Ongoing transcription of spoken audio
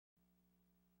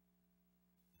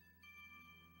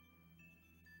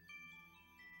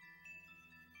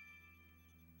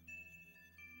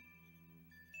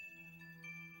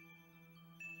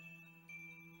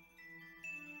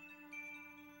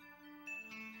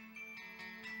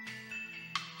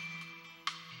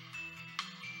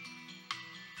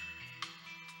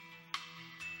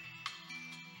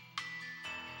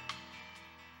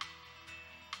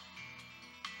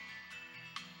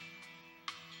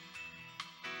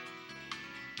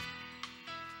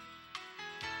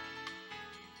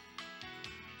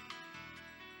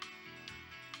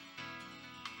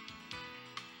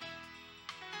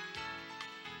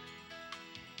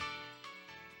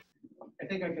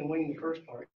think I can wing the first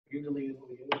part. Usually what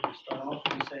we do is we start off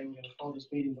and say we're going to call this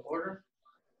meeting to order.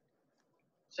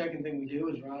 Second thing we do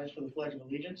is rise for the Pledge of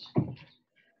Allegiance.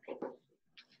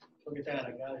 Look at that,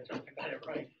 I got it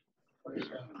right.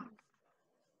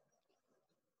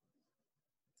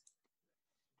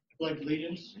 Pledge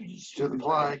allegiance to the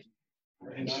flag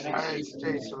of the United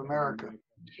States of America,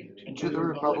 and to the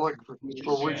republic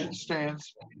for which it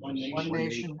stands, one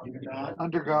nation,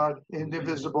 under God,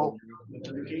 indivisible,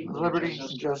 with liberty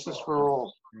and justice for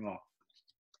all.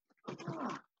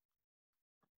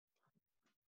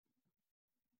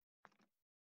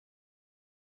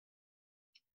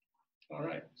 All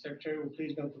right, Secretary, will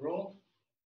please note the roll.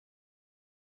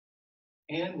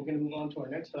 And we're going to move on to our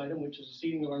next item, which is the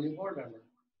seating of our new board member.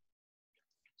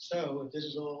 So if this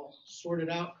is all sorted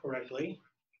out correctly,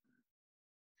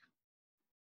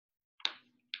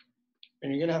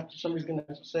 and you're going to have to, somebody's going to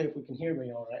have to say if we can hear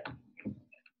me all right.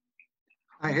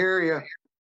 I hear you.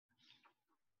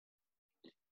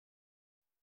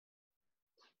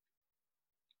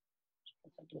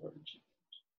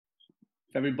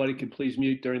 If everybody could please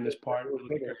mute during this part.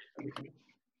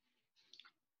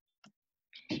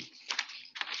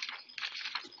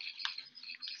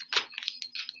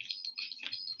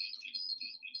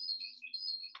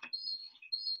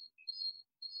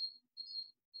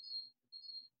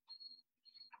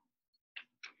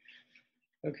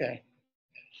 Okay.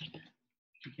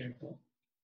 Be careful.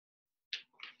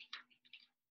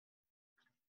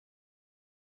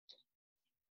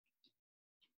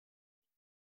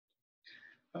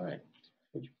 All right.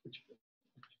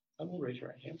 I'm going to raise your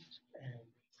right hand. And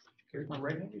here's my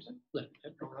right hand, you said? Left.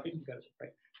 Right. You got it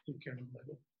right. You carry the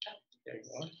Bible. There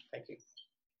you are. Thank you.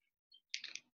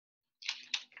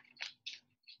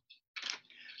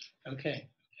 Okay.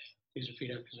 Please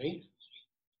repeat after me.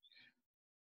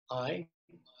 I,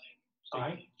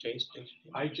 Jay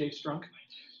Strunk,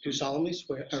 do solemnly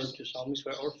swear or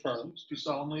affirm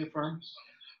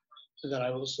that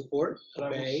I will support,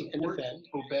 obey, and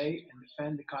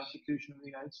defend the Constitution of the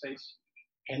United States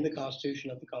and the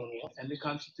Constitution of the Commonwealth,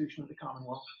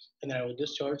 and that I will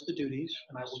discharge the duties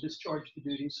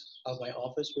of my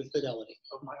office with fidelity.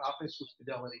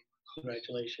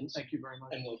 Congratulations. Thank you very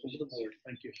much. And welcome to the board.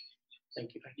 Thank you.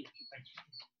 Thank you. Thank you.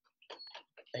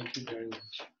 Thank you very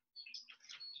much.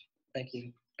 Thank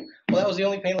you. Well, that was the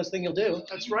only painless thing you'll do.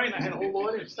 That's right. I had a whole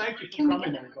audience. Thank you for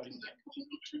coming, everybody.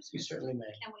 You certainly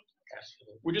may.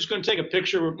 Absolutely. We're just going to take a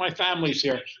picture with my family's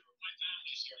here.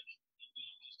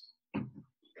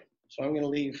 So I'm going to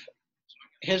leave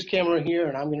his camera here,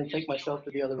 and I'm going to take myself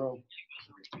to the other room.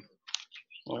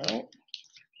 All right.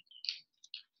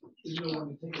 You know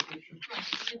when to take a picture?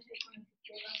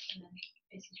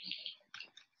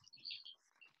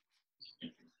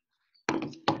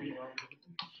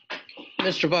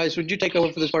 Mr. Vice, would you take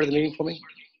over for this part of the meeting for me?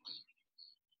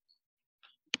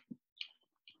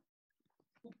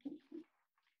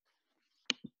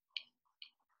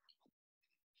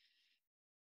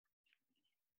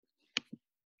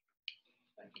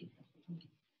 Thank you.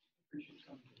 Appreciate you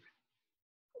coming.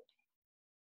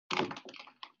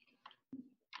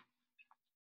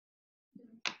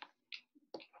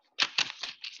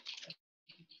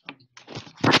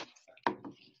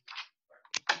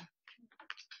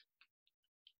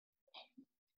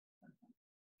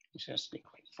 Just gonna sneak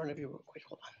right in front of you real quick.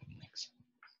 Hold on. Thanks.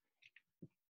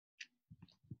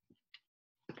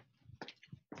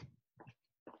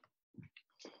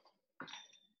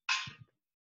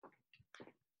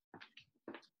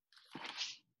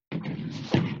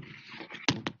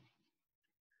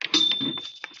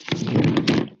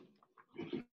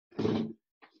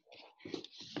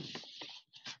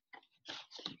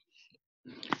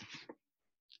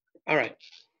 All right.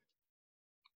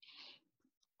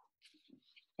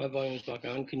 My volume is back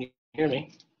on. Can you hear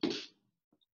me?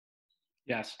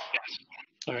 Yes.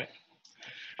 All right.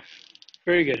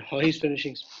 Very good. While he's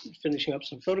finishing up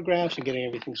some photographs and getting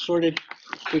everything sorted,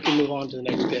 we can move on to the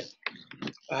next bit.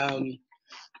 A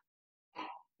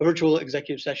virtual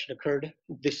executive session occurred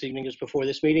this evening, just before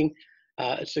this meeting,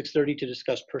 at 6:30 to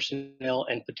discuss personnel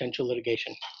and potential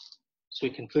litigation. So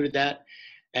we concluded that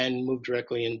and moved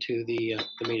directly into the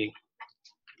meeting.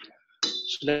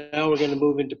 So now we're going to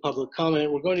move into public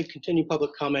comment. We're going to continue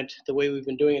public comment the way we've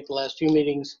been doing it the last few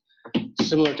meetings,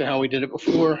 similar to how we did it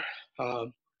before.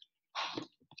 And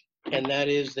that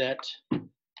is that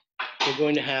we're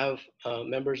going to have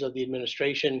members of the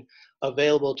administration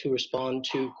available to respond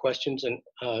to questions and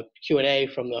Q&A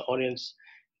from the audience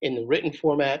in the written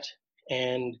format.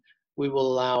 And we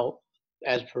will allow,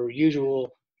 as per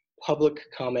usual, public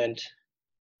comment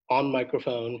on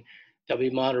microphone that will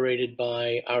be moderated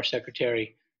by our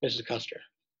secretary, Mrs. Custer.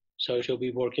 So she'll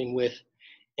be working with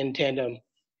in tandem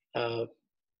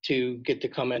to get the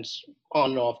comments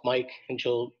on and off mic, and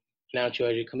she'll announce you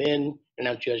as you come in,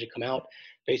 announce you as you come out.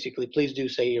 Basically, please do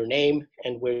say your name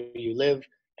and where you live,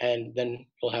 and then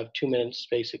you'll have 2 minutes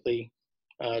basically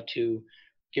to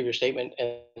give your statement,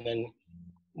 and then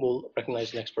we'll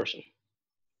recognize the next person.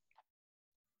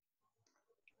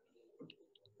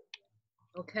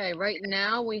 Okay, right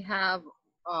now we have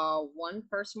one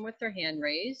person with their hand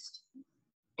raised,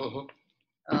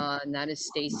 and that is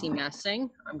Stacy Messing.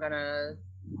 I'm gonna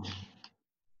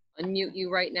unmute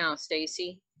you right now,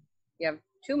 Stacy. You have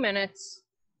 2 minutes.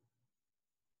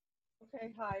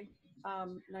 Okay, hi,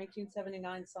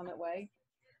 1979 Summit Way.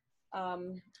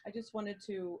 I just wanted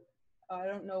to, I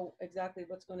don't know exactly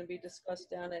what's going to be discussed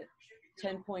down at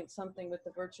 10 point something with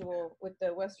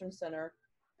the Western Center,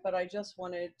 but I just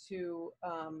wanted to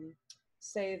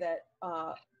say that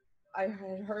I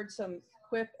had heard some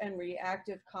quip and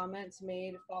reactive comments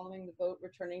made following the vote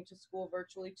returning to school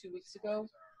virtually 2 weeks ago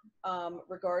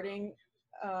regarding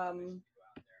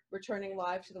returning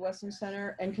live to the Western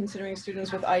Center and considering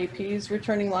students with IEPs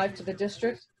returning live to the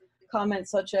district.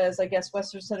 Comments such as, I guess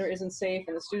Western Center isn't safe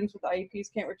and the students with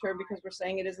IEPs can't return because we're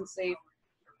saying it isn't safe.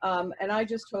 And I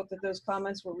just hope that those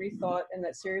comments were rethought and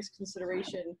that serious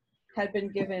consideration had been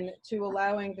given to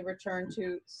allowing the return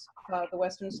to the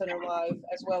Western Center live,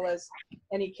 as well as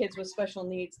any kids with special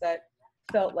needs that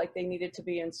felt like they needed to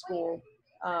be in school.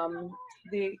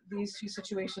 These two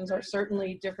situations are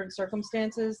certainly different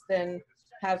circumstances than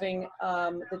having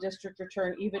the district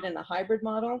return even in a hybrid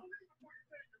model.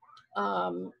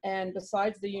 And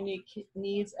besides the unique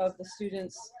needs of the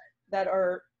students that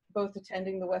are both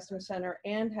attending the Western Center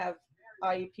and have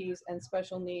IEPs and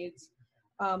special needs,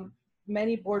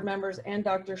 many board members and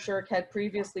Dr. Shirk had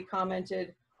previously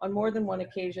commented on more than one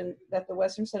occasion that the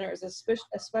Western Center is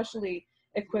especially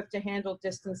equipped to handle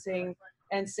distancing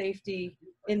and safety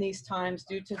in these times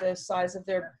due to the size of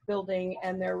their building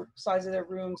and their size of their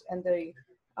rooms and the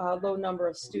low number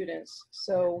of students.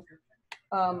 So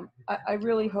I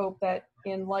really hope that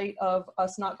in light of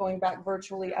us not going back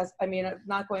virtually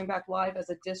not going back live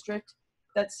as a district,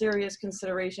 that serious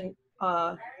consideration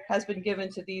has been given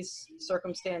to these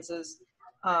circumstances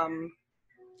and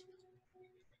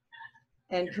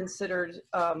considered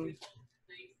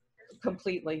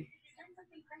completely.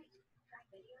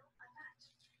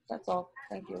 That's all.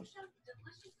 Thank you.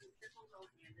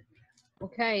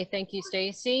 Okay, thank you,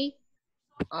 Stacy.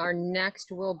 Our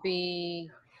next will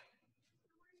be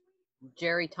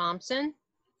Jerry Thompson.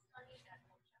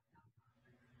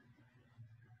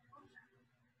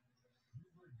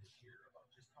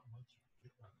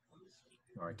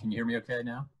 All right, can you hear me okay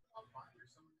now?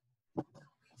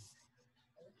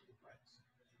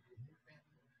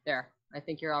 There, I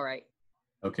think you're all right.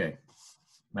 Okay,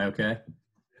 am I okay?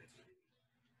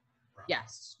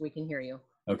 Yes, we can hear you.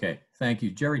 Okay, thank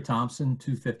you. Jerry Thompson,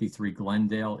 253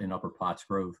 Glendale in Upper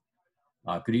Pottsgrove.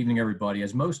 Good evening, everybody.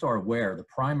 As most are aware, the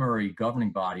primary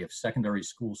governing body of secondary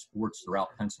school sports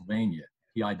throughout Pennsylvania,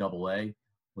 PIAA,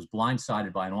 was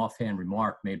blindsided by an offhand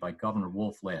remark made by Governor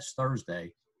Wolf last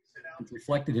Thursday, which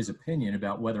reflected his opinion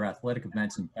about whether athletic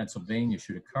events in Pennsylvania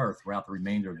should occur throughout the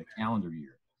remainder of the calendar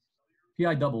year.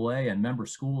 PIAA and member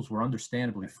schools were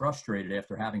understandably frustrated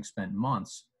after having spent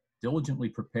months diligently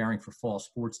preparing for fall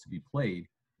sports to be played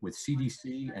with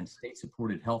CDC and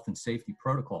state-supported health and safety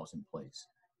protocols in place.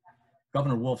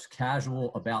 Governor Wolf's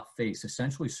casual about-face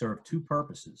essentially served two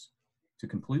purposes: to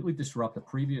completely disrupt the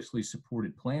previously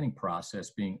supported planning process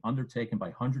being undertaken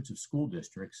by hundreds of school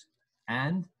districts,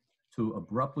 and to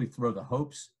abruptly throw the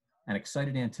hopes and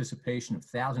excited anticipation of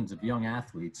thousands of young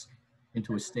athletes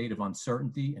into a state of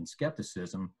uncertainty and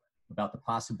skepticism about the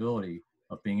possibility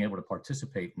of being able to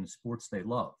participate in the sports they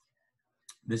love.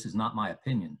 This is not my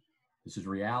opinion. This is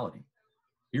reality.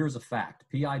 Here is a fact.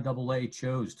 PIAA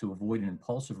chose to avoid an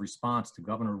impulsive response to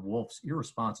Governor Wolf's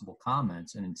irresponsible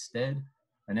comments and instead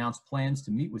announced plans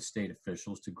to meet with state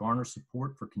officials to garner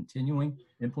support for continuing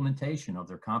implementation of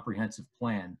their comprehensive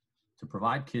plan to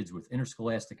provide kids with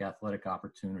interscholastic athletic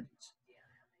opportunities.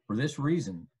 For this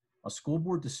reason, a school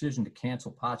board decision to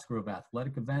cancel Pottsgrove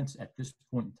athletic events at this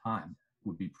point in time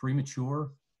would be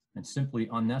premature and simply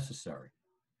unnecessary.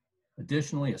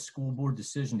 Additionally, a school board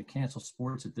decision to cancel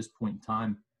sports at this point in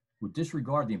time would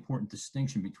disregard the important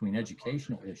distinction between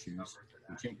educational issues,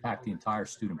 which impact the entire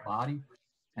student body,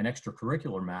 and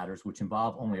extracurricular matters, which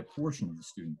involve only a portion of the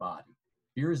student body.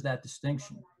 Here is that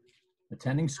distinction.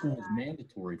 Attending school is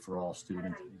mandatory for all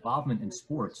students. Involvement in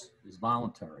sports is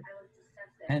voluntary.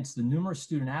 Hence, the numerous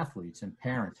student athletes and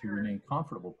parents who remain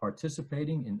comfortable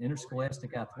participating in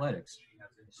interscholastic athletics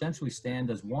essentially stand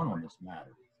as one on this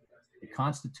matter. They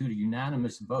constitute a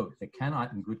unanimous vote that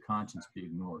cannot in good conscience be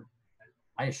ignored.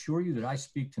 I assure you that I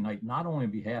speak tonight not only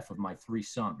on behalf of my 3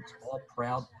 sons, all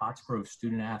proud Pottsgrove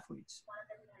student athletes,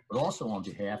 but also on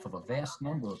behalf of a vast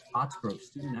number of Pottsgrove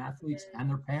student athletes and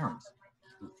their parents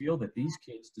who feel that these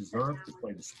kids deserve to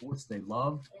play the sports they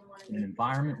love in an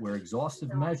environment where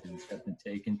exhaustive measures have been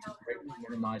taken to greatly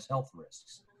minimize health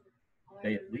risks.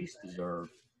 They at least deserve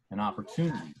an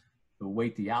opportunity to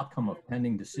await the outcome of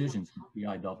pending decisions from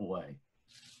PIAA.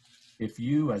 If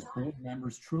you, as board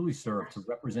members, truly serve to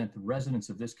represent the residents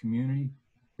of this community,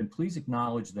 then please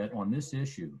acknowledge that on this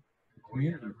issue, the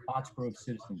community of Pottsgrove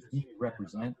citizens whom you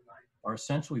represent are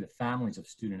essentially the families of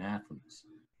student athletes.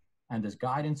 And as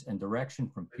guidance and direction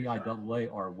from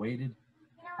PIAA are awaited,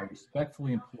 I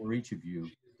respectfully implore each of you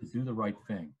to do the right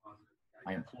thing.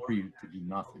 I implore you to do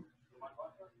nothing.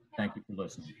 Thank you for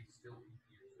listening.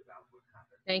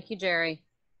 Thank you, Jerry.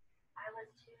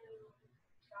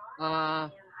 I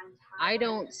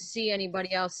don't see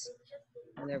anybody else.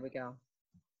 Oh, there we go.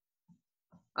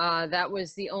 That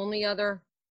was the only other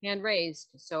hand raised.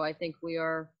 So I think we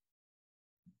are,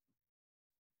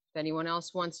 if anyone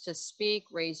else wants to speak,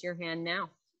 raise your hand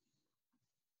now.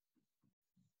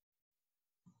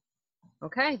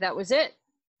 Okay, that was it.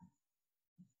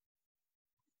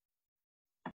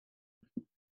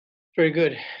 Very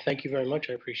good. Thank you very much.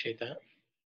 I appreciate that.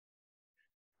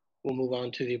 We'll move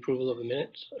on to the approval of the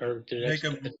minutes or to the next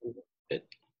bit.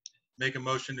 Make a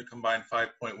motion to combine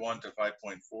 5.1 to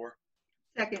 5.4.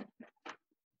 Second.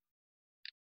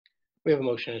 We have a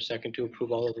motion and a second to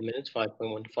approve all of the minutes,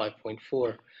 5.1 to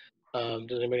 5.4.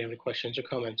 Does anybody have any questions or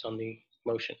comments on the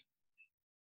motion?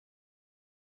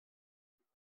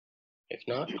 If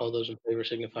not, all those in favor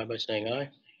signify by saying aye.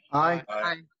 Aye.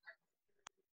 Aye.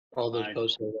 All those Aye.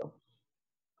 opposed say no.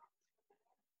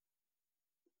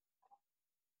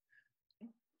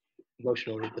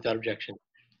 Motion ordered without objection.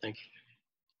 Thank you.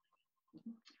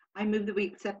 I move that we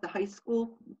accept the high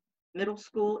school, middle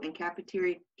school, and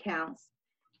cafeteria counts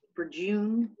for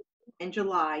June and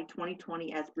July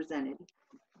 2020 as presented.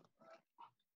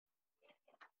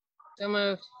 So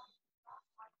moved.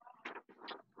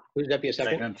 Would that be a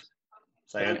second?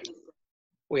 Second.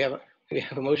 We have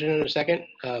a motion and a second.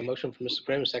 Motion from Mr.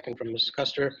 Grimm, a second from Mrs.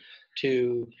 Custer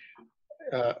to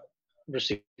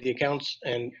receive the accounts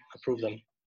and approve them.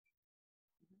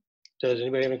 Does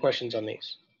anybody have any questions on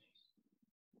these?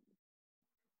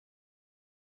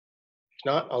 If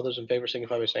not, all those in favor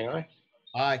signify by saying aye.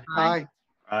 Aye. Aye.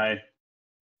 Aye.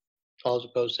 All those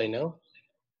opposed say no.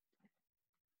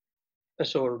 And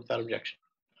so ordered without objection.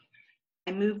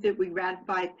 I move that we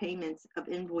ratify payments of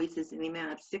invoices in the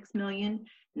amount of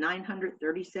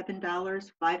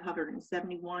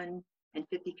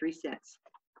 $6,937,571.53.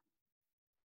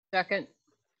 Second.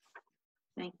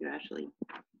 Thank you, Ashley.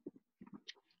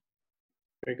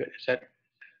 Very good. Is that,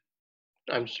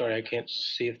 I'm sorry, I can't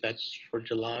see if that's for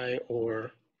July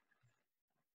or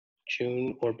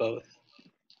June or both.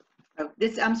 Oh,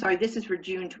 I'm sorry, this is for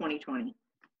June 2020.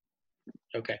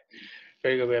 Okay,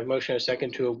 very good. We have a motion and a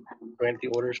second to grant the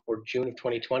orders for June of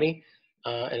 2020.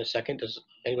 And a second, does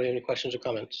anybody have any questions or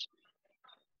comments?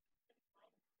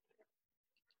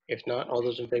 If not, all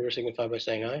those in favor signify by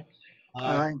saying aye.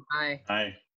 Aye. Aye.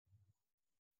 Aye.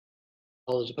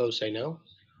 All those opposed say no.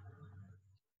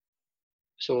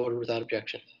 So ordered without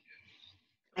objection.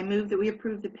 I move that we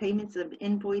approve the payments of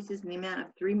invoices in the amount of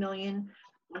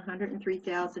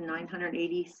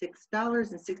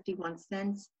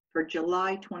 $3,103,986.61 for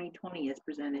July 2020 as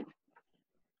presented.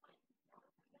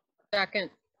 Second.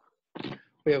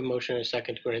 We have a motion and a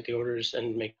second to grant the orders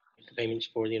and make the payments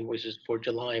for the invoices for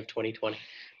July of 2020.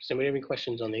 Does anybody have any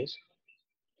questions on these?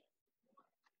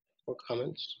 Or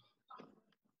comments?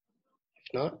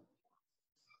 If not,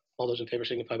 all those in favor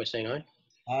signify by saying aye.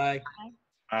 Aye.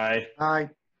 Aye.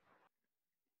 Aye.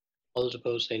 All those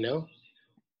opposed say no.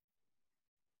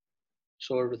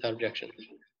 So ordered without objection.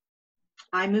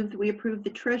 I move that we approve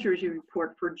the treasurer's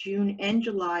report for June and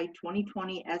July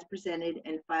 2020 as presented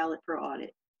and file it for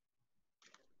audit.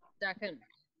 Second.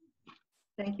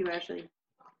 Thank you, Ashley.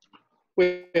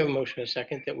 We have a motion and a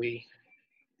second that we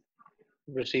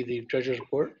receive the treasurer's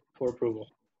report for approval.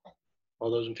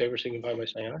 All those in favor signify by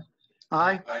saying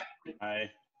aye. Aye. Aye.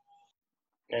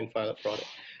 And file it for audit.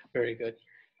 Very good.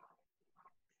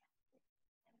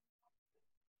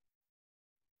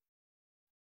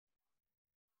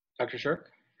 Dr.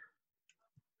 Shirk?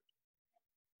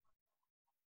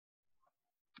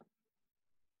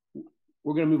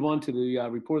 We're going to move on to the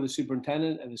report of the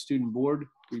superintendent and the student board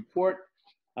report.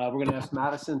 We're going to ask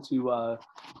Madison to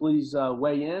please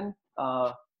weigh in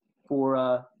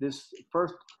for this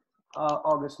first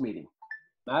August meeting.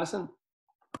 Madison?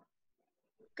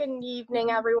 Good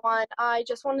evening, everyone. I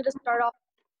just wanted to start off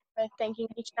by thanking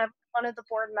each and every one of the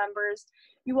board members.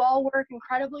 You all work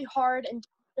incredibly hard and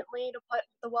diligently to put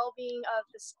the well-being of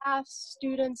the staff,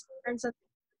 students, parents, and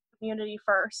the community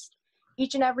first.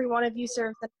 Each and every one of you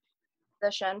serves a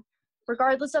position.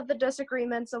 Regardless of the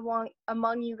disagreements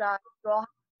among you guys, you all have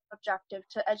an objective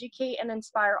to educate and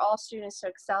inspire all students to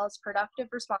excel as productive,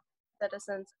 responsible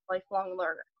citizens and lifelong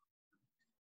learners.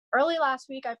 Early last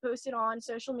week, I posted on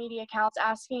social media accounts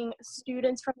asking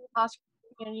students from the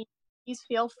Pottsgrove community, please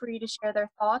feel free to share their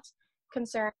thoughts,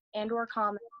 concerns, and/or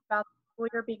comments about the school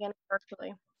year beginning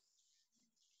virtually.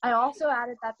 I also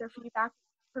added that their feedback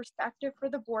perspective for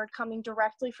the board coming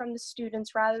directly from the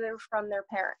students rather than from their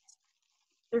parents.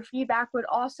 Their feedback would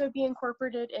also be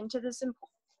incorporated into this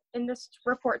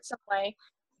report some way,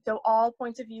 so all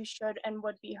points of view should and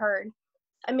would be heard.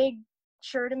 I made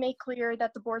sure to make clear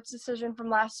that the board's decision from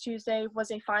last Tuesday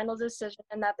was a final decision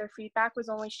and that their feedback was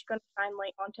only going to shine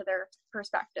light onto their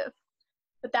perspective.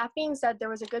 But that being said, there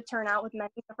was a good turnout with many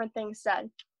different things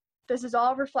said. This is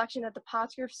all a reflection of the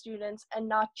Pottsgrove students and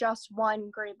not just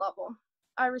one grade level.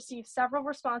 I received several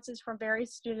responses from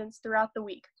various students throughout the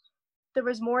week. There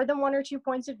was more than 1 or 2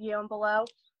 points of view, and below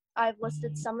I've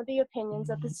listed some of the opinions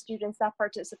of the students that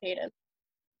participated.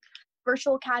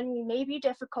 Virtual Academy may be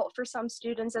difficult for some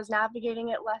students as navigating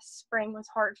it last spring was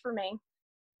hard for me.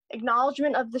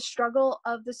 Acknowledgement of the struggle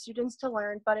of the students to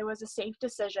learn, but it was a safe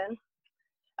decision.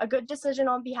 A good decision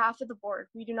on behalf of the board.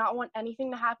 We do not want anything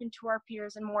to happen to our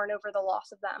peers and mourn over the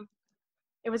loss of them.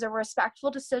 It was a respectful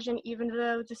decision even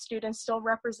though the students still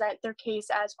represent their case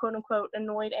as quote unquote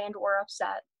annoyed and or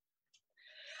upset.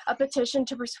 A petition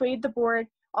to persuade the board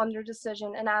on their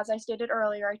decision, and as I stated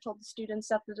earlier, I told the students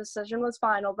that the decision was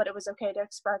final, but it was okay to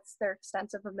express their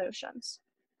extensive emotions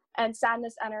and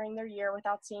sadness entering their year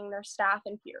without seeing their staff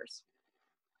and peers.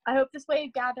 I hope this way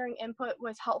of gathering input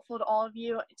was helpful to all of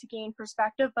you to gain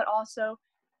perspective, but also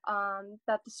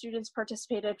that the students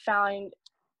participated found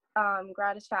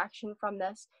gratification from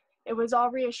this. It was all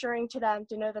reassuring to them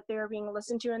to know that they were being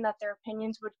listened to and that their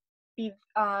opinions would be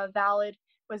valid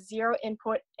with zero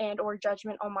input and or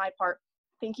judgment on my part.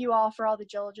 Thank you all for all the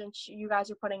diligence you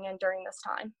guys are putting in during this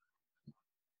time.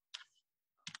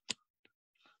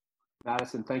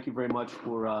 Madison, thank you very much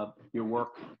for your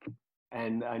work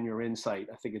and your insight.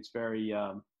 I think it's very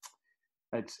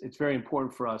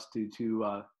important for us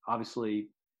to obviously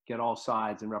get all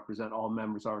sides and represent all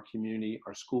members of our community,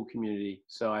 our school community.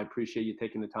 So I appreciate you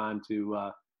taking the time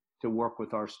to work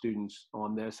with our students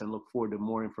on this and look forward to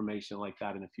more information like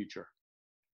that in the future.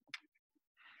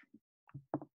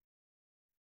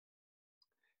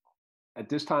 At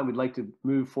this time, we'd like to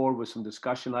move forward with some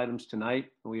discussion items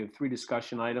tonight. We have 3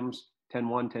 discussion items,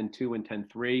 10.1, 10.2, and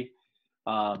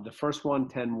 10.3. The first one,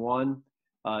 10.1,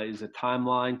 is a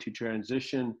timeline to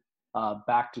transition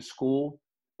back to school.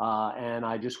 And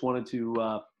I just wanted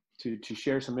to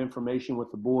share some information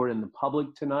with the board and the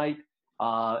public tonight,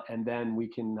 and then we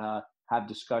can have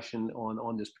discussion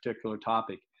on this particular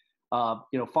topic.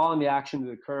 Following the action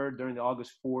that occurred during the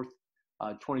August 4th,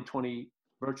 2020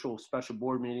 virtual special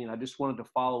board meeting, I just wanted to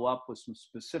follow up with some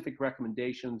specific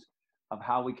recommendations of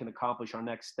how we can accomplish our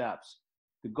next steps.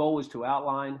 The goal is to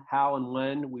outline how and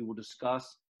when we will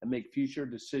discuss and make future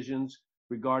decisions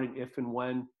regarding if and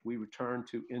when we return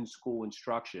to in-school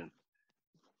instruction.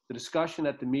 The discussion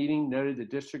at the meeting noted the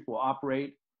district will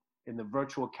operate in the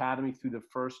virtual academy through the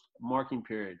first marking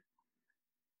period.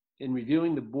 In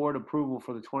reviewing the board approval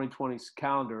for the 2020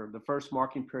 calendar, the first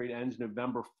marking period ends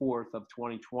November 4th of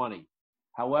 2020.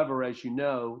 However, as you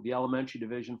know, the elementary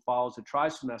division follows a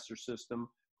tri-semester system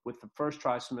with the first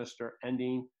trimester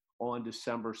ending on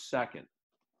December 2nd.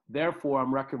 Therefore,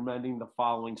 I'm recommending the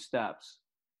following steps.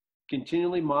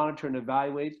 Continually monitor and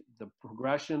evaluate the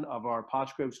progression of our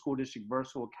Pottsgrove School District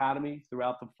Virtual Academy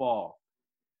throughout the fall.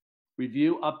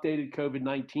 Review updated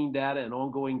COVID-19 data and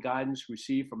ongoing guidance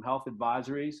received from health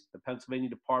advisories, the Pennsylvania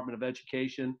Department of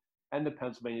Education, and the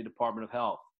Pennsylvania Department of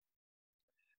Health.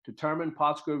 Determine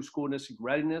Pottsgrove School District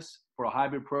readiness for a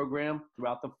hybrid program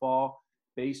throughout the fall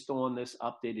based on this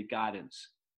updated guidance.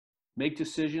 Make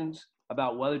decisions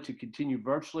about whether to continue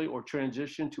virtually or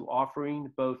transition to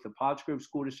offering both the Pottsgrove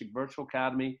School District Virtual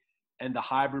Academy and the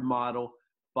hybrid model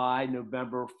by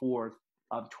November 4th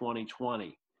of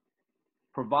 2020.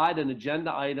 Provide an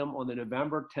agenda item on the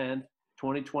November 10th,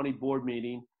 2020 board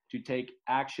meeting to take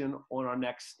action on our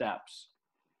next steps.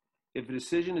 If a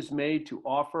decision is made to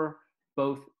offer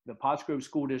both the Pottsgrove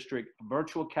School District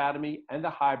Virtual Academy and the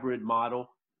hybrid model,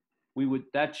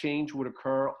 that change would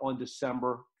occur on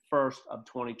December 1st of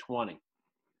 2020.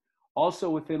 Also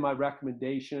within my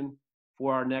recommendation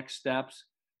for our next steps,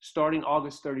 Starting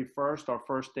August 31st, our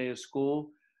first day of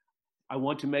school, I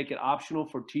want to make it optional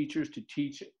for teachers to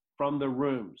teach from their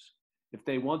rooms. If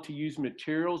they want to use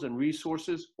materials and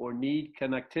resources or need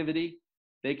connectivity,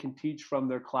 they can teach from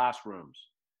their classrooms.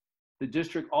 The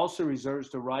district also reserves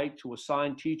the right to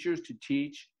assign teachers to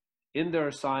teach in their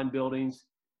assigned buildings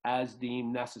as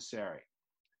deemed necessary.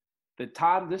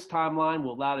 This timeline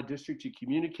will allow the district to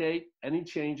communicate any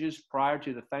changes prior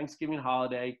to the Thanksgiving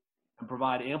holiday and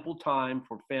provide ample time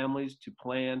for families to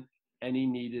plan any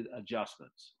needed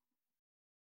adjustments.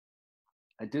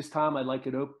 At this time, I'd like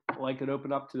it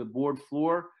open up to the board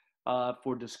floor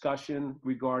for discussion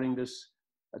regarding this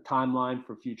timeline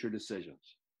for future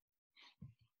decisions.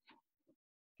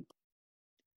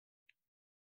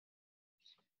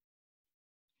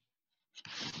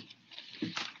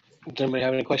 Does anybody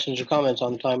have any questions or comments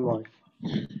on the timeline?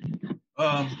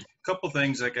 Couple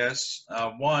things, I guess.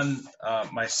 One,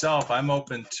 myself, I'm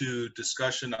open to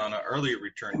discussion on an earlier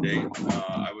return date.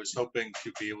 I was hoping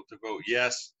to be able to vote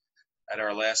yes at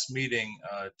our last meeting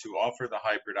to offer the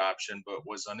hybrid option, but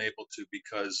was unable to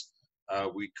because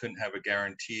we couldn't have a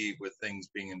guarantee with things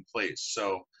being in place.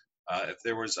 So if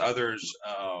there was others,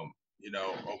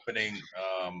 opening,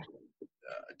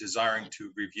 desiring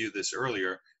to review this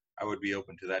earlier, I would be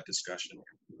open to that discussion.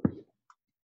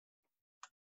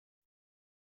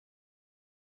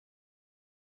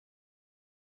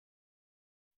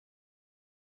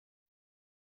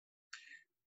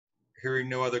 Hearing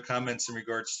no other comments in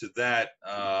regards to that,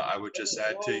 I would just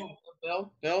add to.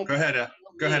 Bill, Go ahead,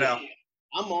 go ahead, Al.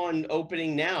 I'm on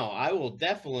opening now. I will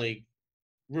definitely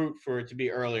root for it to be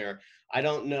earlier. I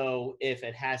don't know if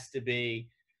it has to be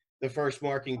the first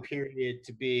marking period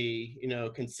to be,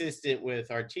 consistent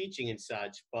with our teaching and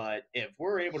such, but if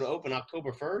we're able to open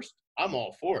October 1st, I'm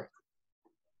all for it.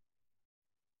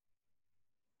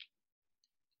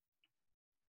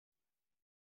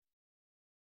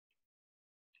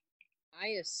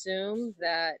 I assume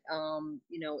that,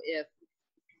 if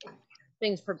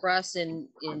things progress in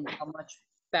a much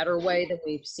better way than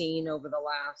we've seen over the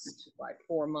last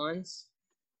 4 months,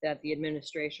 that the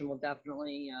administration will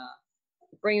definitely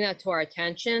bring that to our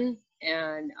attention,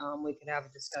 and we could have a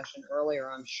discussion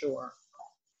earlier, I'm sure.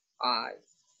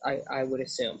 I would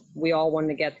assume. We all want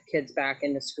to get the kids back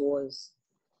into school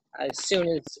as soon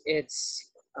as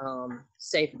it's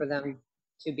safe for them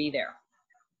to be there.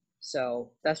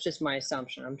 So that's just my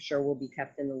assumption. I'm sure we'll be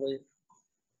kept in the loop.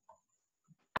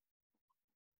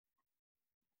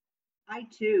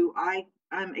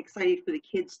 I'm excited for the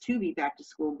kids to be back to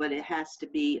school, but it has to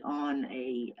be on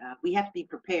we have to be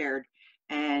prepared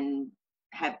and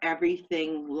have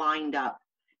everything lined up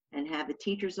and have the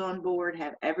teachers on board,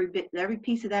 have every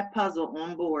piece of that puzzle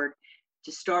on board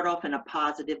to start off in a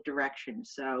positive direction.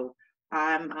 So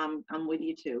I'm with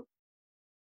you too.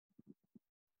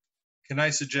 Can I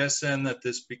suggest then that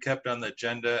this be kept on the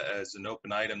agenda as an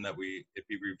open item, that it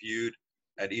be reviewed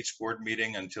at each board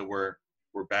meeting until we're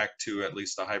back to at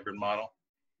least the hybrid model,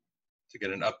 to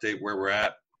get an update where we're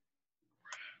at?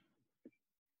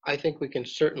 I think we can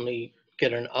certainly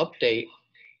get an update.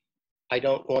 I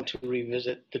don't want to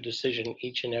revisit the decision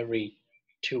each and every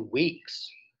 2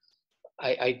 weeks.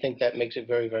 I think that makes it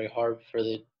very, very hard for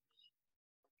the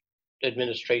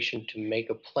administration to make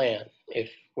a plan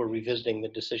if we're revisiting the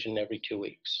decision every 2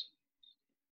 weeks.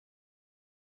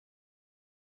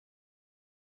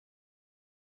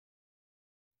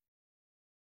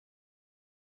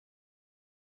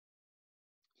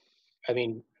 I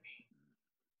mean,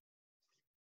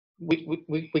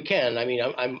 we can. I mean,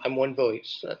 I'm one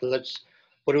voice.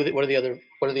 What do the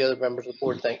other members of the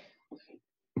board think?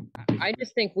 I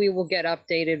just think we will get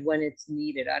updated when it's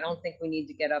needed. I don't think we need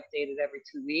to get updated every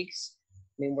 2 weeks.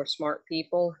 I mean, we're smart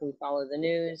people. We follow the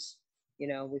news.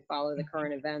 We follow the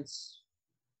current events.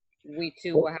 We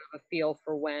too will have a feel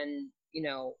for when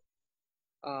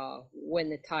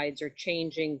the tides are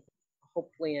changing,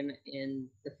 hopefully in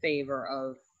the favor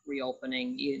of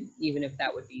reopening, even if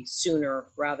that would be sooner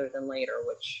rather than later,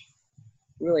 which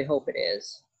I really hope it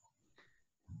is.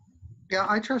 Yeah,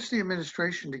 I trust the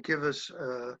administration to give us,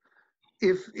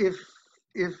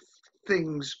 if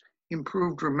things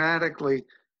improve dramatically,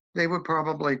 they would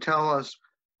probably tell us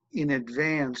in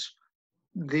advance.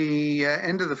 The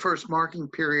end of the first marking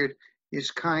period is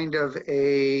kind of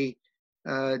a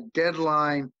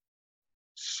deadline,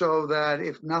 so that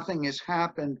if nothing has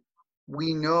happened,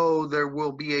 we know there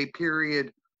will be a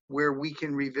period where we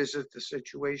can revisit the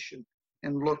situation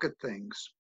and look at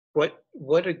things.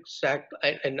 What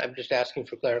exactly, and I'm just asking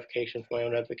for clarification for my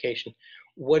own edification,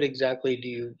 what exactly do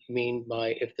you mean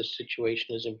by if the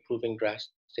situation is improving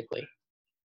drastically?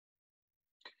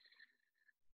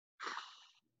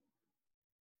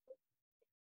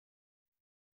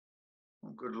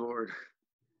 good Lord.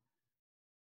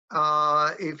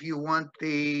 If you want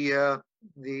you're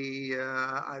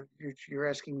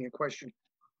asking me a question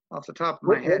off the top of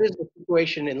my head. What is the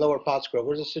situation in Lower Pottsgrove?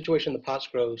 What is the situation in the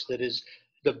Pottsgroves that is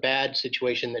the bad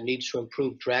situation that needs to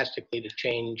improve drastically to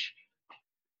change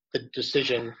the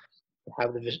decision to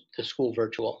have the school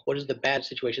virtual? What is the bad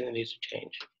situation that needs to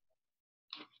change?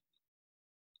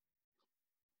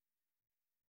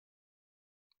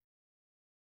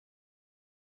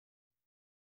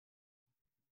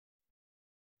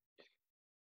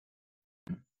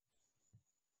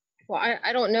 Well,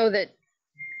 I don't know that,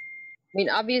 I mean,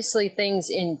 obviously things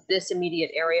in this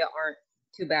immediate area aren't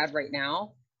too bad right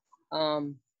now.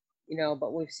 You know,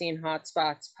 but we've seen hot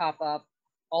spots pop up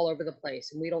all over the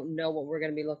place, and we don't know what we're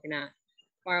going to be looking at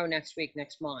tomorrow, next week,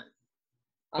 next month.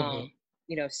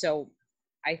 You know, so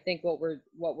I think what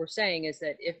we're saying is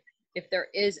that if there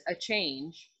is a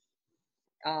change,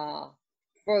 for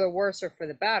the worse or for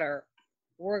the better,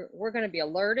 we're going to be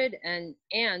alerted, and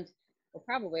we're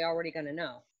probably already going to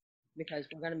know, because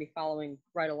we're going to be following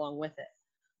right along with it.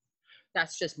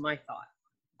 That's just my thought.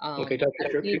 Okay,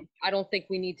 Dr. I don't think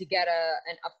we need to get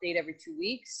an update every 2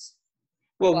 weeks.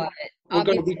 Well, but we're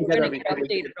going to be obviously together get every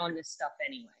 2 weeks. updated on this stuff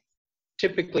anyway.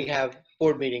 Typically have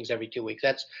board meetings every 2 weeks.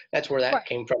 That's where that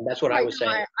came from. That's what I was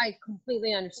saying. I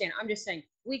completely understand. I'm just saying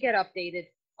we get updated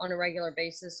on a regular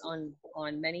basis on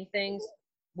many things.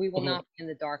 We will not be in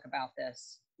the dark about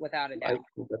this, without a doubt. I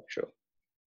think that's true.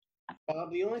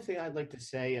 The only thing I'd like to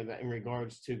say in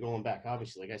regards to going back,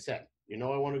 obviously, like I said, you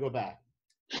know, I want to go back.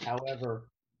 However,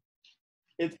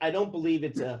 I don't believe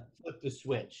it's a flip the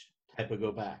switch type of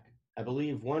go back. I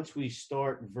believe once we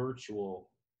start virtual,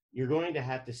 you're going to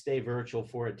have to stay virtual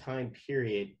for a time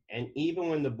period. And even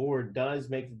when the board does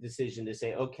make the decision to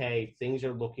say, okay, things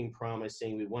are looking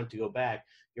promising, we want to go back,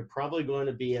 you're probably going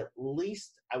to be at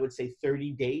least, I would say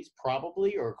 30 days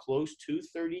probably, or close to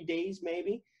 30 days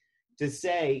maybe, to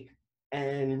say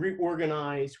and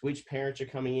reorganize which parents are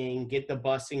coming in, get the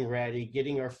busing ready,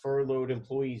 getting our furloughed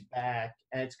employees back.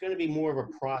 And it's going to be more of a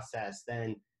process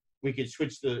than we could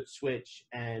switch the switch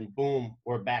and boom,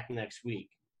 we're back next week.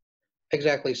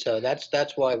 Exactly. So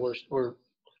that's why we're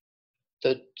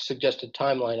the suggested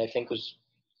timeline, I think, was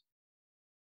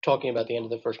talking about the end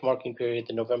of the first marking period,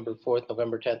 the November 4th,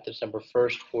 November 10th, December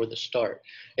 1st for the start.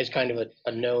 It's kind of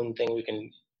a known thing. We can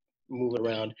move it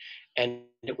around, and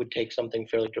it would take something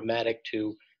fairly dramatic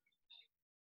to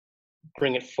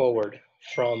bring it forward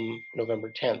from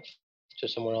November 10th to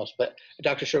somewhere else. But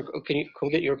Dr. Shirk, can we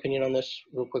get your opinion on this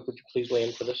real quick? Would you please weigh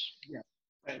in for this? Yeah.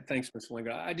 Thanks, Mr.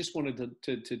 Linger. I just wanted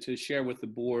to share with the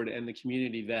board and the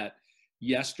community that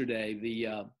yesterday the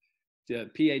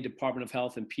PA Department of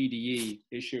Health and PDE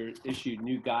issued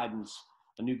new guidance,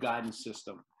 a new guidance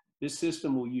system. This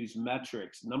system will use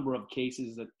metrics, number of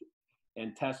cases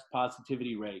and test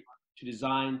positivity rate to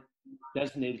design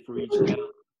designated for each county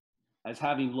as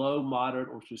having low, moderate,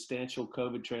 or substantial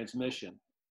COVID transmission.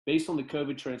 Based on the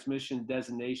COVID transmission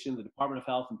designation, the Department of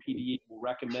Health and PDE will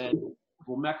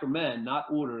recommend, not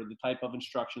order, the type of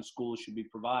instruction schools should be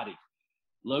providing.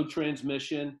 Low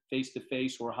transmission,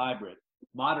 face-to-face or hybrid.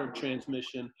 Moderate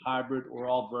transmission, hybrid or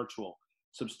all virtual.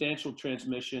 Substantial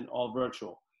transmission, all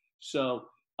virtual. So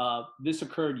this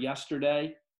occurred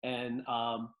yesterday, and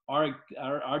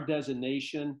our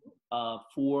designation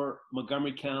for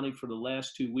Montgomery County for the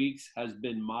last 2 weeks has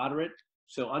been moderate.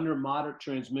 So under moderate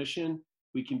transmission,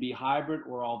 we can be hybrid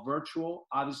or all virtual.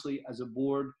 Obviously, as a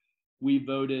board, we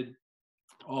voted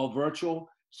all virtual.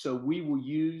 So we will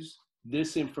use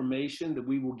this information that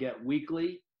we will get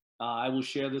weekly. I will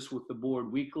share this with the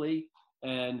board weekly,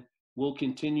 and we'll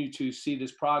continue to see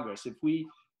this progress. If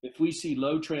we see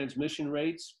low transmission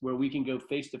rates where we can go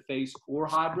face-to-face or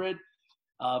hybrid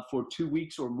for 2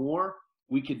 weeks or more,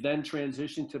 we could then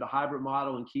transition to the hybrid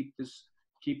model and keep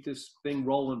this thing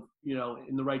rolling, you know,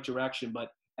 in the right direction. But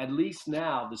at least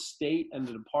now the state and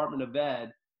the Department of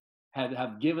Ed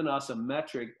have given us a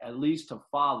metric at least to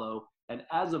follow. And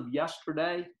as of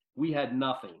yesterday, we had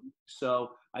nothing.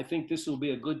 So I think this will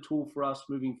be a good tool for us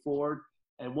moving forward.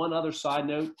 And one other side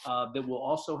note that we'll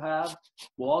also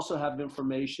have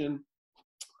information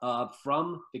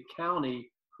from the county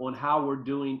on how we're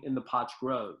doing in the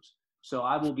Pottsgroves. So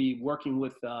I will be working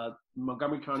with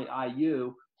Montgomery County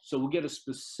IU. So we'll get a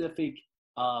specific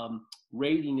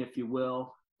rating, if you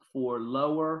will, for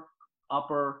Lower,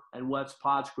 Upper, and West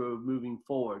Pottsgrove moving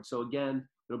forward. So again,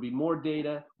 there'll be more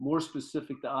data, more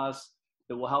specific to us,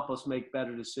 that will help us make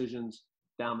better decisions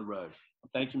down the road.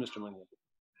 Thank you, Mr. Linger.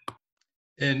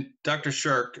 And Dr.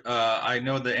 Shirk, I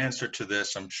know the answer to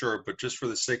this, I'm sure, but just for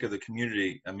the sake of the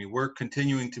community, I mean, we're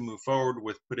continuing to move forward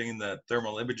with putting in the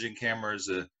thermal imaging cameras,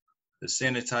 the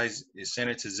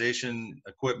sanitization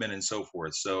equipment and so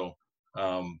forth. So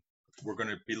we're going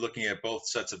to be looking at both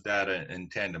sets of data in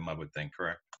tandem, I would think,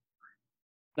 correct?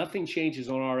 Nothing changes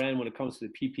on our end when it comes to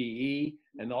the PPE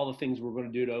and all the things we're going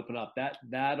to do to open up. That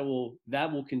will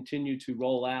continue to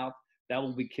roll out. That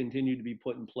will continue to be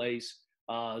put in place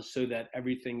so that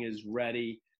everything is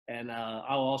ready. And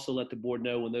I'll also let the board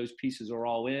know when those pieces are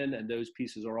all in, and those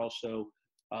pieces are also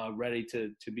ready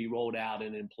to be rolled out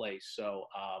and in place. So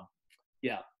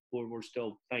yeah, we're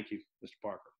still. Thank you, Mr.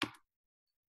 Parker.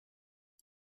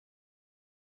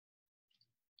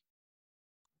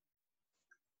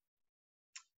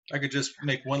 I could just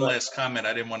make one last comment.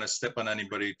 I didn't want to step on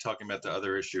anybody talking about the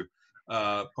other issue.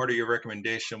 Part of your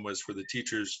recommendation was for the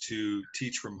teachers to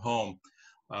teach from home.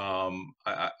 I'm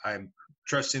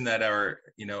trusting that our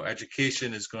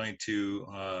education is going to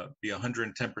be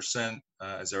 110%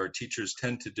 as our teachers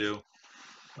tend to do,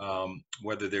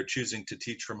 whether they're choosing to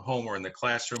teach from home or in the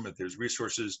classroom, if there's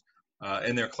resources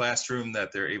in their classroom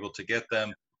that they're able to get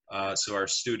them, so our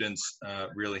students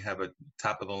really have a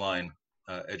top of the line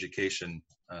education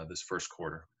this first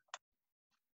quarter.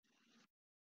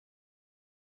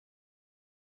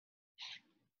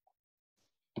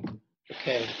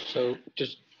 Okay, so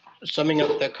just summing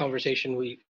up that conversation,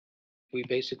 we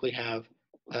basically have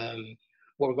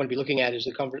what we're going to be looking at is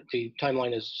the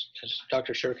timeline as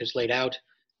Dr. Shirk has laid out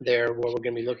there, where we're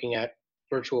going to be looking at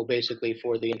virtual basically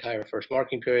for the entire first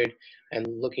marking period, and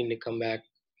looking to come back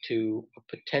to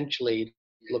potentially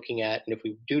looking at, and if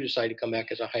we do decide to come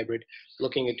back as a hybrid,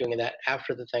 looking at doing that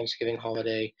after the Thanksgiving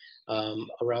holiday,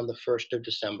 around the 1st of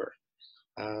December.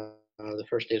 The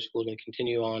first day of school is going to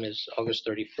continue on is August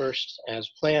 31st as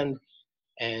planned,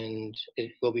 and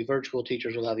it will be virtual.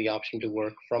 Teachers will have the option to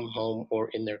work from home or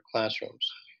in their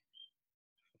classrooms.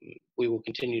 We will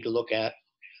continue to look at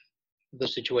the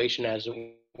situation as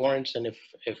it warrants, and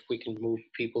if we can move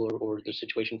people or the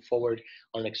situation forward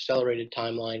on an accelerated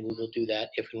timeline, we will do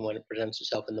that if and when it presents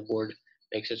itself and the board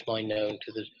makes its mind known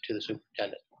to the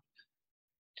superintendent.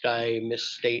 Did I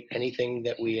misstate anything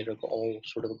that we had all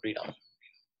sort of agreed on?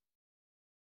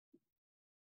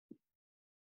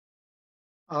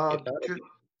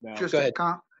 Just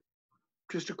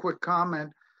a quick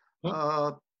comment.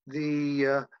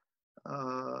 The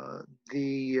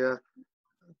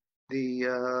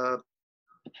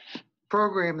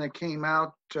program that came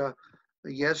out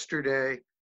yesterday,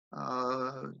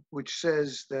 which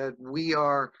says that we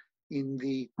are in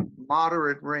the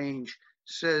moderate range,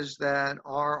 says that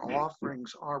our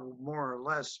offerings are more or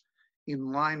less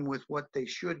in line with what they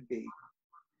should be.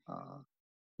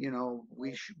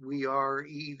 We are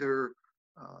either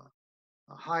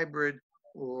a hybrid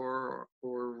or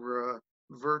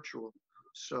virtual.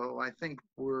 So I think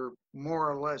we're more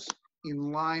or less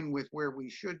in line with where we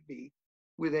should be,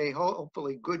 with a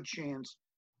hopefully good chance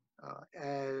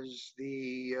as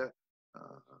the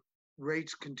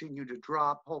rates continue to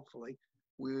drop. Hopefully,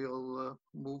 we'll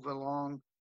move along,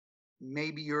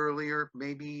 maybe earlier,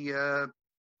 maybe at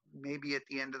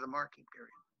the end of the marking period.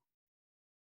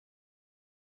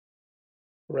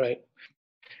 Right.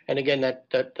 And again,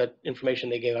 that information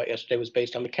they gave out yesterday was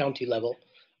based on the county level,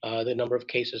 the number of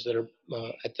cases that are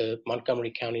at the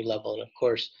Montgomery County level. And of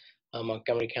course,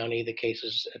 Montgomery County, the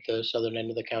cases at the southern end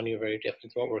of the county are very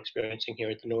different from what we're experiencing here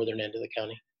at the northern end of the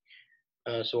county.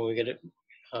 So when we get it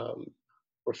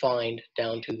refined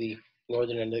down to the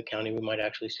northern end of the county, we might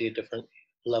actually see a different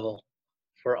level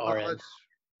for our end.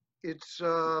 It's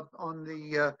on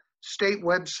the state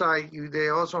website. They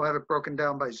also have it broken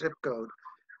down by zip code.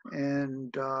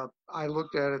 And I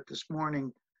looked at it this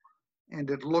morning, and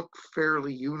it looked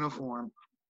fairly uniform,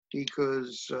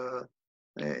 because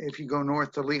if you go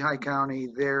north to Lehigh County,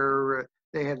 they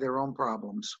have their own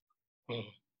problems.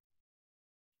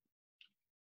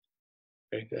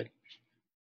 Very good.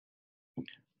 All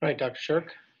right, Dr.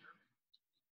 Shirk.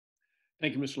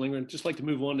 Thank you, Mr. Lindgren. Just like to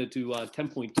move on to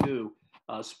 10.2,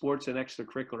 sports and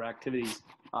extracurricular activities.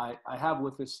 I have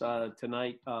with us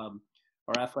tonight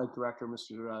our athletic director,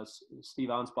 Mr. Steve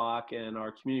Ansbach, and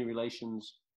our community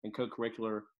relations and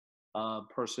co-curricular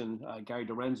person, Gary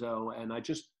Dorenzo. And I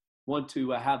just want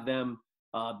to have them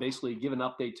basically give an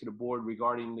update to the board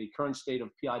regarding the current state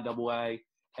of PIAA,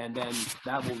 and then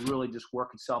that will really just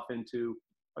work itself into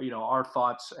our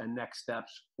thoughts and next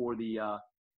steps for the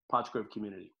Pottsgrove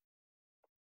community.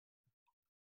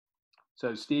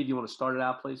 So Steve, you want to start it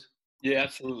out, please? Yeah,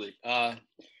 absolutely.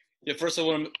 Yeah, first I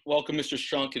want to welcome Mr.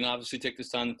 Strunk and obviously take this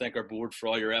time to thank our board for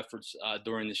all your efforts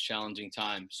during this challenging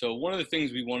time. So one of the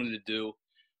things we wanted to do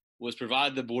was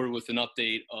provide the board with an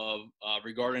update of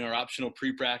regarding our optional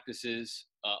pre-practices,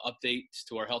 updates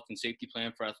to our health and safety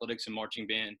plan for athletics and marching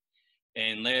band,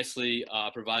 And lastly,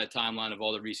 provide a timeline of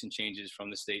all the recent changes from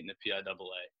the state and the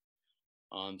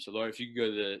PIAA. So Laura, if you could go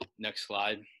to the next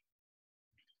slide.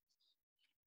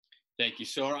 Thank you.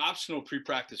 So our optional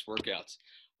pre-practice workouts.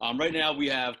 Right now we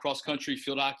have cross-country,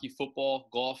 field hockey, football,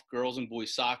 golf, girls and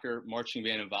boys soccer, marching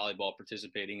band, and volleyball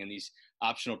participating in these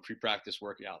optional pre-practice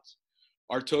workouts.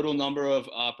 Our total number of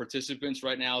participants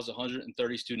right now is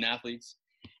 130 student athletes,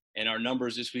 and our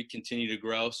numbers this week continue to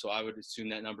grow. So I would assume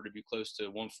that number to be close to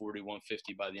 140,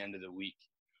 150 by the end of the week.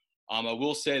 I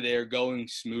will say they are going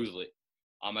smoothly.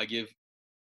 I give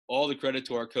all the credit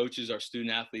to our coaches, our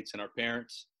student athletes, and our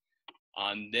parents.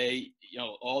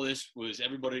 All this was,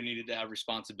 everybody needed to have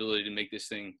responsibility to make this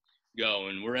thing go.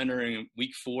 And we're entering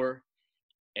week 4,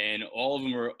 and all of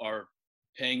them are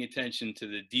paying attention to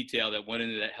the detail that went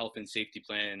into that health and safety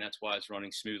plan, and that's why it's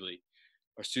running smoothly.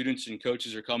 Our students and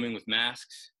coaches are coming with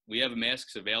masks. We have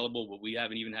masks available, but we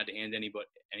haven't even had to hand any of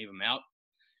them out.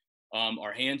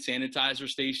 Our hand sanitizer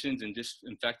stations and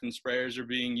disinfectant sprayers are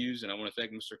being used, and I want to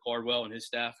thank Mr. Cardwell and his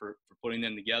staff for putting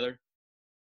them together.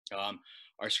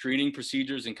 Our screening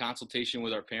procedures in consultation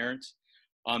with our parents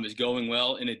is going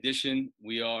well. In addition,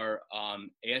 we are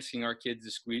asking our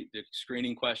kids the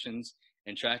screening questions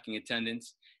and tracking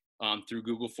attendance through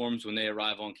Google Forms when they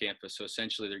arrive on campus. So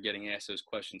essentially, they're getting asked those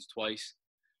questions twice.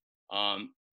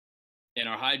 And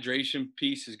our hydration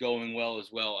piece is going well as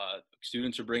well.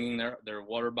 Students are bringing their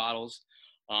water bottles.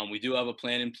 We do have a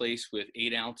plan in place with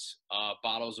 8-ounce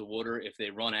bottles of water if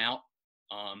they run out,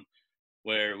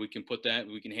 where we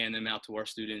can hand them out to our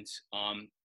students.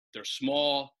 They're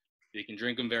small, they can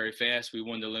drink them very fast. We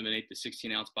wanted to eliminate the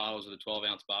 16-ounce bottles or the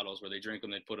 12-ounce bottles where they drink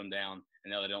them, they put them down,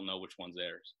 and now they don't know which one's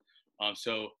theirs.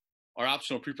 So our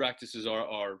optional pre-practices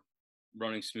are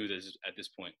running smooth at this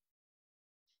point.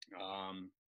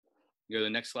 Go to the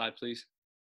next slide, please.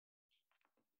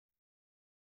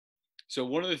 So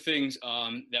one of the things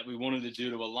that we wanted to do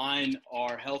to align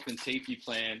our health and safety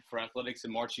plan for athletics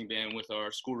and marching band with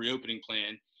our school reopening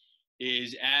plan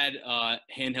is add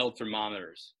handheld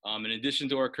thermometers. In addition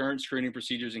to our current screening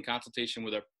procedures in consultation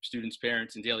with our students'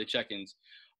 parents and daily check-ins,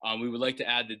 we would like to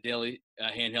add the daily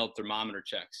handheld thermometer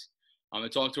checks. I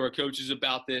talked to our coaches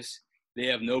about this. They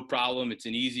have no problem. It's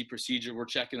an easy procedure. We're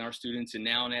checking our students and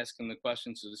now and asking the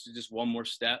questions. So this is just one more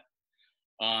step.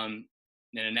 And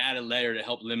an added layer to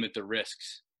help limit the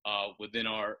risks within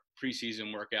our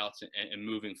preseason workouts and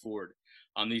moving forward.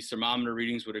 These thermometer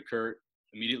readings would occur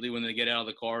immediately when they get out of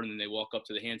the car, and then they walk up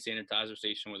to the hand sanitizer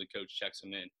station where the coach checks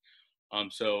them in.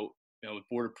 So with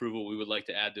board approval, we would like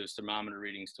to add those thermometer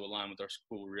readings to align with our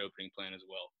school reopening plan as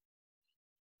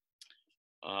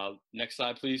well. Next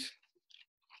slide, please.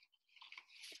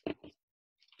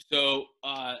 So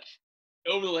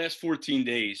over the last 14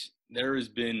 days, there has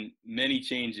been many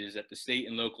changes at the state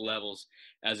and local levels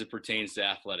as it pertains to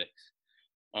athletics.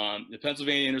 The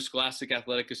Pennsylvania Interscholastic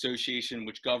Athletic Association,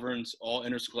 which governs all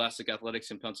interscholastic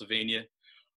athletics in Pennsylvania,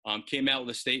 came out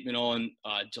with a statement on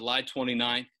July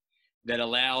 29th that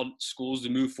allowed schools to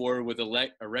move forward with a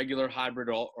regular hybrid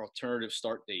alternative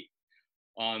start date.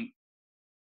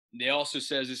 They also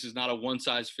says this is not a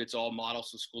one-size-fits-all model,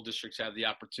 so school districts have the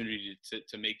opportunity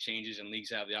to make changes, and leagues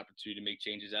have the opportunity to make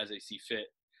changes as they see fit.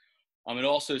 It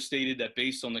also stated that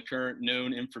based on the current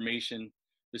known information,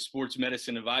 the Sports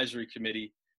Medicine Advisory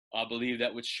Committee believe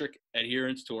that with strict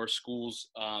adherence to our schools'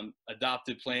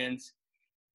 adopted plans,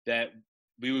 that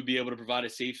we would be able to provide a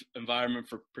safe environment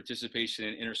for participation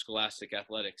in interscholastic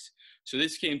athletics. So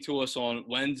this came to us on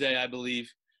Wednesday, I believe.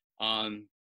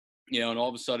 And all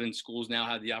of a sudden schools now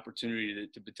have the opportunity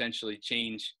to potentially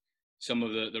change some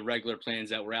of the regular plans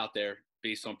that were out there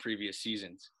based on previous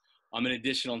seasons. In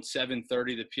addition, on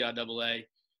 7/30, the PIAA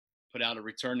put out a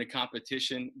return to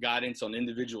competition guidance on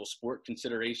individual sport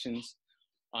considerations.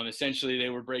 Essentially, they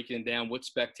were breaking down what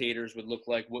spectators would look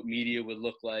like, what media would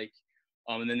look like,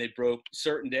 and then they broke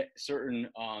certain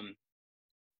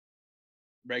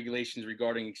regulations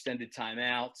regarding extended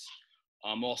timeouts.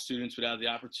 All students would have the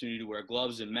opportunity to wear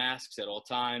gloves and masks at all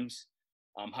times.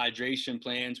 Hydration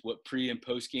plans, what pre- and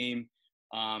post-game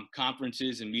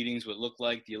conferences and meetings would look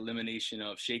like, the elimination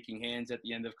of shaking hands at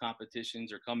the end of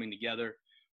competitions or coming together,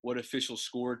 what official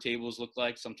score tables look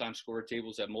like. Sometimes score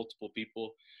tables have multiple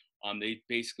people. They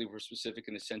basically were specific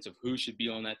in the sense of who should be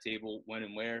on that table, when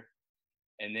and where.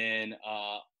 And then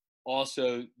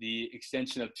also the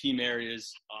extension of team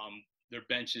areas, their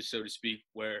benches, so to speak,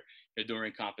 where they're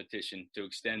during competition to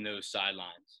extend those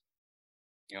sidelines.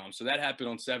 So that happened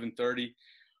on 7/30.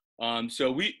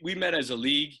 So we met as a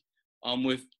league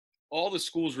with all the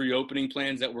schools' reopening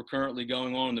plans that were currently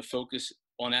going on and the focus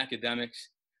on academics.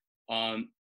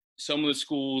 some of the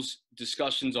schools'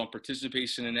 discussions on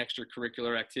participation in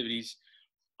extracurricular activities,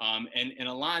 and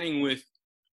aligning with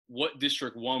what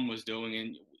District 1 was doing.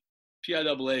 And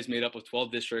PIAA is made up of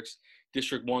 12 districts.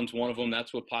 District 1's one of them.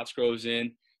 That's what Pottsgrove's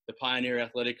in. The Pioneer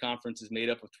Athletic Conference is made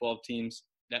up of 12 teams.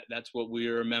 That's what we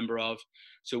are a member of.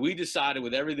 So we decided,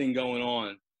 with everything going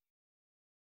on,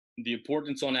 the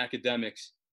importance on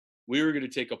academics, we were going to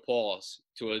take a pause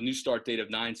to a new start date of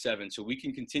 9/7, so we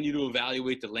can continue to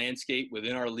evaluate the landscape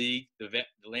within our league, the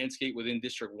landscape within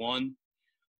District 1,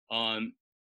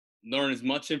 learn as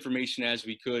much information as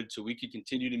we could so we could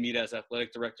continue to meet as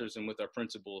athletic directors and with our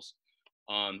principals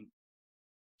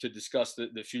to discuss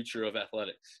the future of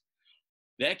athletics.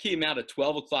 That came out at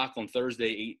 12 o'clock on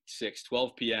Thursday, 8/6,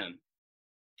 12 p.m.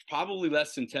 Probably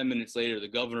less than 10 minutes later, the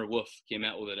Governor Wolf came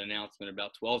out with an announcement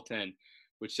about 12:10,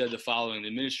 which said the following: the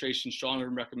administration strongly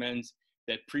recommends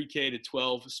that pre-K to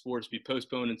 12 sports be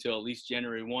postponed until at least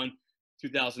January 1,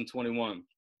 2021.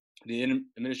 The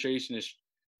administration is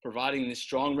providing this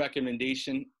strong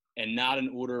recommendation and not an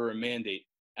order or a mandate,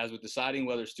 as with deciding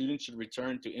whether students should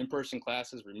return to in-person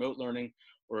classes, remote learning,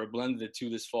 or a blend of the two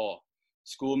this fall.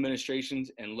 School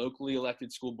administrations and locally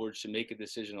elected school boards should make a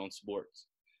decision on sports.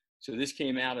 So this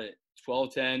came out at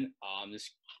 12:10. This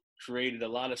created a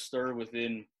lot of stir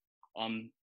within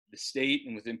the state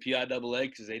and within PIAA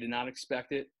because they did not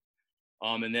expect it.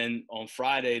 And then on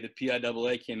Friday, the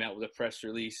PIAA came out with a press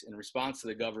release in response to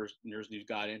the governor's new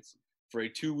guidance for a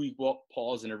 2-week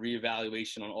pause and a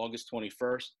reevaluation on August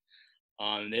 21st.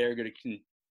 They're going to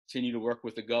continue to work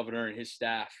with the governor and his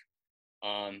staff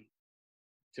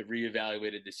to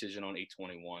reevaluate a decision on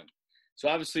 8/21. So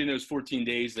obviously in those 14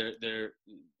 days, the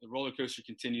roller coaster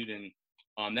continued,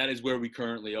 and that is where we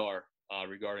currently are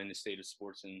regarding the state of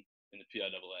sports in the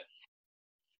PIAA.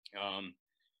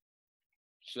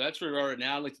 So that's where we are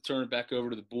now. I'd like to turn it back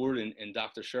over to the board and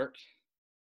Dr. Shirk.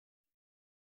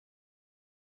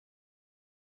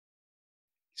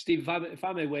 Steve, if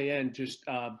I may weigh in, just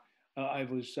I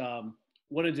was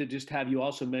wanted to just have you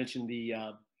also mention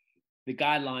the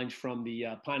guidelines from the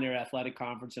Pioneer Athletic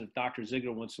Conference, and if Dr.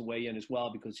 Ziegler wants to weigh in as well,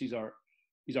 because he's our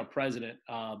president.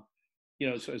 You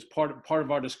know, so as part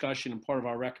of our discussion and part of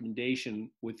our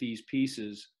recommendation with these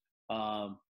pieces,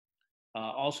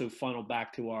 also funnel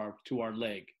back to our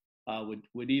league.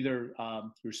 Would either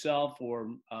yourself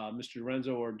or Mr.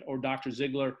 Lorenzo or Dr.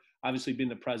 Ziegler, obviously being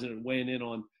the president, weighing in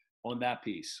on that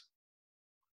piece?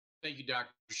 Thank you, Dr.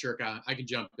 Shirk. I can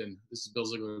jump in. This is Bill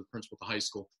Ziegler, the principal at the high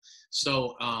school.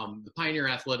 So the Pioneer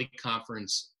Athletic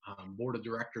Conference Board of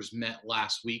Directors met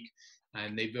last week,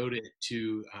 and they voted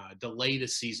to delay the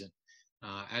season.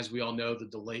 As we all know,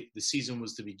 the season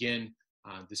was to begin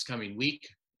this coming week,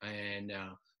 and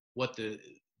what the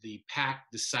PAC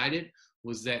decided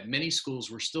was that many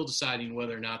schools were still deciding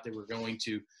whether or not they were going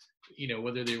to,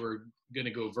 whether they were going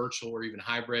to go virtual or even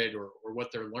hybrid, or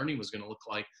what their learning was going to look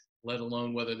like, let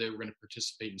alone whether they were going to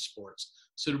participate in sports.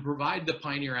 So to provide the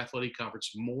Pioneer Athletic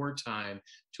Conference more time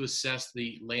to assess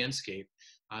the landscape,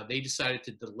 they decided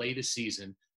to delay the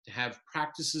season, to have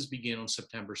practices begin on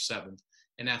September 7th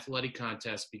and athletic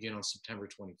contests begin on September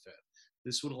 25th.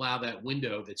 This would allow that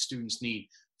window that students need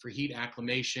for heat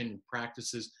acclimation and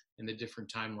practices and the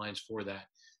different timelines for that.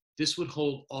 This would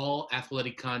hold all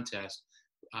athletic contests,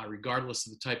 regardless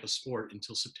of the type of sport,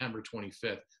 until September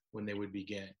 25th when they would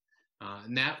begin.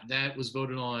 And that was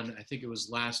voted on, I think it was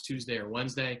last Tuesday or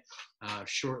Wednesday.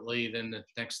 Shortly, then the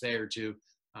next day or two,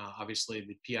 obviously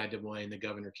the PIAA and the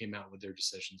governor came out with their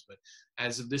decisions. But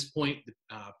as of this point, the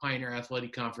Pioneer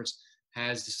Athletic Conference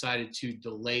has decided to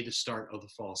delay the start of the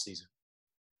fall season.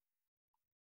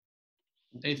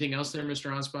 Anything else there, Mr.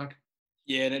 Ansbach?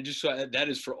 Yeah, and that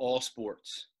is for all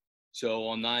sports. So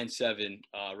on 9/7,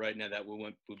 right now that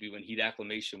would be when heat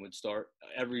acclimation would start.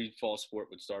 Every fall sport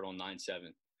would start on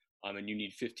 9/7. And you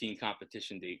need 15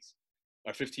 competition dates,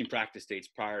 or 15 practice dates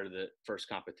prior to the first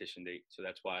competition date. So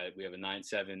that's why we have a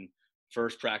 9/7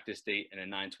 first practice date and a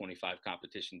 9/25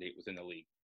 competition date within the league.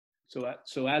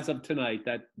 So as of tonight,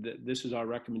 this is our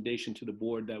recommendation to the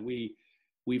board, that we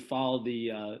follow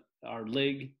our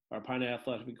league, our Pioneer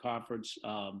Athletic Conference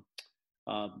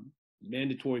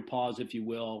mandatory pause, if you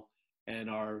will, and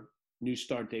our new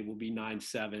start date will be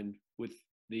 9/7 with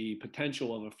the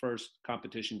potential of a first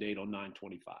competition date on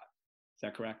 9/25. Is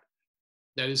that correct?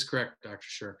 That is correct, Dr.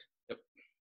 Shirk. Yep.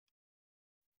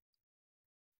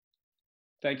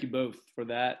 Thank you both for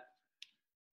that.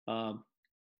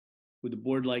 Would the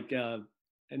board like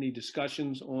any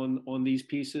discussions on these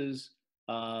pieces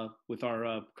with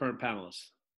our current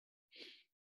panelists?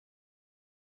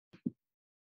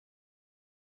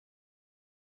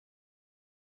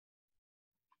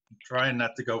 Trying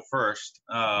not to go first.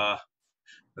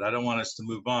 but I don't want us to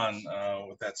move on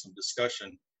without some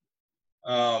discussion.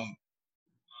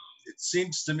 It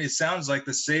seems to me, it sounds like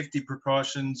the safety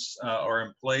precautions are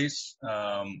in place,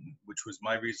 which was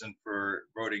my reason for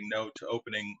voting no to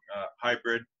opening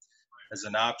hybrid as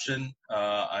an option.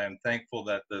 I am thankful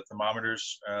that the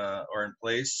thermometers are in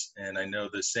place, and I know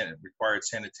the required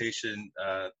sanitation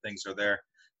things are there.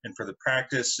 And for the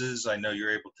practices, I know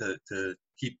you're able to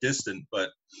keep distant, but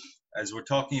as we're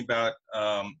talking about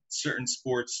certain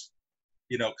sports,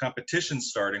 you know, competition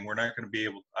starting, we're not going to be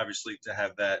able, obviously, to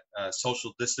have that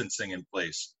social distancing in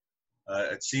place.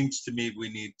 It seems to me we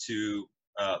need to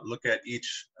look at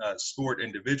each sport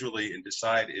individually and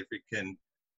decide if it can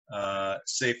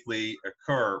safely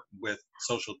occur with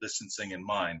social distancing in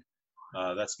mind.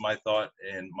 That's my thought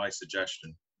and my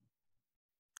suggestion.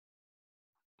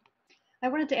 I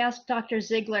wanted to ask Dr.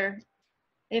 Ziegler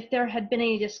if there had been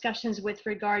any discussions with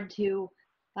regard to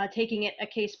taking it a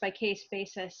case-by-case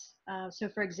basis. So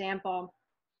for example,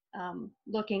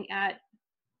 looking at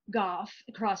golf,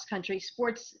 cross-country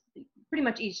sports, pretty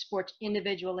much each sport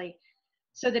individually,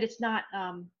 so that it's not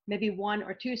maybe one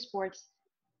or two sports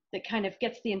that kind of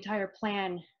gets the entire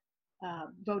plan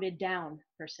voted down,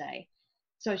 per se.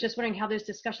 So I was just wondering how those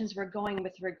discussions were going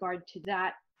with regard to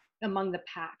that among the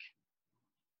pack.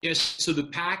 Yes, so the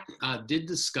PAC did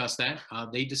discuss that.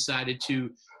 They decided to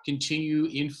continue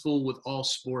in full with all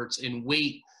sports and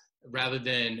wait rather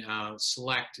than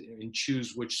select and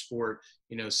choose which sport,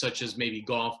 you know, such as maybe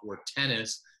golf or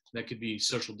tennis, that could be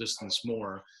social distance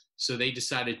more. So they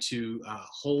decided to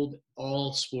hold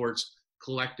all sports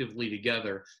collectively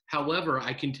together. However,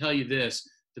 I can tell you this,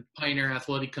 the Pioneer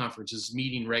Athletic Conference is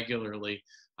meeting regularly.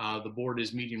 The board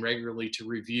is meeting regularly to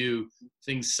review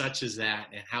things such as that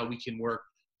and how we can work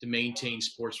to maintain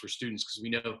sports for students, because we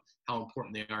know how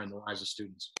important they are in the lives of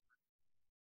students.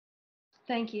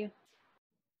 Thank you.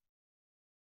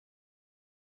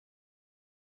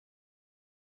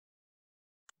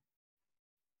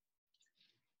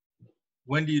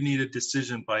 When do you need a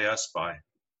decision by us by?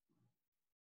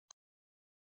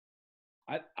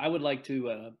 I would like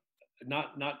to,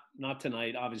 not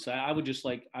tonight, obviously. I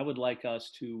would like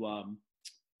us to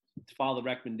follow the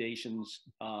recommendations.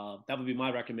 That would be my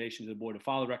recommendation to the board, to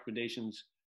follow the recommendations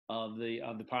of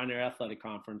the Pioneer Athletic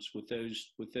Conference with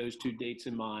those two dates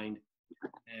in mind,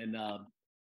 and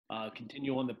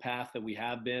continue on the path that we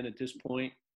have been at this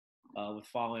point with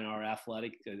following our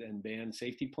athletic and band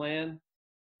safety plan,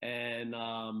 and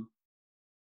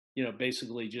you know,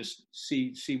 basically just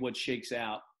see what shakes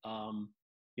out,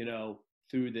 you know,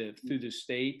 through the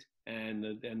state and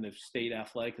the state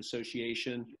athletic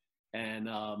association. And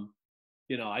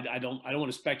you know, I don't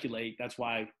want to speculate. That's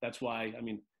why I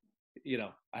mean, you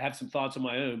know, I have some thoughts of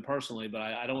my own personally, but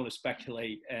I don't want to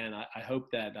speculate. And I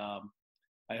hope that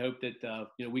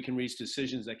you know, we can reach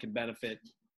decisions that can benefit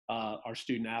our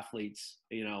student athletes,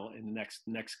 you know, in the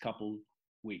next couple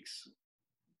weeks.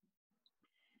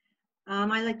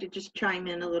 I'd like to just chime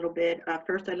in a little bit.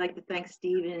 First, I'd like to thank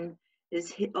Steve and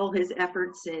all his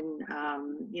efforts in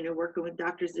you know, working with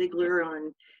Dr. Ziegler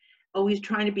on always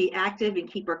trying to be active and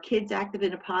keep our kids active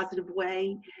in a positive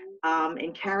way,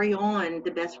 and carry on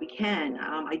the best we can.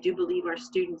 I do believe our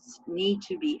students need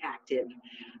to be active.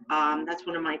 That's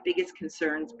one of my biggest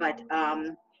concerns, but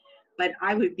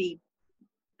I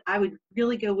would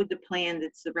really go with the plan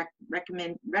that's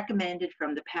recommended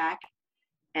from the PAC,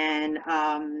 and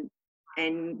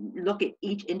look at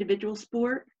each individual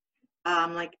sport,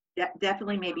 like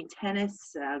definitely maybe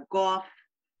tennis, golf,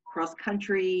 cross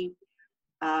country.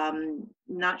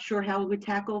 Not sure how we would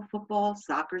tackle football.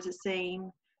 Soccer's the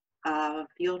same.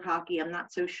 Field hockey, I'm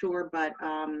not so sure, but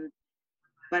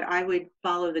I would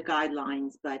follow the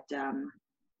guidelines. But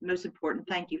most important,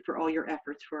 thank you for all your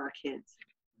efforts for our kids.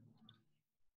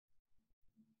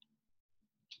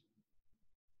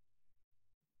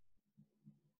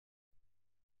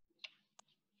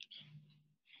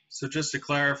 So just to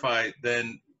clarify,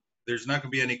 then there's not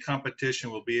going to be any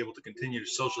competition. We'll be able to continue to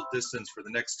social distance for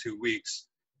the next 2 weeks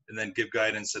and then give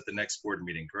guidance at the next board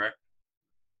meeting, correct?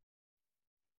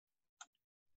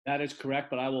 That is correct,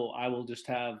 but I will just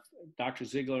have Dr.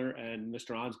 Ziegler and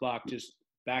Mr. Ansbach just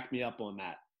back me up on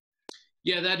that.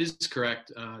 Yeah, that is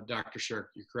correct, Dr. Shirk.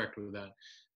 You're correct with that.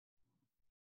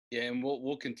 Yeah, and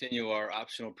we'll continue our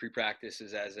optional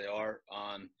pre-practices as they are.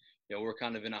 You know, we're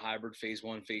kind of in a hybrid phase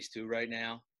 1, phase 2 right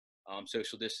now.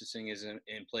 Social distancing is in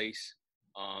place.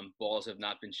 Balls have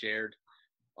not been shared.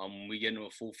 When we get into a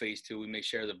full phase 2, we may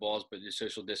share the balls, but the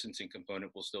social distancing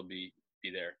component will still be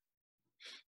there.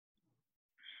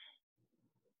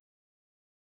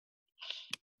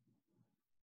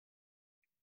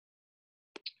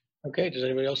 Okay, does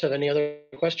anybody else have any other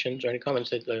questions or any comments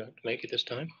they'd like to make at this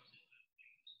time?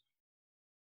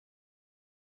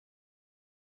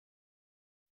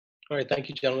 All right, thank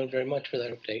you, gentlemen, very much for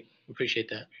that update. Appreciate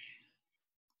that.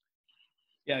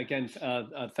 Yeah, again,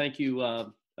 thank you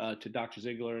to Dr.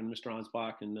 Ziegler and Mr.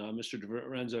 Ansbach and Mr.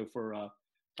 DiRenzo for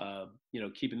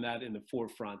keeping that in the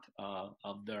forefront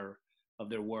of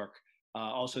their work.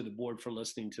 Also, the board for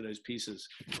listening to those pieces.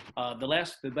 The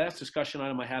last discussion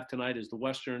item I have tonight is the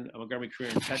Western Montgomery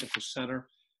Career and Technical Center.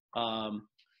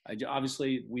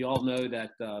 Obviously, we all know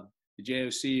that the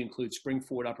JOC includes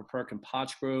Springford, Upper Perk, and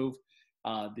Pottsgrove.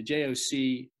 The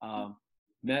JOC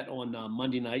met on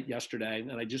Monday night yesterday,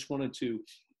 and I just wanted to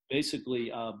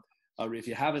basically, if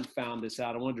you haven't found this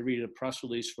out, I wanted to read a press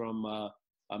release from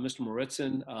Mr.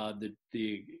 Moritzen,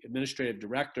 the administrative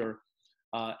director,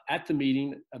 at the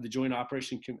meeting of the Joint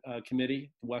Operation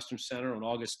Committee, the Western Center, on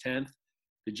August 10th.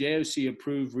 The JOC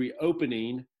approved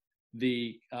reopening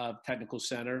the Technical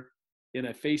Center in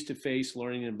a face-to-face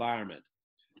learning environment.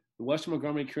 The Western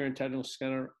Montgomery Career and Technical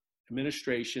Center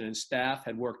administration and staff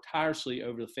had worked tirelessly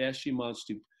over the past few months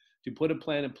to put a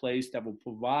plan in place that will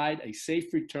provide a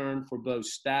safe return for both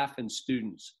staff and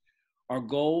students. Our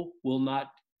goal will not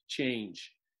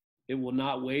change. It will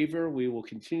not waver. We will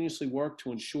continuously work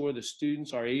to ensure the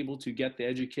students are able to get the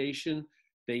education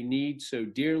they need so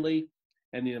dearly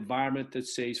and the environment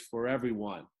that's safe for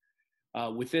everyone.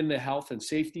 Within the health and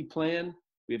safety plan,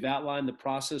 we've outlined the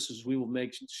processes we will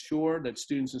make sure that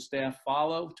students and staff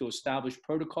follow to establish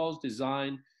protocols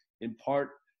designed in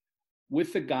part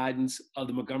with the guidance of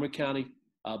the Montgomery County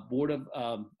Board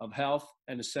of Health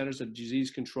and the Centers of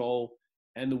Disease Control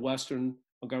and the Western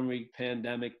Montgomery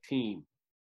Pandemic Team.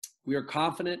 We are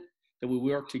confident that we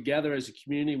work together as a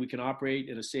community, we can operate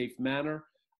in a safe manner.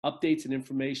 Updates and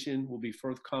information will be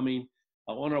forthcoming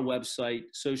on our website,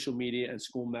 social media, and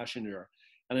school messenger.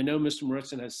 And I know Mr.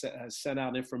 Moritzen has sent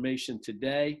out information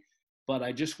today, but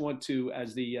I just want to,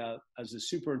 as the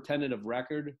superintendent of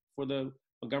record for the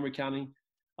Montgomery County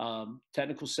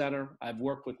Technical Center, I've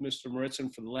worked with Mr.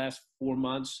 Moritzen for the last 4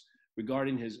 months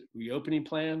regarding his reopening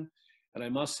plan. And I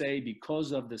must say,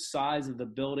 because of the size of the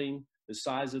building, the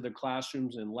size of the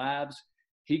classrooms and labs,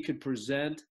 he could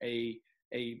present a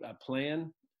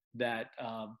plan that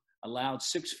allowed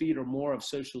 6 feet or more of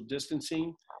social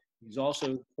distancing. He's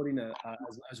also putting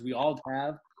as we all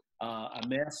have, a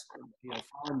mask,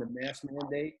 following the mask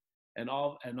mandate, and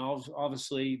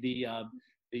obviously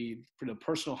the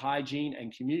personal hygiene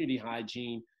and community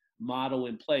hygiene model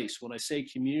in place. When I say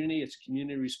community, it's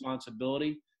community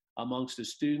responsibility amongst the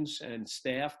students and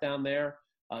staff down there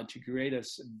to create a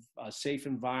safe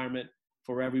environment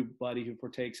for everybody who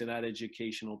partakes in that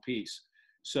educational piece.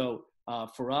 So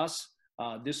for us,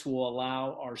 this will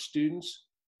allow our students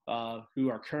who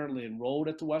are currently enrolled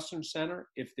at the Western Center,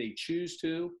 if they choose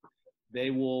to, they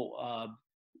will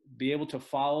be able to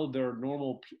follow their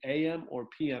normal AM or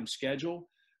PM schedule.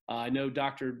 I know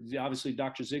obviously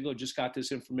Dr. Ziegler just got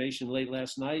this information late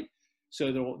last night,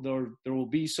 so there will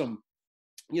be some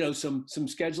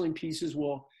scheduling pieces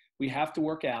we have to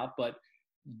work out, but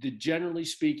generally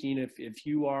speaking, if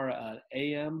you are an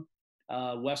AM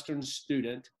Western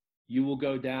student, you will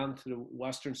go down to the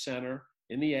Western Center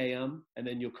in the AM, and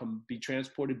then you'll be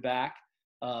transported back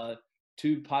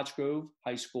to Pottsgrove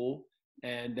High School,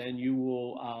 and then you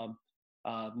will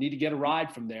need to get a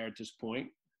ride from there at this point,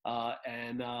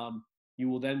 and you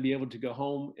will then be able to go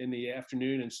home in the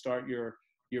afternoon and start your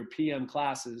PM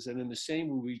classes, and then the same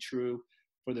will be true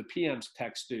for the PM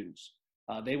Tech students.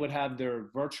 They would have their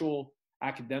virtual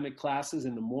academic classes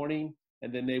in the morning,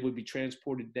 and then they would be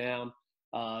transported down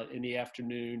in the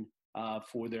afternoon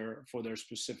for their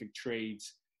specific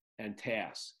trades and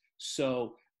tasks.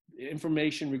 So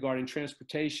information regarding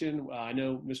transportation, I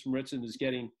know Mr. Moritzen is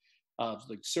getting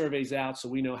like surveys out, so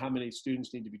we know how many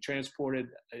students need to be transported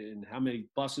and how many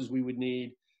buses we would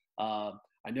need. I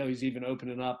know he's even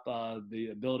opening up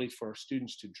the ability for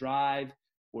students to drive.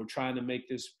 We're trying to make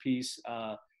this piece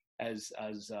as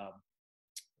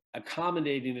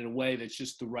accommodating in a way that's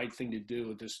just the right thing to do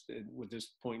with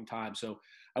this point in time. So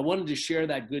I wanted to share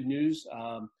that good news,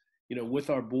 with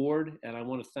our board, and I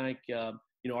want to thank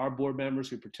our board members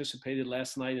who participated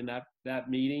last night in that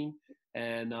meeting.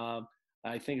 And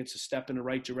I think it's a step in the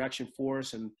right direction for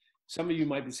us. And some of you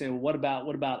might be saying, well, what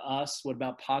about us? What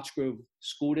about Pottsgrove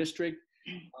School District?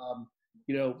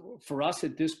 For us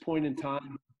at this point in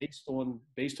time,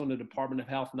 based on the Department of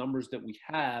Health numbers that we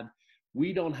have,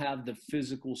 we don't have the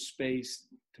physical space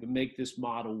to make this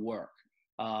model work.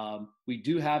 We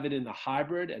do have it in the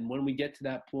hybrid, and when we get to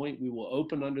that point, we will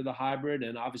open under the hybrid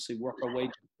and obviously work our way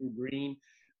to green.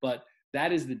 But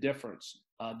that is the difference.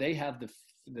 They have the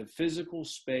the physical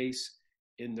space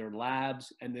in their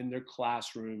labs and in their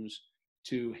classrooms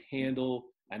to handle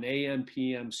an AM,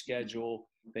 PM schedule.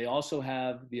 They also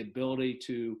have the ability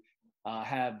to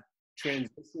have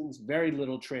transitions, very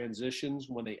little transitions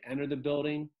when they enter the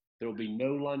building. There will be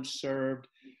no lunch served.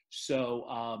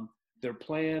 So their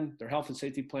plan, their health and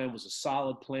safety plan was a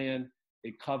solid plan.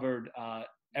 It covered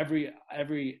every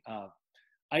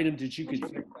item that you could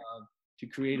think of to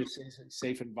create a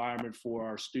safe environment for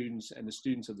our students and the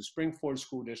students of the Springford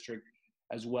School District,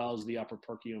 as well as the Upper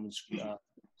Perkiomen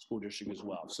School District as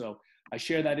well. So I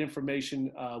share that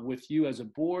information with you as a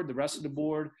board, the rest of the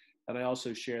board, and I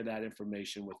also share that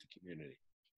information with the community.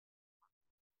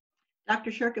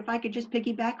 Dr. Shirk, if I could just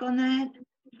piggyback on that.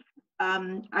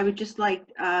 I would just like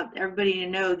everybody to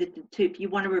know that if you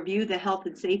want to review the health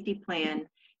and safety plan,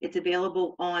 it's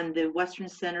available on the Western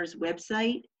Center's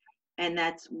website, and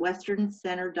that's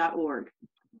westerncenter.org.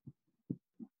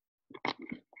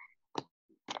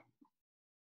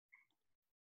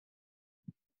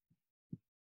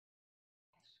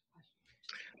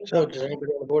 So does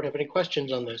anybody on the board have any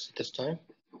questions on this at this time?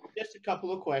 Just a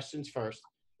couple of questions first.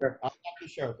 Sure. Dr.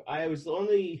 Shirk, I was on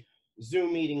the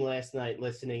Zoom meeting last night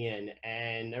listening in,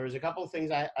 and there was a couple of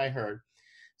things I heard.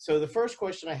 So the first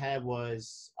question I had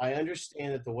was, I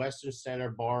understand that the Western Center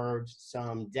borrowed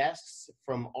some desks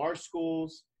from our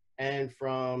schools and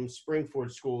from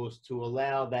Springford schools to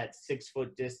allow that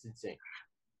 6-foot distancing.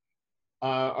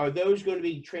 Are those going to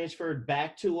be transferred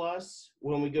back to us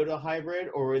when we go to hybrid,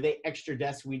 or are they extra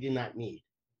desks we did not need?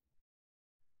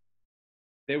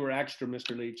 They were extra,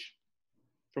 Mr. Leach,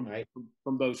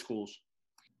 from both schools.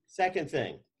 Second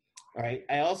thing, all right,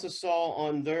 I also saw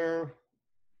on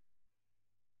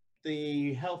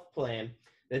the health plan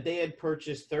that they had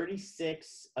purchased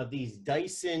 36 of these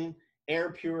Dyson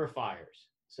air purifiers.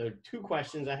 So 2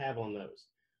 questions I have on those.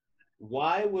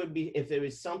 Why would be, if there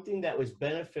was something that was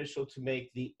beneficial to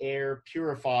make the air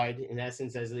purified, in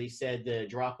essence, as they said, the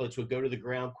droplets would go to the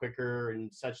ground quicker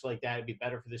and such like that, it'd be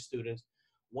better for the students.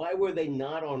 Why were they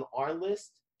not on our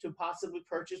list to possibly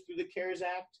purchase through the CARES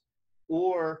Act?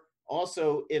 Or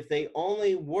also, if they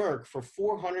only work for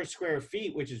 400 square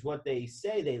feet, which is what they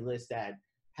say they list at,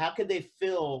 how could they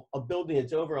fill a building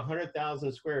that's over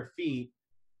 100,000 square feet?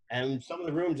 And some of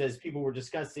the rooms, as people were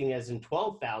discussing, as in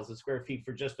 12,000 square feet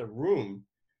for just a room,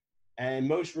 and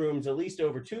most rooms at least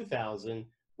over 2,000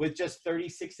 with just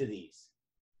 36 of these.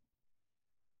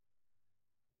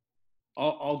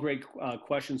 All great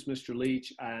questions, Mr.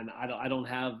 Leach, and I don't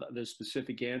have the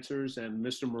specific answers, and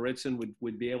Mr. Moritzen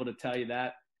would be able to tell you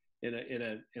that in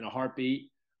a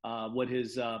heartbeat. What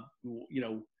his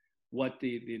what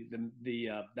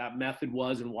that method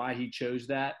was and why he chose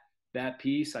that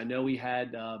piece. I know he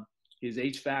had his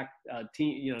HVAC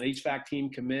team, HVAC team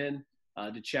come in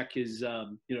to check his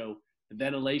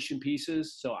ventilation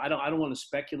pieces. So I don't want to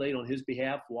speculate on his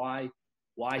behalf why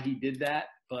he did that,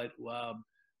 but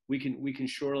we can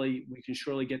surely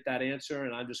get that answer.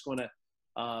 And I'm just going to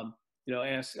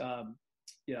ask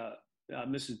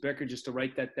Mrs. Becker just to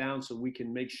write that down so we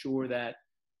can make sure that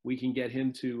we can get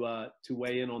him to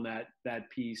weigh in on that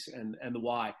piece and the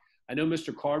why. I know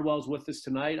Mr. Cardwell's with us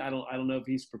tonight. I don't know if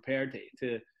he's prepared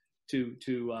to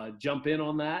jump in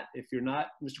on that. If you're not,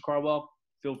 Mr. Cardwell,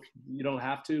 you don't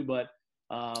have to. But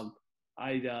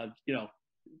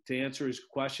to answer his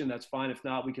question, that's fine. If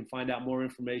not, we can find out more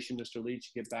information, Mr.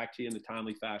 Leach, and get back to you in a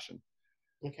timely fashion.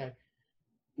 Okay.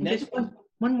 Just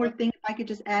one more thing, if I could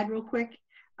just add real quick.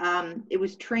 It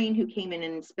was Train who came in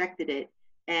and inspected it.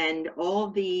 And all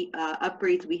the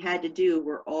upgrades we had to do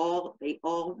they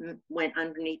all went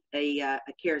underneath a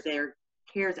CARES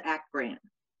Act grant.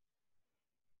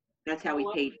 That's how we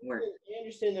paid for it. I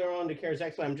understand they're on the CARES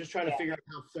Act. I'm just trying to figure out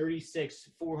how 36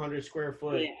 400 square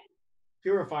foot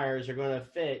purifiers are going to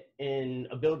fit in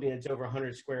a building that's over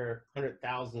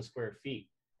 100,000 square feet.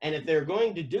 And if they're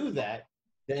going to do that,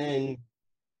 then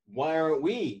why aren't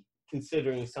we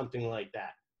considering something like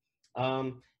that?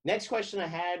 Next question I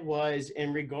had was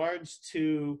in regards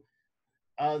to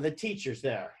the teachers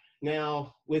there.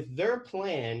 Now, with their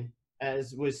plan,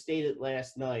 as was stated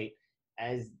last night,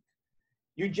 as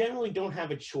you generally don't have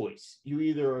a choice. You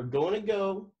either are going to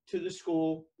go to the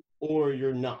school or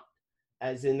you're not.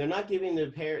 As in, they're not giving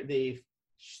the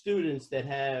students that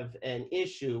have an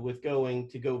issue with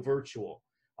go virtual.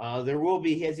 There will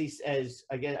be, as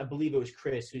again, I believe it was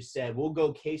Chris who said, we'll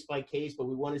go case by case, but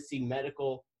we want to see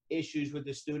medical issues with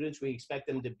the students. We expect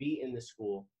them to be in the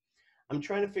school. I'm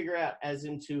trying to figure out as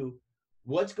into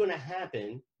what's going to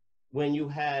happen when you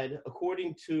had,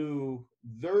 according to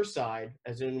their side,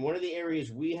 as in one of the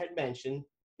areas we had mentioned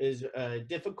is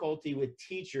difficulty with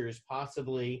teachers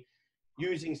possibly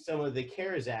using some of the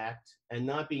CARES Act and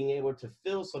not being able to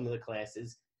fill some of the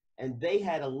classes. And they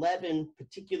had 11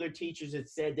 particular teachers that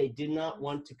said they did not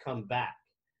want to come back.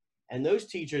 And those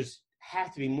teachers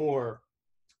have to be more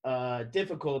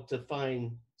difficult to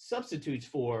find substitutes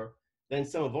for than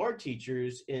some of our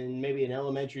teachers. In maybe an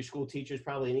elementary school teacher is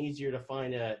probably easier to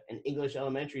find an English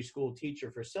elementary school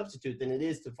teacher for substitute than it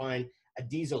is to find a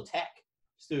diesel tech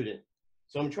student.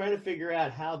 So I'm trying to figure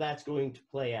out how that's going to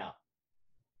play out.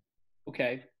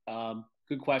 Okay,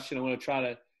 good question. I'm going to try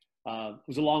to, it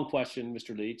was a long question,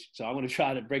 Mr. Leach, so I'm going to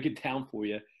try to break it down for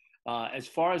you. As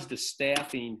far as the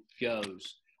staffing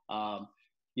goes,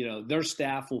 you know, their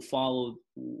staff would follow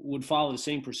the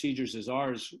same procedures as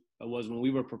ours was when we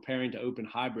were preparing to open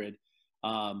hybrid.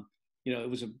 You know, it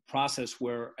was a process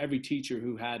where every teacher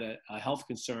who had a health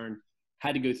concern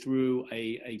had to go through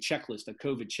a checklist, a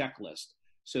COVID checklist.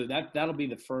 So that'll be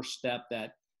the first step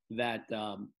that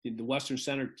the Western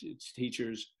Center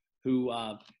teachers who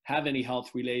have any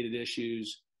health-related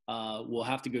issues will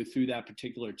have to go through that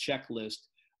particular checklist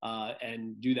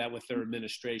and do that with their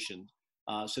administration.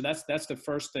 So that's the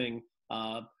first thing.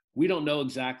 We don't know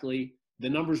exactly. The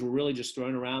numbers were really just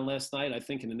thrown around last night. I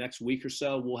think in the next week or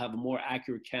so, we'll have a more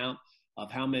accurate count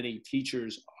of how many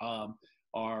teachers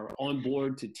are on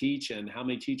board to teach and how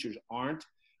many teachers aren't.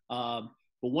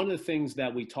 But one of the things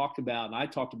that we talked about, and I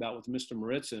talked about with Mr.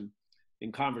 Maritzen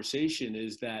in conversation,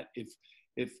 is that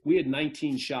if we had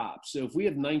 19 shops, so if we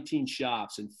have 19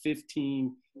 shops and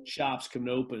 15 shops can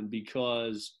open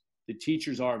because the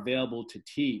teachers are available to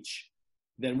teach,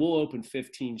 then we'll open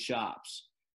 15 shops.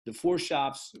 The 4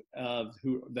 shops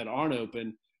that aren't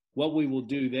open, what we will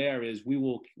do there is we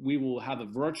will have a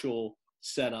virtual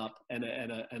setup and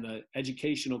a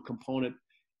educational component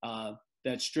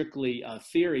that's strictly a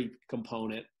theory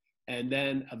component, and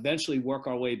then eventually work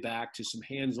our way back to some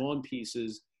hands-on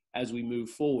pieces as we move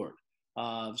forward.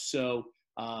 So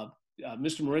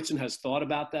Mr. Maritzen has thought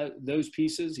about those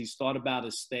pieces. He's thought about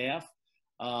his staff,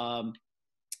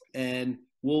 and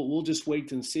we'll just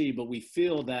wait and see. But we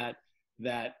feel that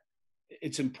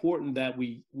it's important that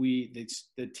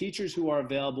the teachers who are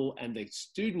available and the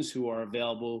students who are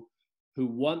available who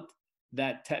want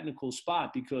that technical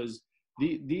spot, because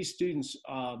these students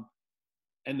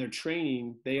and their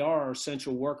training, they are our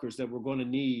essential workers that we're going to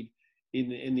need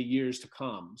in the years to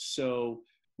come. So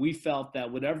we felt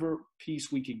that whatever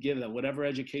piece we could give them, whatever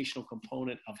educational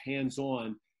component of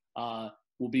hands-on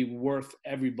will be worth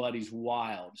everybody's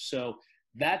while. So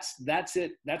that's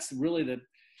it. That's really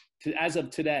as of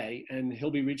today, and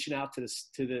he'll be reaching out to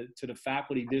the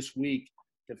faculty this week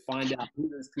to find out who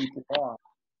those people are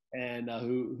and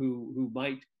who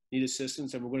might need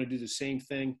assistance. And we're going to do the same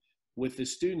thing with the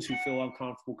students who feel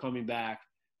uncomfortable coming back.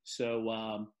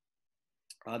 So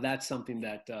that's something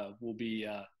that will be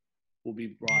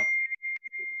brought.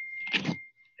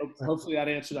 Hopefully that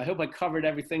answers. I hope I covered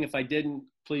everything. If I didn't,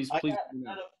 please. I got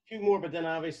a few more, but then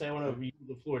obviously I want to yield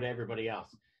the floor to everybody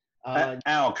else.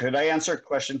 Al, could I answer a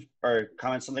question or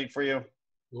comment something for you?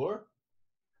 Sure.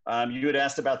 You had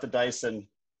asked about the Dyson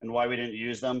and why we didn't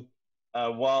use them.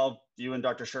 While you and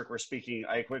Dr. Shirk were speaking,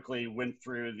 I quickly went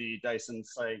through the Dyson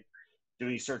site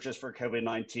doing searches for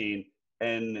COVID-19,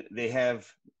 and they have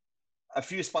a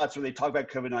few spots where they talk about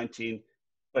COVID-19,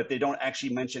 but they don't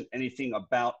actually mention anything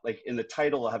about, like in the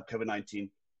title they'll have COVID-19,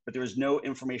 but there is no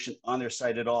information on their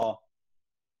site at all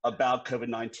about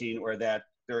COVID-19 or that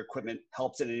their equipment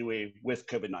helps in any way with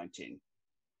COVID-19.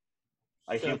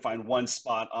 I can't find one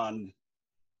spot on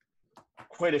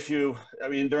quite a few, I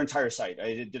mean, their entire site.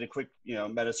 I did a quick,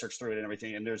 meta search through it and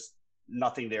everything, and there's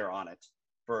nothing there on it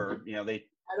for, they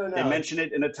mention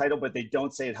it in the title, but they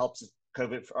don't say it helps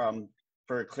COVID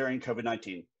for clearing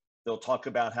COVID-19. They'll talk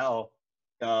about how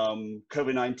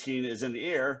COVID-19 is in the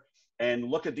air and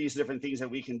look at these different things that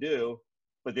we can do,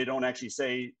 but they don't actually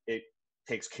say it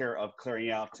takes care of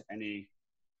clearing out any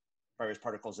virus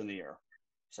particles in the air.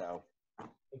 So,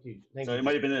 Thank so you. it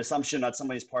might have been an assumption on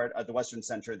somebody's part at the Western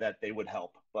Center that they would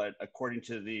help, but according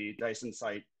to the Dyson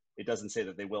site, it doesn't say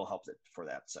that they will help it for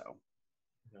that. So,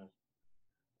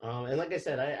 and like I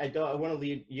said, I want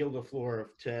to yield the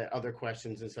floor to other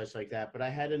questions and such like that. But I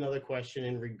had another question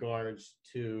in regards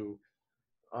to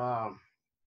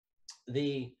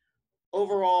the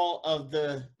overall of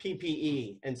the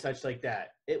PPE and such like that.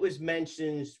 It was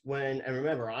mentioned and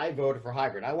remember, I voted for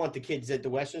hybrid. I want the kids at the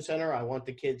Western Center. I want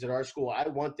the kids at our school. I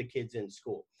want the kids in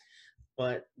school.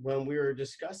 But when we were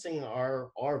discussing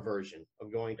our version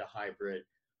of going to hybrid,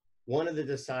 one of the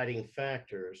deciding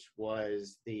factors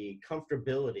was the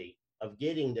comfortability of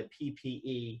getting the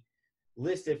PPE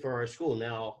listed for our school.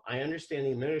 Now, I understand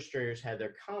the administrators had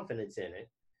their confidence in it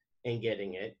and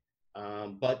getting it,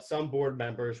 But some board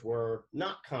members were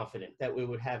not confident that we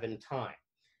would have in time.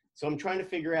 So I'm trying to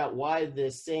figure out why not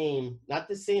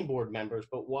the same board members,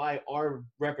 but why our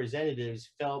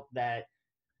representatives felt that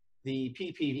the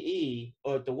PPE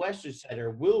or at the Western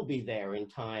Center will be there in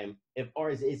time if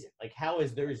ours isn't. Like, how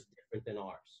is theirs different than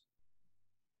ours?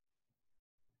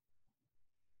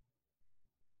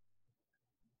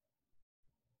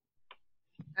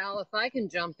 Al, if I can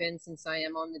jump in since I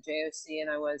am on the JOC and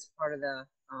I was part of the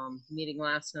meeting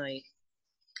last night.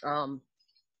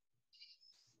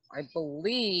 I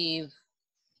believe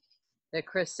that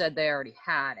Chris said they already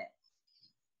had it.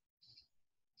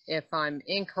 If I'm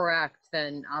incorrect,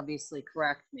 then obviously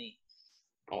correct me.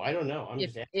 Oh, I don't know.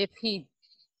 If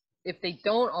they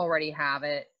don't already have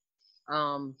it,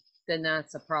 then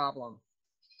that's a problem.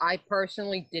 I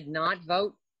personally did not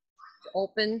vote to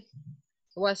open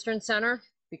the Western Center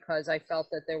because I felt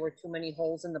that there were too many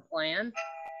holes in the plan.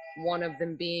 One of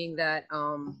them being that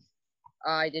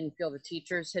I didn't feel the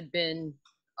teachers had been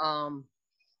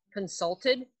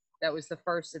consulted. That was the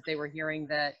first that they were hearing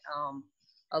that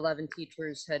 11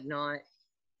 teachers had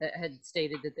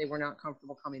stated that they were not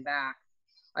comfortable coming back.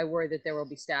 I worry that there will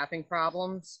be staffing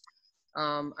problems.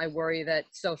 I worry that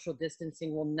social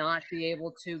distancing will not be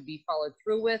able to be followed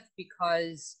through with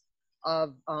because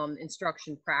of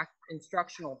instructional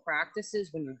practices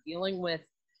when you're dealing with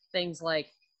things like,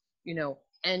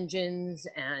 engines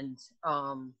and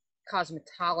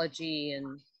cosmetology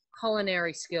and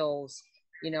culinary skills.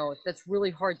 That's really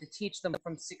hard to teach them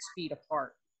from 6 feet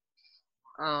apart.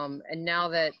 And now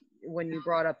that when you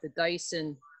brought up the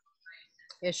Dyson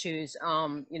issues,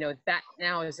 that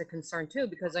now is a concern too,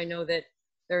 because I know that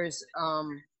there's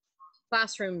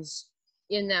classrooms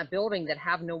in that building that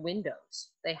have no windows.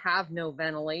 They have no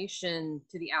ventilation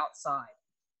to the outside.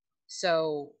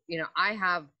 So, I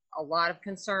have a lot of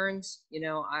concerns.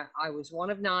 I was one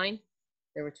of 9.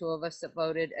 There were 2 of us that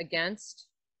voted against.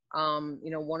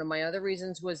 One of my other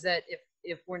reasons was that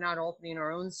if we're not opening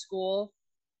our own school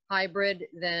hybrid,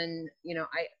 then,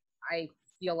 I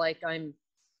feel like I'm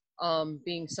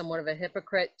being somewhat of a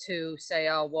hypocrite to say,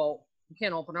 oh, well, we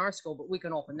can't open our school, but we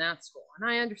can open that school. And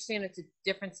I understand it's a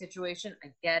different situation.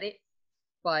 I get it.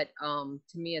 But to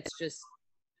me, it's just,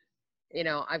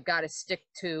 I've got to stick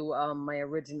to my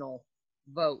original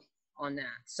vote on that.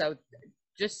 So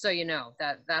just so you know,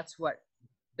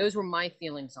 those were my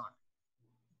feelings on it.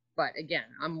 But again,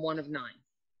 I'm one of 9.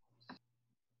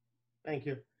 Thank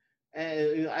you.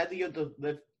 I think you have to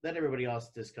let everybody else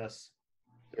discuss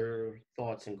their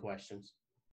thoughts and questions.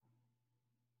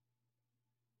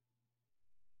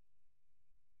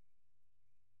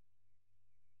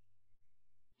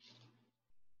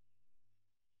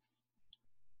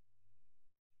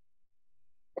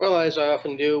 Well, as I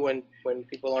often do when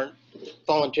people aren't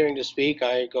volunteering to speak,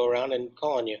 I go around and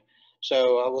call on you.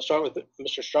 So we'll start with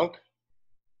Mr. Strunk.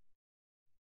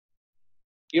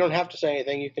 You don't have to say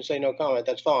anything. You can say no comment.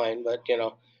 That's fine. But,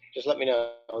 just let me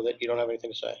know that you don't have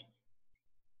anything to say.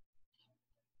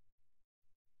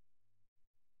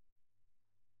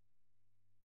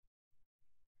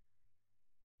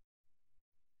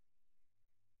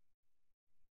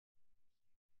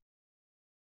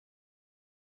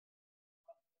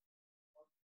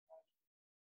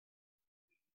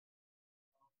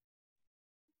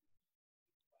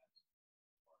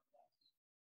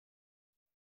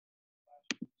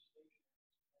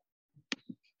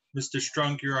 Mr.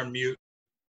 Strunk, you're on mute.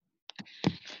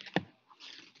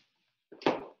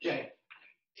 Jay.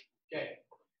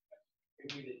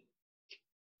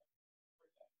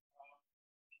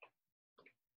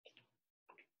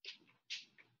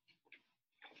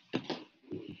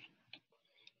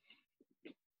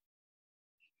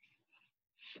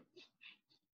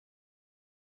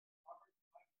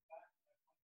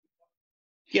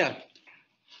 Yeah.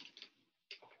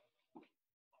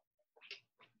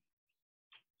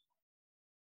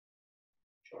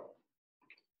 Sure.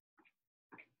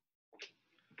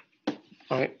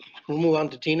 All right. We'll move on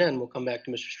to Tina and we'll come back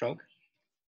to Mr. Strunk.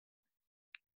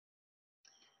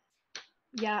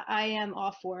 Yeah, I am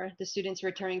all for the students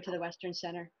returning to the Western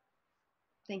Center.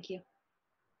 Thank you.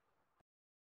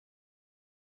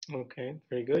 Okay,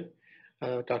 very good.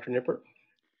 Dr. Nippert.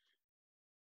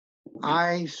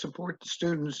 I support the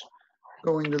students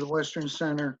going to the Western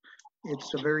Center.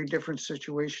 It's a very different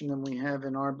situation than we have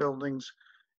in our buildings.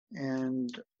 And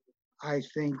I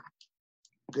think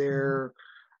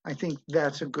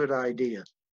that's a good idea.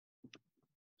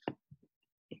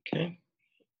 Okay.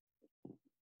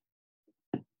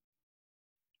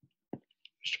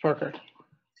 Mr. Parker.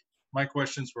 My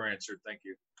questions were answered. Thank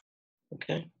you.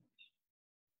 Okay.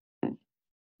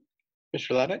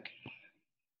 Mr. Laddick.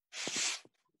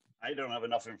 I don't have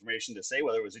enough information to say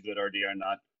whether it was a good idea or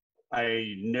not.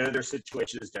 I know their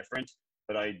situation is different,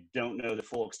 but I don't know the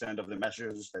full extent of the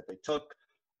measures that they took,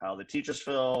 how the teachers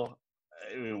feel,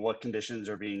 what conditions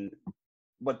are being,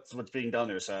 what's being done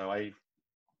there. So I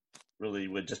really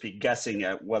would just be guessing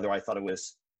at whether I thought it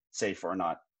was safe or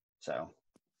not. So.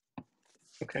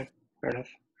 Okay, fair enough.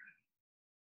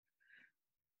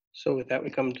 So with that, we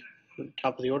come to the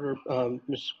top of the order.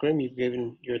 Ms. Grimm, you've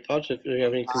given your thoughts. If you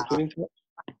have any concluding thoughts?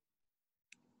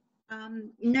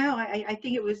 No, I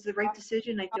think it was the right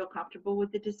decision. I feel comfortable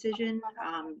with the decision.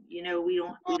 You know, we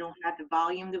don't have the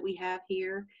volume that we have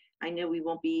here. I know we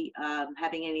won't be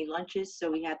having any lunches,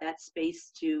 so we have that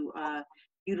space to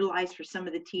utilize for some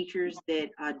of the teachers that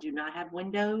do not have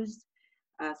windows.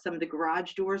 Some of the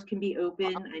garage doors can be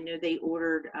open. I know they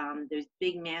ordered those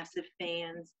big, massive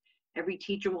fans. Every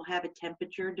teacher will have a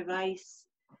temperature device.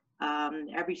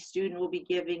 Every student will be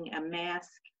giving a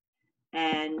mask,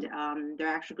 and they're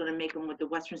actually going to make them with the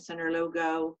Western Center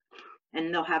logo,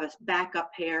 and they'll have a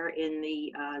backup pair in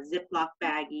the Ziploc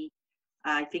baggie.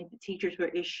 I think the teachers were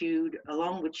issued,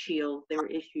 along with Shield, they were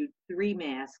issued 3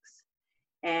 masks.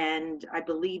 And I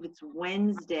believe it's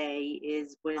Wednesday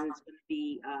is when it's going to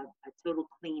be a total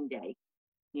clean day,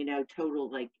 you know,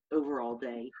 total like overall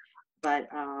day. But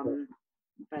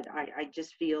I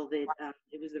just feel that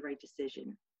it was the right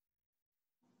decision.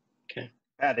 Okay.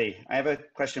 Patty, I have a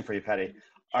question for you, Patty.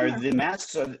 Are the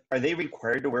masks, are they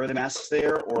required to wear the masks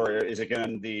there, or is it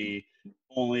going to be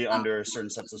only under certain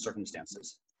sets of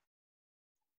circumstances?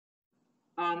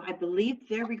 I believe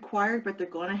they're required, but they're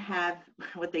going to have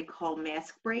what they call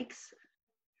mask breaks,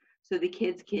 so the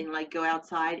kids can like go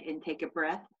outside and take a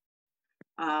breath.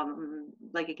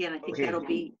 Like again, I think that'll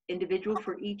be individual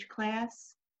for each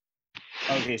class.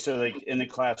 Okay, so like in the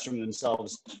classroom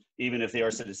themselves, even if they are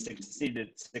seated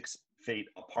 6 feet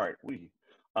apart,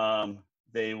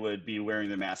 they would be wearing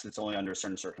the mask. It's only under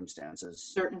certain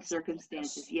circumstances. Certain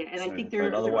circumstances, yeah. And So, I think but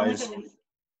they're otherwise. only gonna,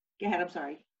 go ahead. I'm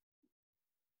sorry.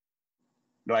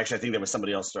 No, actually, I think there was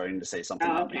somebody else starting to say something.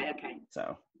 Oh, okay, okay.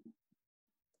 So.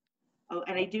 Oh,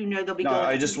 and I do know they'll be No, going.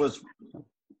 I just was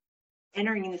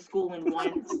entering the school in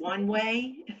one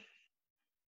way.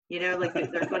 You know, like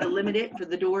they're going to limit it for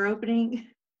the door opening.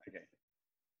 Okay.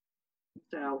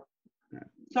 So,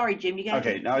 sorry, Jim, you got.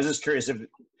 Okay. Now I was just curious if,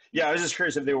 I was just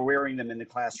curious if they were wearing them in the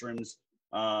classrooms,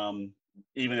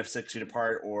 even if 6 feet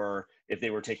apart, or if they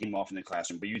were taking them off in the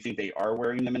classroom. But you think they are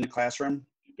wearing them in the classroom?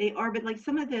 They are, but like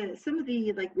some of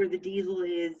the like where the diesel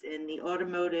is and the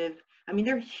automotive, I mean,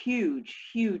 they're huge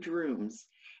rooms.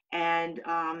 And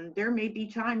there may be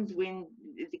times when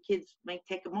the kids might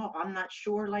take them off. I'm not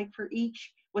sure like for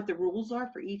what the rules are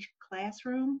for each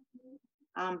classroom,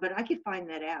 but I could find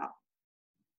that out.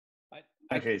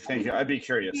 Okay, thank you. I'd be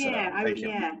curious. Yeah, thank you.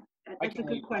 yeah, that's a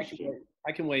good question.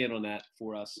 I can weigh in on that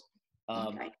for us.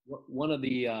 Okay. One of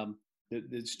the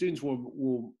students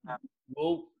will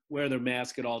wear their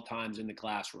mask at all times in the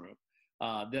classroom.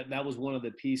 That was one of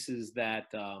the pieces that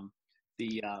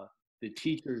the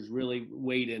teachers really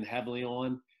weighed in heavily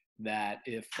on. That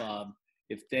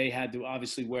if they had to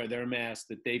obviously wear their mask,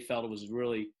 that they felt it was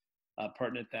really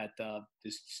pertinent that the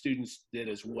students did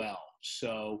as well.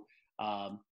 So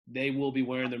they will be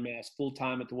wearing their mask full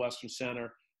time at the Western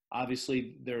Center.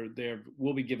 Obviously, they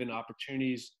will be given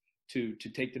opportunities to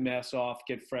take the mask off,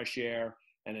 get fresh air,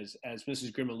 and as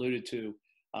Mrs. Grimm alluded to,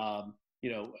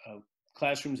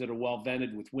 classrooms that are well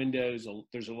vented with windows.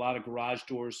 There's a lot of garage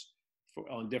doors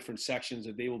on different sections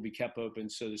that they will be kept open,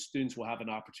 so the students will have an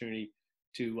opportunity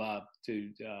to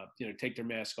take their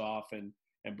mask off and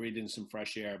breathe in some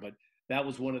fresh air. But that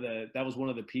was one of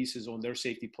the pieces on their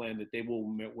safety plan, that they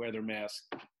will wear their mask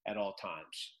at all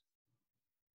times.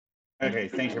 Okay,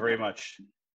 thank you very much.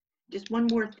 Just one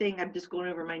more thing. I'm just going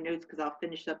over my notes because I'll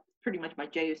finish up pretty much my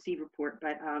JOC report.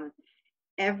 But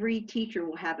every teacher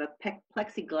will have a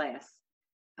plexiglass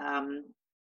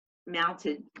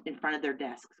mounted in front of their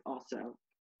desks also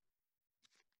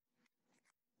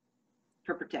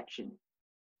for protection.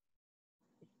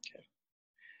 Okay.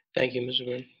 Thank you, Ms.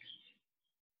 Green.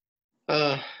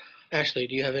 Ashley,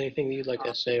 do you have anything you'd like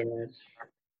to say or add?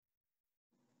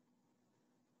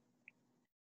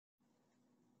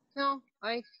 No,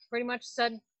 I pretty much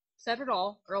said it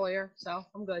all earlier, so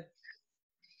I'm good.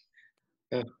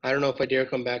 I don't know if I dare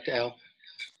come back to Al.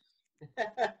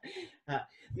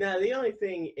 No, the only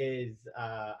thing is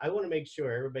I want to make sure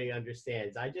everybody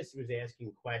understands. I just was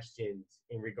asking questions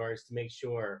in regards to make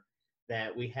sure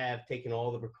that we have taken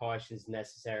all the precautions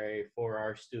necessary for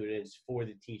our students, for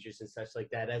the teachers and such like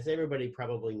that. As everybody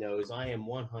probably knows, I am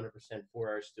 100% for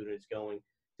our students going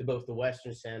to both the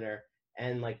Western Center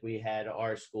and like we had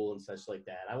our school and such like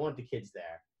that. I want the kids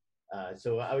there.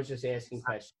 So I was just asking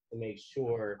questions to make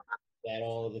sure that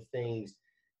all of the things,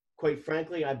 quite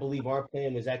frankly, I believe our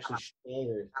plan was actually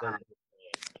stronger than the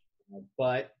plan.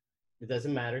 But it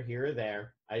doesn't matter here or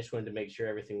there. I just wanted to make sure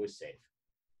everything was safe.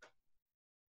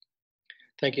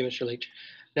 Thank you, Mr. Leach.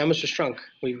 Now, Mr. Strunk,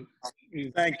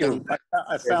 Thank you.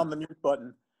 I found the mute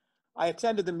button. I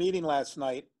attended the meeting last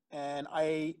night and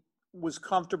I was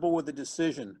comfortable with the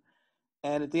decision.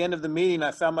 And at the end of the meeting,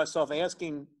 I found myself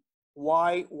asking,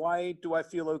 why do I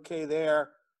feel okay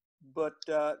there, but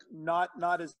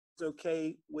not as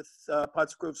okay with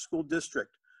Pottsgrove School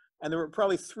District? And there were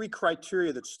probably three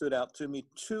criteria that stood out to me.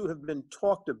 Two have been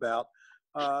talked about,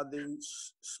 the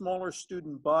smaller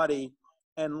student body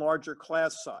and larger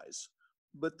class size.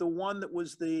 But the one that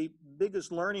was the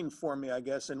biggest learning for me, I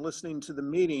guess, in listening to the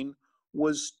meeting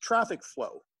was traffic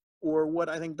flow, or what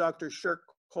I think Dr. Shirk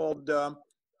called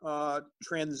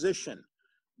transition.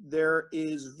 There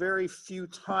is very few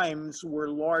times where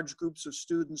large groups of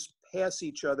students pass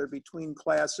each other between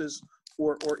classes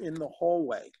or in the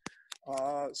hallway.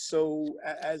 So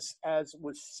as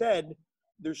was said,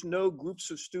 there's no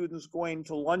groups of students going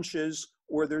to lunches,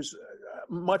 or there's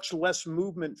much less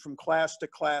movement from class to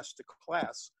class to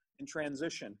class in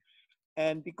transition.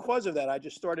 And because of that, I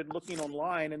just started looking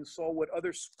online and saw what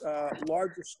other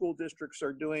larger school districts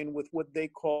are doing with what they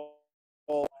call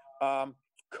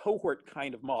cohort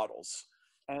kind of models.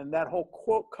 And that whole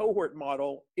cohort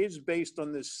model is based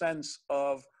on this sense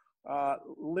of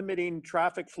limiting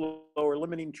traffic flow or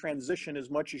limiting transition as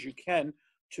much as you can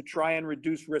to try and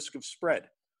reduce risk of spread.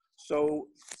 So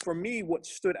for me, what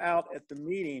stood out at the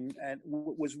meeting and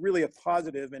was really a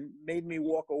positive and made me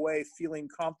walk away feeling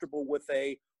comfortable with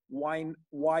a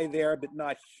why there but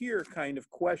not here kind of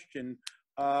question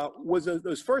was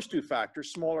those first two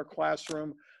factors: smaller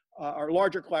classroom or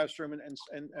larger classroom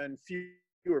and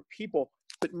fewer people.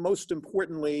 But most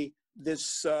importantly,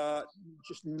 this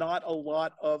just not a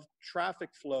lot of traffic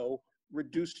flow,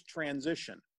 reduced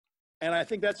transition. And I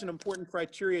think that's an important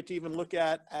criteria to even look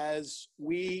at as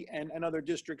we and other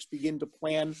districts begin to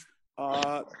plan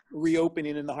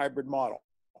reopening in the hybrid model.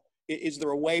 Is there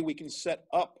a way we can set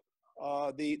up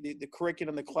the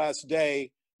curriculum, the class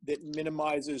day, that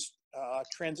minimizes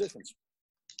transitions?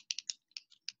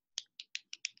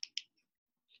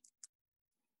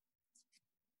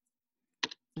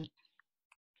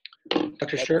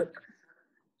 Dr. Shirk?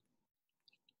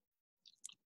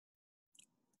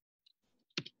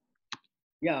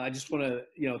 Yeah, I just want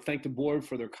to, thank the board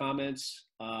for their comments.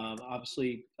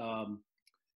 Obviously,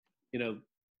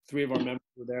 three of our members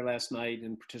were there last night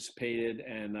and participated,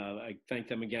 and I thank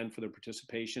them again for their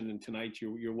participation. And tonight,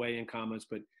 your weigh-in comments.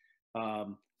 But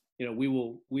we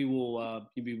will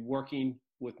be working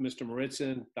with Mr.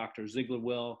 Maritzen, Dr. Ziegler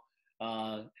will,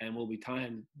 and we'll be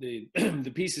tying the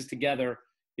the pieces together,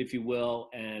 if you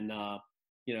will, and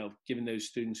giving those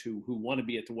students who want to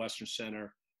be at the Western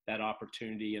Center that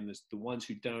opportunity, and the ones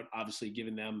who don't, obviously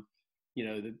giving them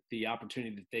the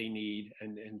opportunity that they need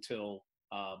and until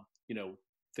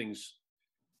things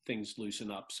loosen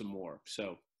up some more.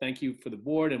 So thank you for the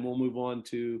board, and we'll move on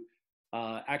to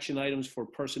action items for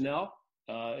personnel,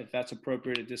 if that's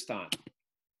appropriate at this time.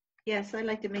 Yes, I'd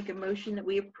like to make a motion that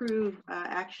we approve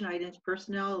action items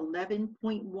personnel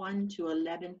 11.1 to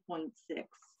 11.6.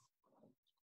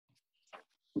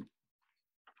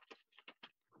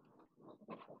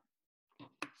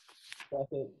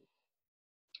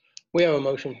 We have a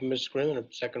motion from Ms. Grimm and a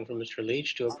second from Mr.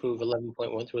 Leach to approve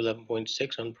 11.1 through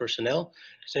 11.6 on personnel.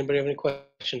 Does anybody have any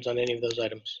questions on any of those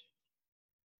items?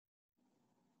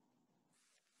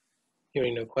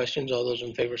 Hearing no questions, all those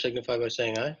in favor signify by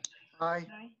saying aye. Aye.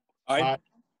 Aye.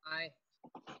 Aye.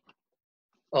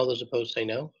 All those opposed say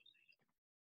no.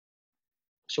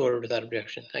 So ordered without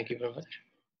objection. Thank you very much.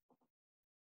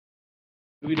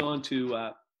 Moving on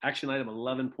to action item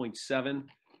 11.7,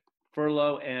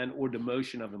 furlough and or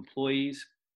demotion of employees.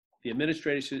 The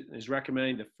administration is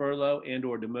recommending the furlough and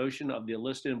or demotion of the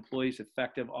listed employees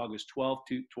effective August 12,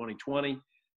 2020,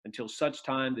 until such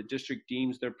time the district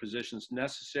deems their positions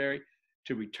necessary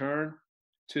to return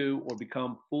to or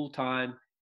become full-time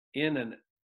in an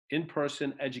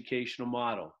in-person educational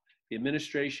model. The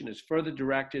administration is further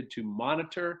directed to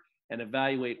monitor and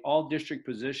evaluate all district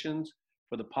positions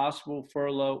for the possible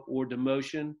furlough or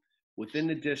demotion within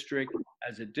the district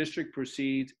as the district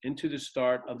proceeds into the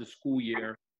start of the school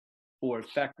year for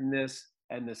effectiveness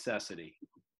and necessity.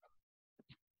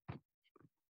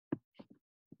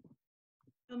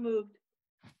 So moved.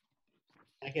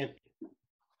 Second.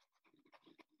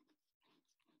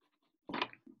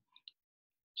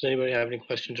 Does anybody have any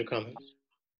questions or comments?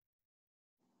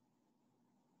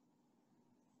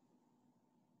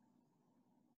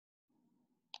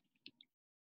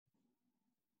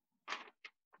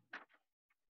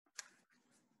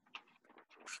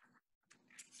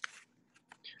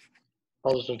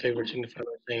 All those in favor signify by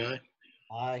saying aye.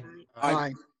 Aye.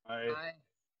 Aye. Aye.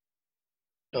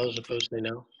 All those opposed say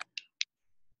no.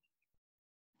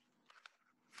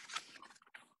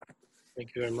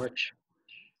 Thank you very much.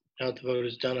 Now that the vote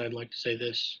is done, I'd like to say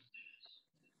this.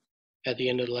 At the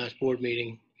end of the last board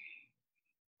meeting,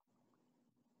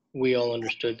 we all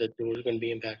understood that there were going to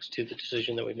be impacts to the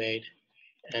decision that we made,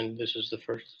 and this is the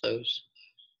first of those.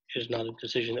 It is not a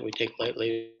decision that we take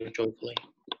lightly or joyfully,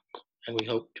 and we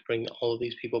hope to bring all of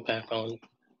these people back on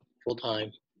full time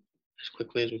as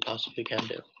quickly as we possibly can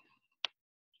do.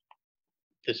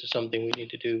 This is something we need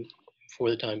to do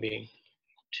for the time being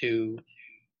to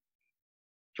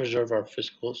preserve our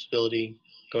fiscal stability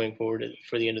going forward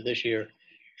for the end of this year,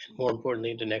 and more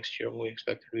importantly into next year when we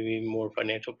expect there to be even more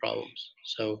financial problems.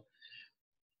 So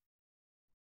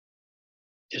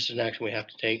this is an action we have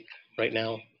to take right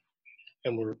now,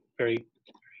 and we're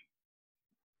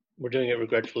doing it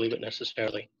regretfully but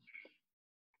necessarily.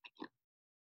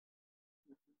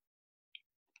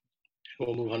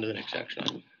 We'll move on to the next action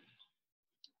item.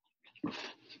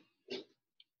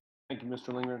 Thank you, Mr.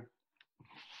 Lingren.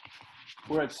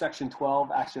 We're at section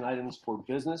 12, action items for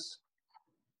business.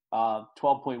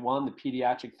 12.1, the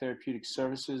Pediatric Therapeutic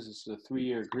Services. This is a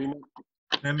 3-year agreement.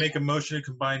 Can I make a motion to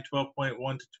combine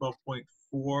 12.1 to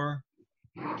 12.4?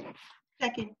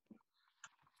 Second.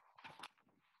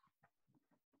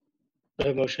 I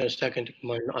have a motion and a second to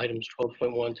combine items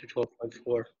 12.1 through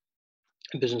 12.4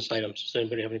 business items. Does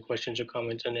anybody have any questions or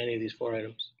comments on any of these 4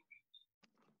 items?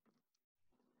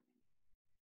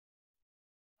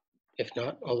 If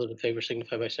not, all those in favor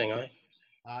signify by saying aye.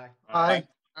 Aye. Aye.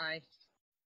 Aye.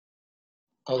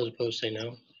 All those opposed say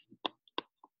no.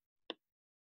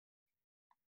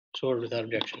 So ordered without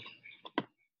objection.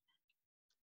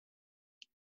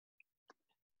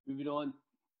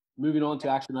 Moving on to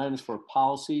action items for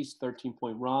policies.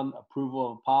 13.1,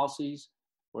 approval of policies.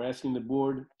 We're asking the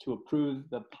board to approve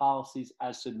the policies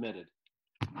as submitted.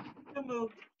 So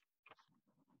moved.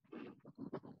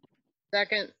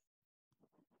 Second.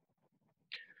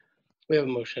 We have a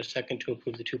motion and a second to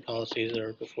approve the 2 policies that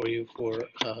are before you for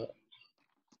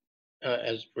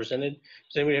as presented.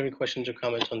 Does anybody have any questions or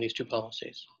comments on these 2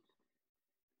 policies?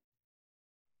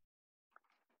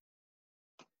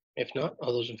 If not,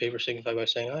 all those in favor signify by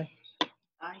saying aye.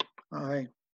 Aye. Aye.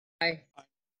 Aye.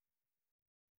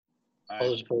 All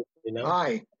those opposed say no.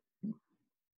 Aye. And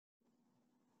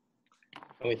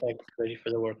we thank everybody for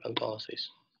their work on policies.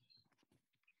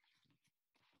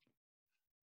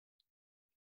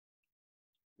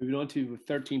 Moving on to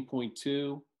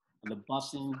 13.2, the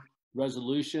busing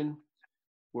resolution.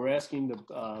 We're asking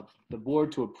the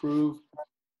board to approve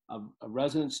a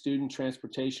resident student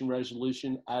transportation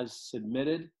resolution as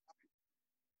submitted.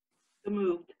 So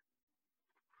moved.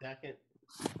 Second.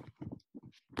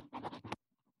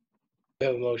 We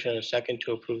have a motion and a second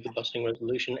to approve the busing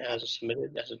resolution as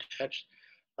submitted, as attached.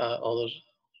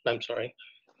 I'm sorry.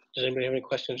 Does anybody have any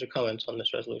questions or comments on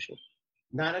this resolution?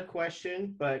 Not a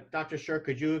question, but Dr. Shirk,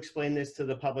 could you explain this to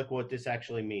the public, what this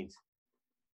actually means?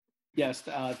 Yes,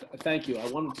 thank you. I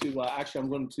wanted to, actually, I'm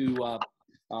going to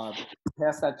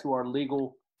pass that to our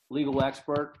legal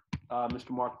expert,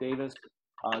 Mr. Mark Davis,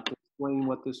 to explain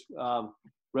what this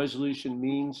resolution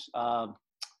means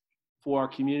for our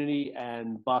community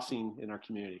and busing in our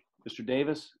community. Mr.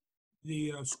 Davis?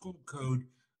 The school code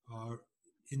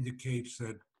indicates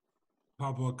that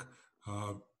public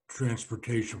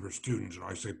transportation for students, and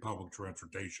I say public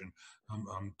transportation,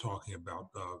 I'm talking about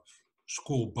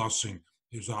school busing,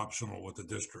 is optional with the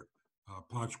district.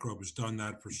 Pottsgrove has done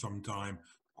that for some time.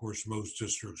 Of course, most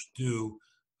districts do.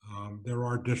 There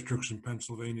are districts in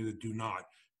Pennsylvania that do not,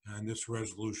 and this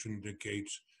resolution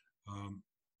indicates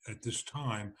at this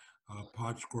time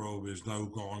Pottsgrove is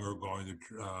no longer going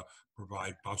to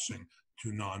provide busing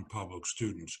to non-public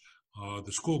students.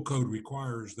 The school code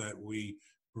requires that we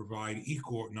provide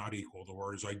the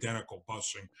word is identical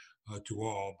busing to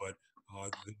all, but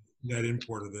the net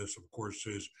import of this, of course,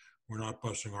 is we're not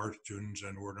busing our students,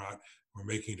 and we're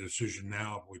making a decision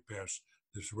now, if we pass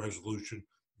this resolution,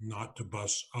 not to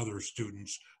bus other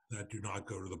students that do not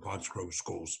go to the Pottsgrove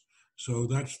schools. So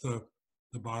that's the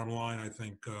bottom line. I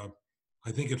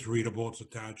think it's readable, it's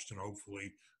attached, and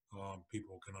hopefully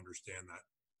people can understand that.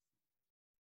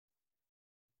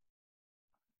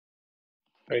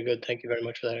 Very good. Thank you very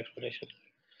much for that explanation.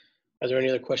 Are there any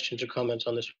other questions or comments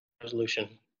on this resolution?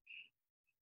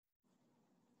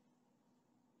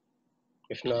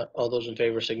 If not, all those in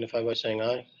favor signify by saying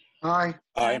aye. Aye.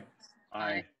 Aye.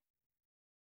 Aye.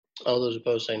 All those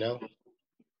opposed say no.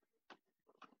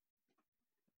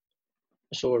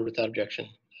 So ordered without objection.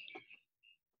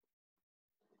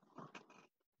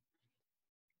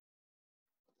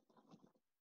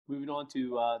 moving on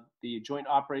to the Joint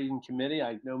Operating Committee.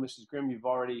 I know, Mrs. Grimm, you've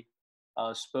already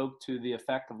spoke to the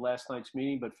effect of last night's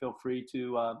meeting, but feel free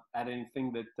to add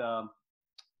anything that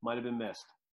might have been missed.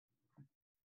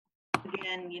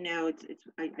 Again, you know,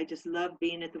 I just love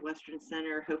being at the Western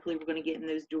Center. Hopefully we're going to get in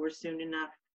those doors soon enough.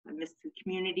 I miss the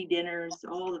community dinners,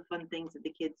 all the fun things that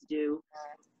the kids do.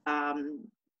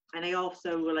 And I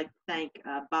also would like to thank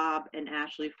Bob and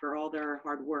Ashley for all their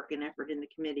hard work and effort in the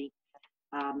committee.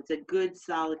 It's a good,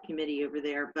 solid committee over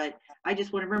there. But I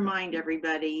just want to remind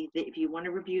everybody that if you want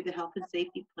to review the health and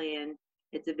safety plan,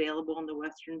 it's available on the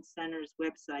Western Center's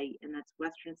website, and that's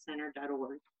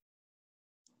westerncenter.org.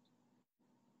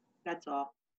 That's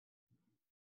all.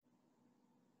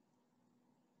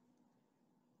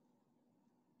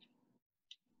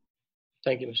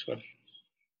 Thank you, Ms. Grimm.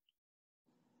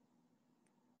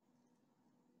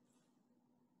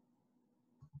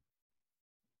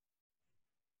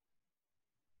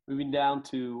 Moving down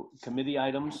to committee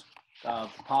items,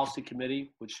 Policy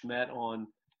Committee, which met on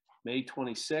May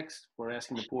 26th. We're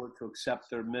asking the board to accept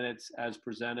their minutes as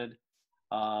presented,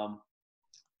 as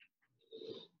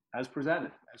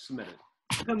submitted.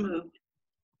 So moved.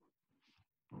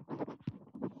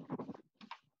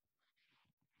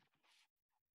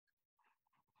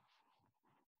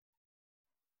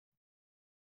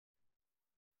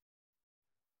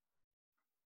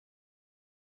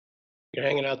 You're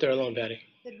hanging out there alone, Patty.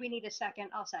 Did we need a second?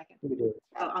 I'll second.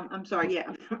 Oh, I'm sorry.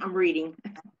 Yeah, I'm reading.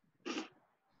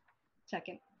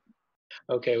 Second.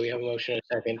 Okay, we have a motion and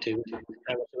a second to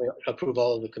approve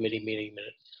all of the committee meeting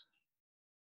minutes.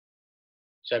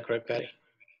 Is that correct, Patty?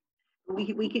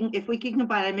 We can, if we can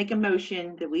combine, I make a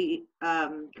motion that we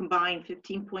combine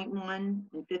 15.1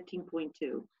 and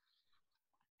 15.2.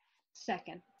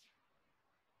 Second.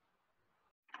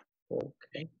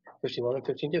 Okay, 51 and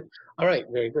 15.2. All right,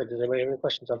 very good. Does anybody have any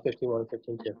questions on 51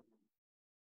 and 15.2?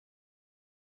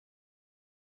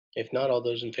 If not, all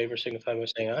those in favor signify by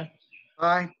saying aye.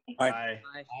 Aye. Aye.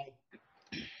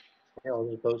 Okay, all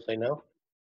those opposed say no.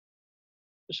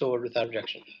 So ordered without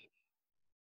objection.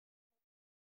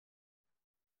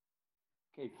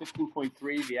 Okay,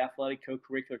 15.3, the Athletic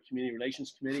Co-Curricular Community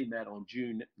Relations Committee met on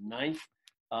June 9th.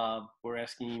 We're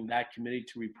asking that committee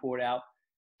to report out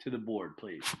to the board,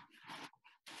 please.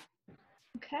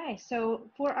 Okay, so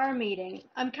for our meeting,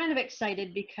 I'm kind of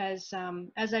excited because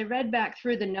as I read back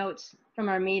through the notes from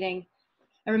our meeting,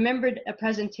 I remembered a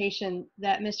presentation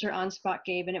that Mr. Onspach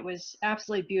gave, and it was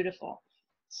absolutely beautiful.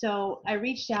 So I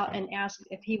reached out and asked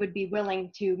if he would be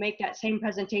willing to make that same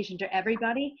presentation to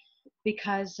everybody,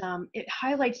 because it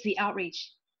highlights the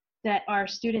outreach that our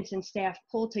students and staff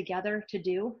pull together to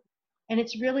do. And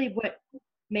it's really what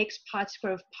makes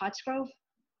Pottsgrove Pottsgrove.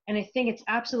 And I think it's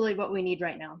absolutely what we need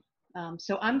right now.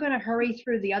 So I'm going to hurry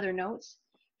through the other notes,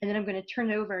 and then I'm going to turn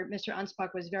it over. Mr.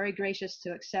 Onspach was very gracious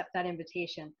to accept that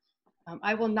invitation.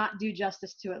 I will not do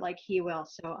justice to it like he will,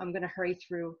 so I'm going to hurry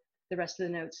through the rest of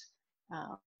the notes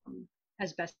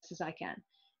as best as I can.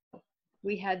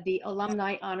 We had the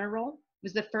Alumni Honor Roll. It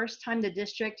was the first time the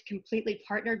district completely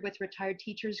partnered with retired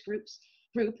teachers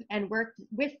group and worked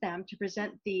with them to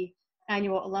present the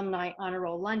annual Alumni Honor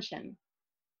Roll Luncheon.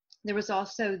 There was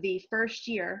also the first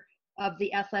year of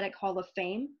the Athletic Hall of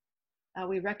Fame.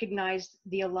 We recognized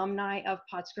the alumni of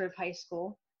Pottsgrove High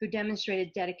School who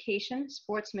demonstrated dedication,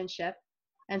 sportsmanship,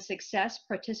 and success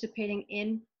participating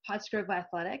in Pottsgrove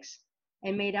athletics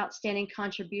and made outstanding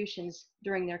contributions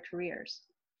during their careers.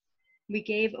 We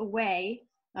gave away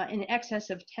in excess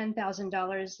of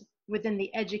 $10,000 within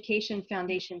the Education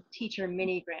Foundation Teacher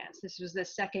Mini Grants. This was the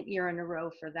second year in a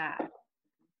row for that.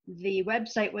 The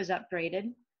website was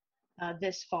upgraded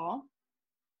this fall.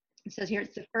 It says here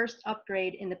it's the first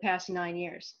upgrade in the past 9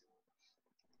 years.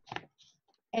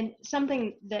 And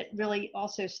something that really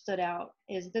also stood out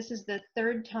is this is the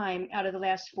third time out of the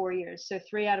last 4 years, so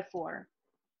 3 out of 4,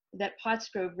 that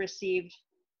Pottsgrove received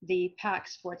the PAC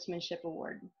Sportsmanship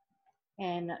Award.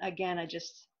 And again, I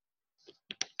just,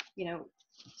 you know,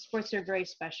 sports are very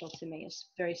special to me. It's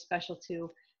very special to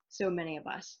so many of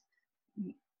us.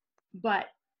 But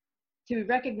to be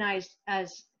recognized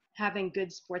as having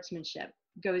good sportsmanship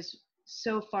goes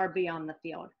so far beyond the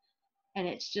field. And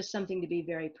it's just something to be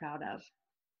very proud of.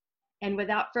 And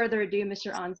without further ado,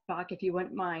 Mr. Onspach, if you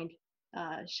wouldn't mind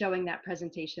showing that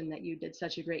presentation that you did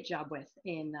such a great job with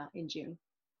in June.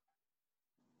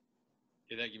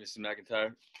 Okay, thank you, Mrs.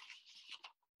 McIntyre.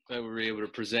 Glad we were able to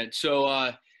present.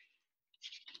 So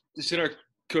just in our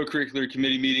co-curricular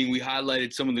committee meeting, we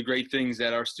highlighted some of the great things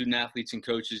that our student athletes and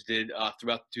coaches did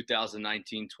throughout the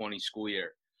 2019-20 school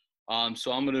year.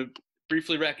 So I'm going to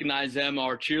briefly recognize them.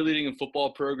 Our cheerleading and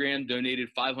football program donated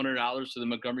 $500 to the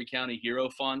Montgomery County Hero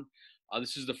Fund.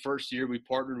 This is the first year we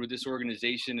partnered with this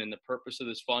organization, and the purpose of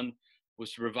this fund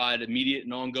was to provide immediate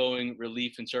and ongoing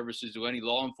relief and services to any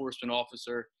law enforcement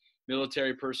officer,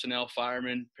 military personnel,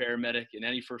 firemen, paramedic, and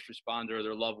any first responder or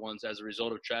their loved ones as a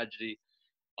result of tragedy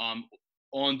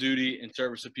on duty in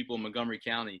service of people in Montgomery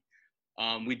County.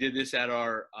 We did this at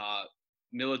our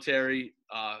military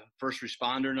first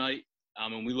responder night,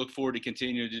 and we look forward to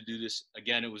continuing to do this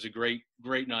again. It was a great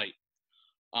night.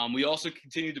 We also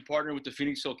continue to partner with the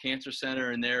Phoenixville Cancer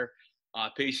Center and their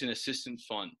Patient Assistance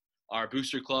Fund. Our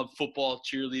booster club, football,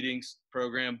 cheerleading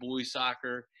program, boys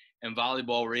soccer, and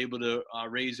volleyball were able to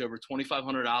raise over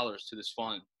 $2,500 to this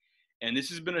fund. And this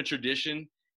has been a tradition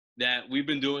that we've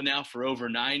been doing now for over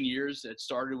 9 years. It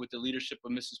started with the leadership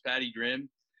of Mrs. Patty Grimm.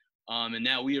 And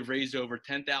now we have raised over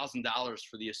 $10,000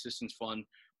 for the assistance fund,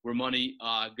 where money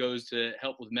goes to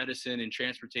help with medicine and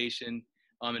transportation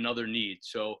and other needs.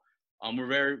 So we're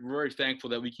very, very thankful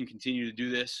that we can continue to do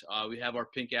this. We have our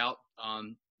Pink Out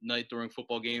night during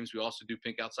football games. We also do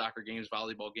Pink Out soccer games,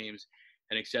 volleyball games,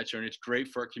 and et cetera. And it's great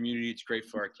for our community. It's great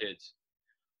for our kids.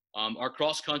 Our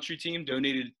cross-country team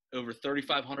donated over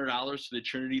 $3,500 to the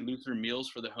Trinity Lutheran Meals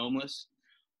for the Homeless.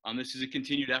 This is a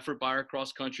continued effort by our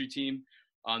cross-country team.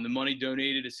 The money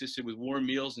donated assisted with warm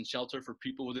meals and shelter for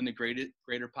people within the greater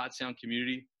Pottstown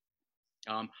community.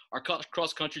 Our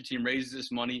cross-country team raises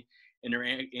this money in their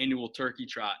annual turkey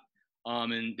trot,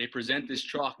 and they present this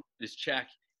check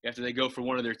after they go for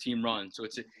one of their team runs. So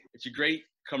it's a great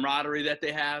camaraderie that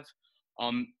they have.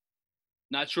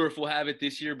 Not sure if we'll have it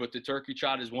this year, but the turkey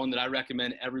trot is one that I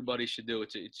recommend everybody should do.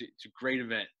 It's a great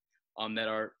event that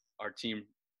our team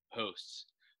hosts.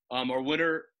 Our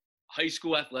winter high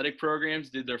school athletic programs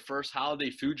did their first holiday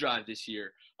food drive this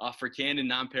year for canned and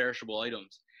non-perishable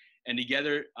items. And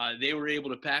together, they were able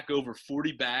to pack over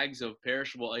 40 bags of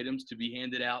perishable items to be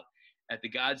handed out at the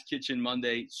God's Kitchen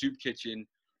Monday Soup Kitchen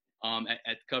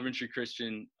at Coventry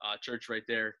Christian Church right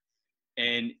there.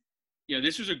 And, you know,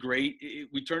 this was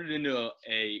we turned it into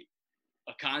a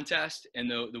contest, and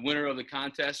the winner of the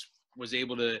contest was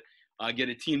able to get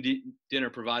a team dinner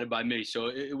provided by me. So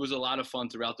it was a lot of fun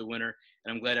throughout the winter,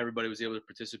 and I'm glad everybody was able to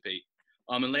participate.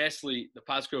 And lastly, the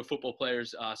Pottsgrove football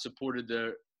players supported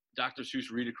the Dr. Seuss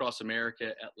Read Across America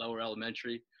at Lower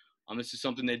Elementary. This is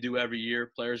something they do every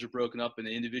year. Players are broken up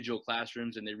into individual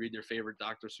classrooms, and they read their favorite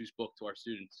Dr. Seuss book to our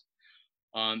students.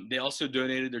 They also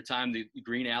donated their time to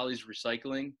Green Alleys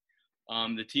Recycling.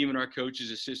 The team and our coaches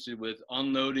assisted with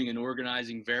unloading and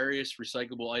organizing various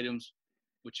recyclable items,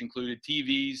 which included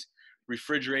TVs,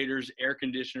 refrigerators, air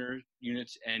conditioner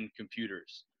units, and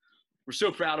computers. We're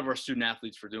so proud of our student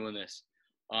athletes for doing this,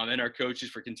 and our coaches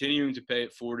for continuing to pay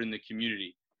it forward in the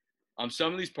community.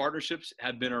 Some of these partnerships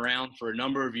have been around for a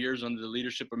number of years under the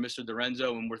leadership of Mr.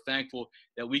 Dorenzo, and we're thankful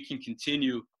that we can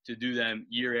continue to do them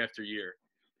year after year.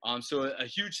 So a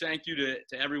huge thank you to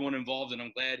everyone involved, and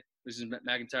I'm glad, Mrs.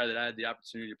 McIntyre, that I had the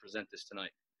opportunity to present this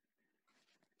tonight.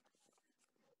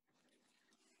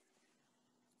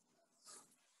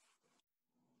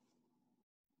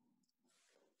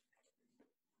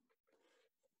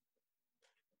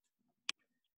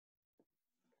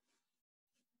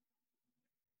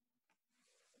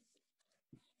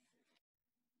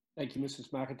 Thank you, Mrs.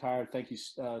 McIntyre. Thank you,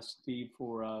 Steve,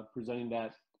 for presenting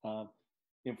that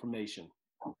information.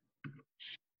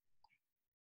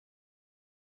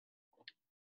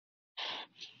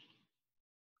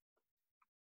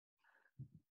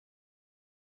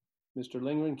 Mr.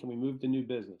 Lingren, can we move to new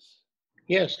business?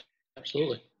 Yes,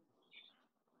 absolutely.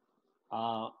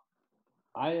 I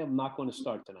am not going to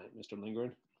start tonight, Mr.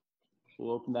 Lingren.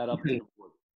 We'll open that up to the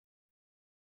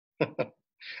board.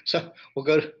 So we'll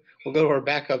go to our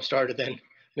backup starter then.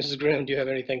 Mrs. Grimm, do you have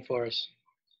anything for us?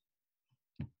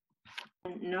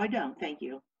 No, I don't. Thank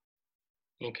you.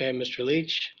 Okay, Mr.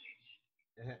 Leach.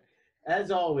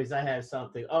 As always, I have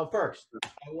something. Oh, first,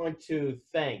 I want to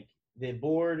thank the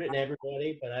board and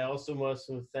everybody, but I also want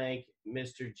to thank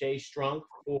Mr. Jay Strunk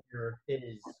for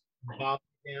his involvement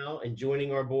now and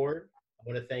joining our board. I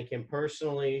want to thank him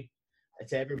personally,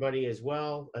 to everybody as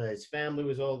well. His family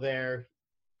was all there.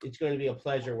 It's going to be a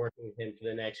pleasure working with him for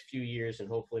the next few years and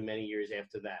hopefully many years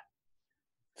after that.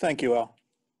 Thank you, Al.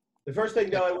 The first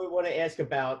thing, though, I would want to ask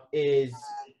about is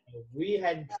we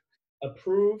had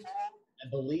approved, I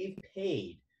believe,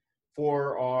 paid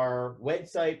for our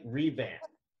website revamp.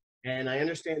 And I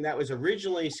understand that was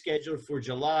originally scheduled for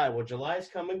July. Well, July's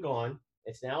come and gone.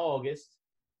 It's now August.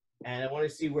 And I want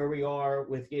to see where we are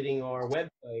with getting our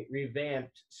website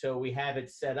revamped so we have it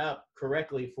set up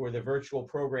correctly for the virtual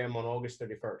program on August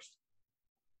 31st.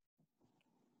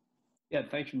 Yeah,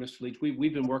 thank you, Mr. Leach.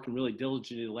 We've been working really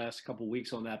diligently the last couple of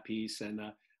weeks on that piece. And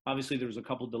obviously there was a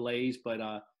couple of delays, but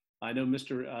I know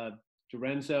Mr.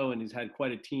 Dorenzo, and he's had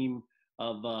quite a team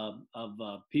of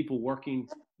people working,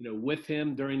 with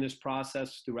him during this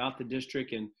process throughout the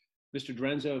district. And Mr.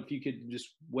 Dorenzo, if you could just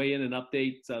weigh in and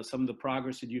update some of the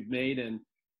progress that you've made and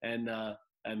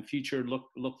future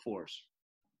look for us.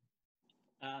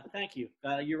 Thank you.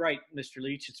 You're right, Mr.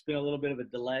 Leach. It's been a little bit of a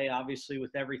delay, obviously,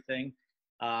 with everything.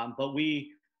 But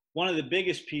one of the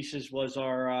biggest pieces was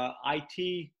our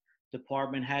IT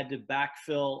department had to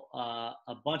backfill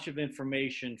a bunch of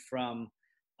information from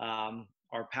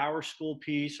our power school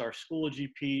piece, our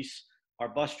Schoology piece, our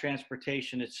bus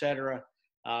transportation, et cetera.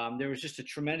 There was just a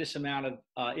tremendous amount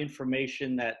of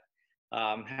information that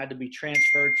had to be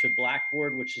transferred to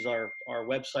Blackboard, which is our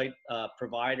website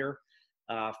provider.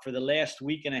 For the last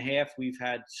week and a half, we've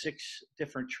had 6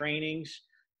 different trainings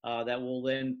that will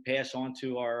then pass on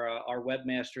to our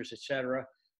webmasters, et cetera.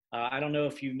 I don't know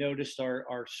if you've noticed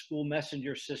our school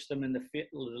messenger system in the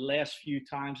last few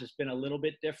times has been a little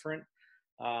bit different.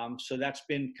 So that's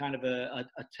been kind of a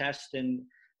test, and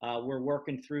we're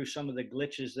working through some of the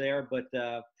glitches there. But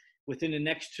within the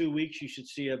next 2 weeks, you should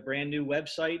see a brand new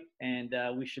website, and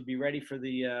we should be ready for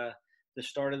the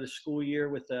start of the school year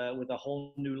with a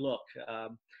whole new look.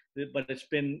 But it's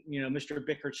been, Mr.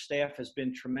 Bickert's staff has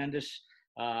been tremendous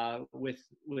with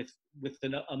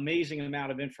an amazing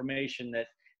amount of information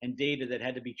and data that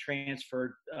had to be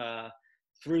transferred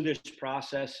through this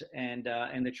process, and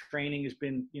the training has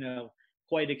been,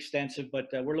 quite extensive. But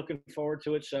we're looking forward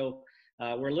to it. So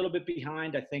we're a little bit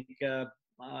behind, I think,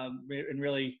 and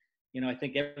really, I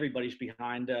think everybody's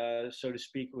behind, so to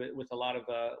speak, with a lot of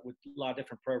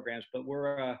different programs. But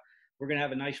we're going to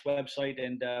have a nice website,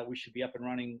 and we should be up and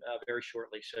running very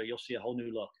shortly. So you'll see a whole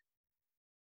new look.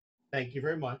 Thank you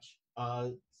very much.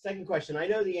 Second question. I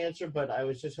know the answer, but I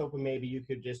was just hoping maybe you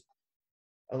could just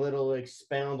a little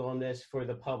expound on this for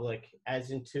the public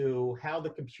as into how the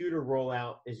computer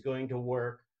rollout is going to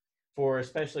work for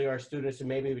especially our students who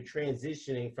maybe be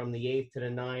transitioning from the 8th to the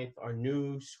 9th, our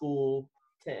new school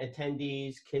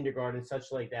attendees, kindergarten, such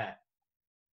like that.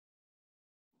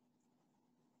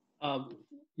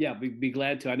 Yeah, be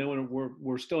glad to. I know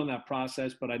we're still in that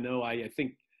process, but I know I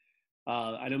think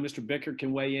I know Mr. Bickert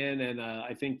can weigh in, and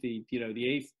I think the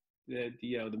 8th,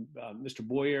 Mr.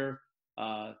 Boyer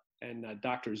and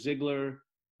Dr. Ziegler,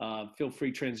 feel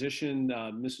free transition.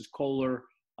 Mrs. Kohler,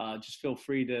 just feel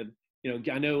free to,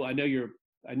 I know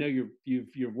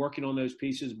you're working on those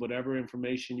pieces. Whatever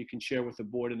information you can share with the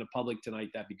board and the public tonight,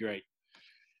 that'd be great.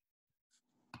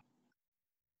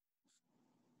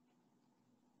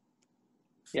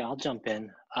 Yeah, I'll jump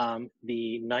in.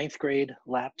 The 9th grade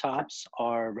laptops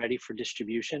are ready for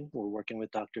distribution. We're working with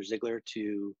Dr. Ziegler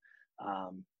to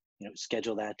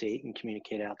schedule that date and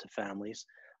communicate out to families.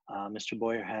 Mr.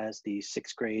 Boyer has the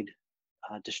 6th grade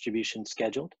distribution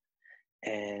scheduled,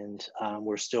 and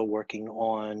we're still working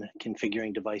on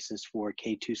configuring devices for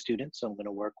K2 students. So I'm going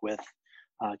to work with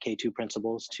K2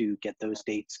 principals to get those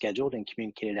dates scheduled and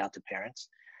communicated out to parents.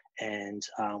 And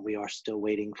we are still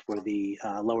waiting for the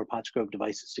lower Pottsgrove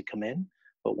devices to come in.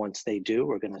 But once they do,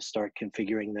 we're going to start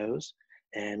configuring those.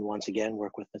 And once again,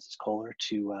 work with Mrs. Kohler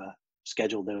to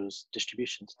schedule those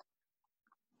distributions.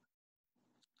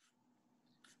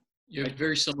 Yeah,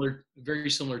 very similar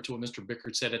to what Mr.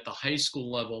 Bickert said. At the high school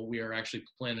level, we are actually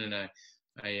planning a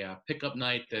pickup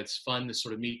night that's fun to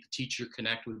sort of meet the teacher,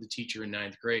 connect with the teacher in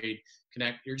 9th grade,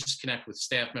 connect with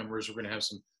staff members. We're going to have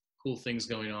some cool things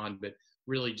going on, but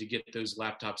really to get those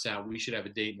laptops out, we should have a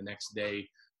date the next day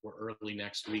or early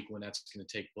next week when that's going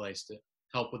to take place to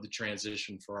help with the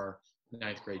transition for our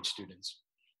 9th grade students.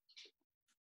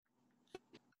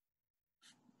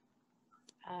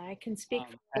 I can speak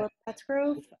for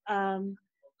Pottsgrove.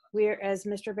 As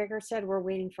Mr. Bickert said, we're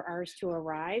waiting for ours to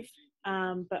arrive.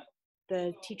 But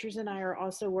the teachers and I are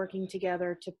also working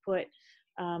together to put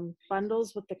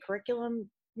bundles with the curriculum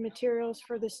materials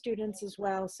for the students as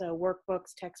well. So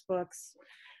workbooks, textbooks,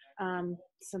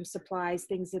 some supplies,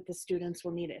 things that the students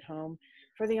will need at home.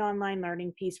 For the online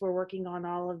learning piece, we're working on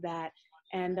all of that.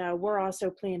 And we're also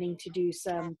planning to do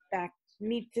some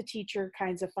meet the teacher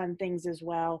kinds of fun things as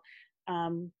well.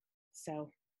 So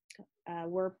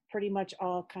we're pretty much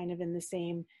all kind of in the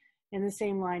same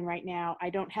line right now. I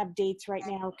don't have dates right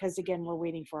now because again, we're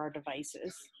waiting for our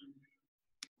devices.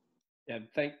 Yeah,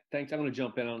 thanks. I'm going to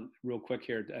jump in on real quick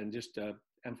here and just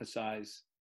emphasize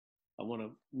one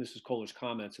of Mrs. Kohler's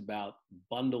comments about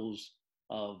bundles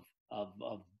of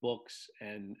books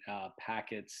and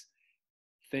packets,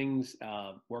 things,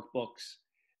 workbooks.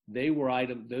 Those were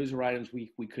items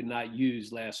we could not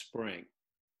use last spring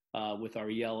with our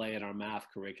ELA and our math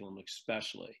curriculum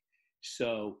especially.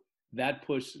 So that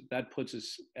puts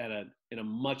us in a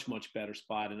much better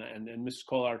spot. And Mrs.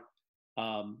 Kolar,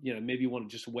 maybe you want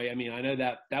to just weigh. I mean, I know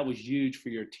that was huge for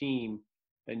your team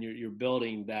and your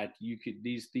building, that you could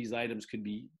these items could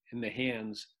be in the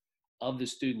hands of the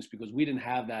students, because we didn't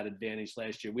have that advantage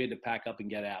last year. We had to pack up and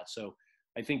get out. So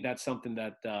I think that's something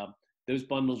that those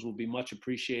bundles will be much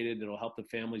appreciated. It'll help the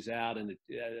families out, and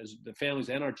as the families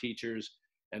and our teachers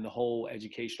and the whole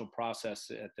educational process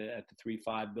at the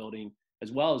 3-5 building,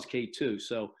 as well as K2.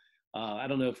 So I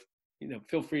don't know if,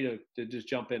 feel free to just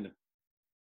jump in.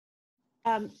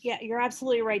 Yeah, you're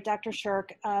absolutely right, Dr.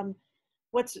 Shirk.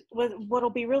 What'll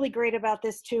be really great about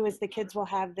this too is the kids will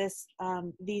have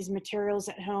these materials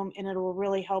at home, and it will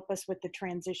really help us with the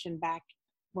transition back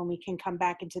when we can come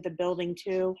back into the building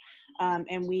too. And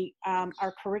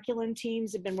our curriculum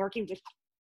teams have been working with,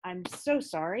 I'm so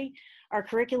sorry. Our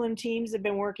curriculum teams have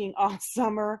been working all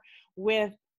summer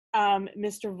with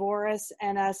Mr. Voris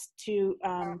and us to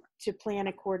plan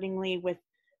accordingly with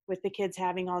the kids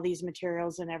having all these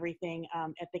materials and everything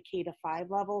at the K-5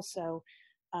 level. So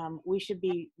we should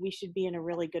be in a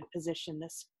really good position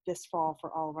this fall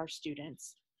for all of our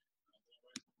students.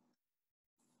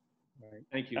 Right.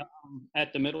 Thank you.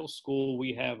 At the middle school,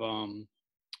 we have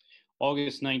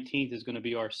August 19th is going to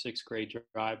be our 6th grade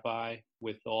drive-by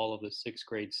with all of the 6th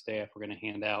grade staff. We're going to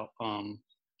hand out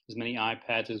as many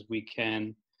iPads as we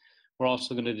can. We're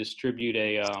also going to distribute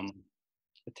a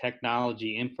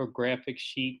technology infographic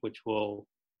sheet, which will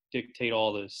dictate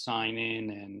all the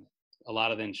sign-in and a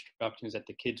lot of the instructions that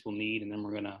the kids will need. And then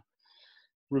we're going to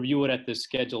review it at the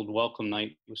scheduled welcome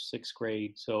night with 6th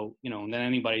grade. So, and then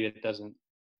anybody that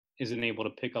isn't able to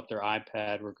pick up their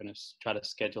iPad, we're going to try to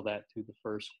schedule that through the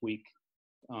first week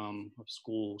of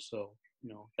school. So,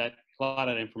 that a lot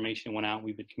of information went out.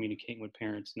 We've been communicating with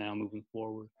parents now moving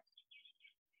forward.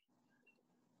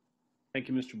 Thank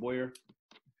you, Mr. Boyer.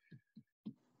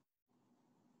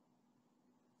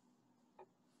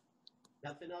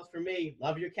 Nothing else for me.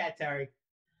 Love your cat, Terry.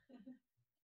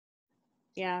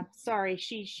 Yeah, sorry.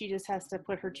 She just has to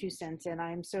put her 2 cents in.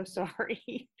 I'm so sorry.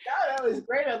 No, that was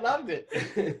great. I loved it.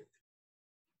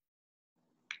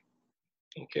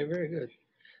 Okay, very good.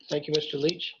 Thank you, Mr.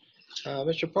 Leach.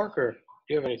 Mr. Parker,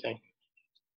 do you have anything?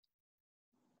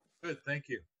 Good, thank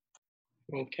you.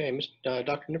 Okay,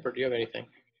 Dr. Nippert, do you have anything?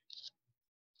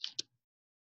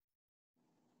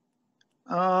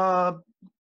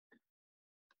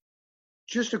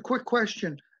 Just a quick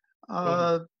question.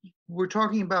 We're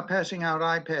talking about passing out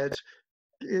iPads.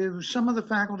 Some of the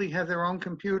faculty have their own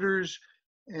computers,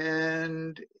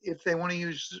 and if they want to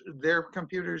use their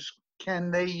computers,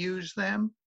 can they use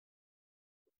them?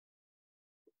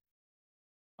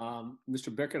 Mr.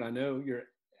 Bickert, I know you're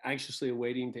anxiously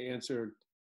awaiting to answer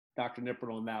Dr.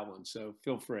 Nippert on that one, so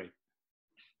feel free.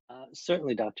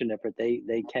 Certainly, Dr. Nippert,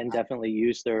 they can definitely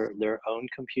use their own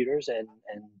computers and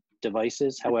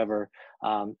devices. However,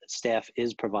 staff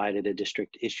is provided a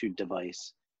district issued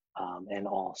device, and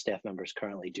all staff members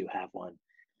currently do have one.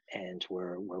 And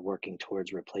we're working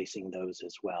towards replacing those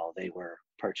as well. They were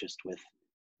purchased with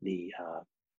the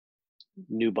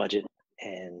new budget,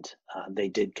 and they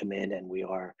did come in, and we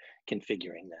are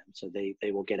configuring them. So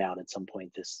they will get out at some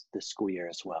point this school year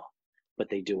as well. But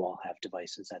they do all have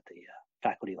devices at the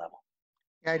faculty level.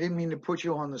 I didn't mean to put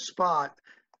you on the spot,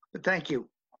 but thank you.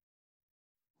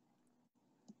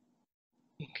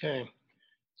 Okay.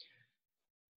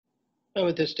 Now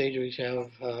at this stage, we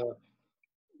have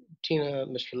Tina,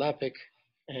 Mr. Lapik,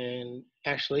 and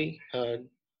Ashley.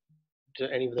 Do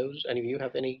any of you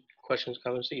have any questions,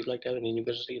 comments that you'd like to have, any new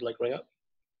business that you'd like to bring up?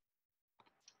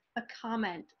 A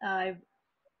comment. I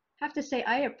have to say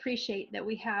I appreciate that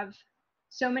we have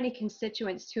so many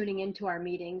constituents tuning into our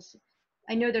meetings.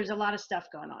 I know there's a lot of stuff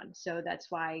going on, so that's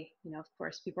why, of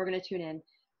course, people are going to tune in.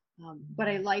 But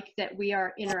I like that we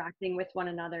are interacting with one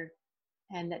another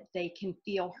and that they can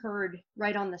feel heard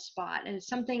right on the spot. And it's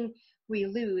something we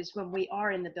lose when we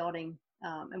are in the building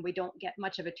and we don't get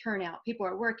much of a turnout. People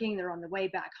are working, they're on the way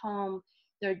back home,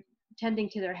 they're tending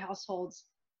to their households.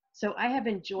 So I have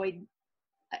enjoyed,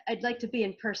 I'd like to be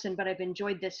in person, but I've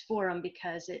enjoyed this forum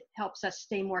because it helps us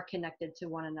stay more connected to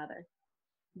one another.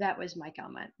 That was my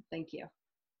comment. Thank you.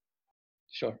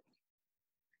 Sure.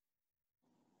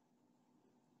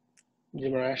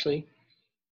 Jim or Ashley?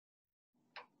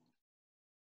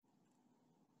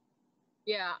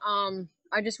 Yeah,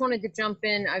 I just wanted to jump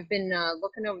in. I've been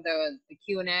looking over the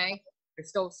Q&A. There's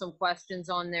still some questions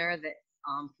on there that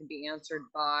can be answered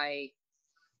by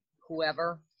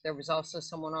whoever. There was also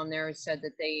someone on there who said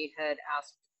that they had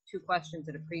asked 2 questions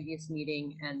at a previous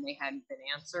meeting and they hadn't been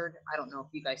answered. I don't know if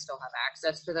you guys still have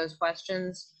access to those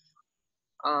questions.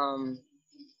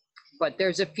 but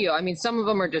there's a few. I mean, some of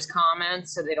them are just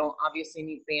comments, so they don't obviously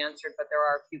need to be answered, but there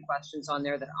are a few questions on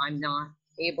there that I'm not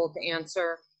able to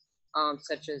answer,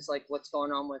 such as like what's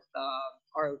going on with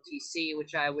ROTC,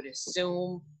 which I would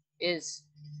assume is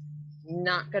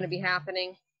not going to be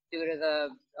happening due to the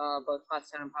both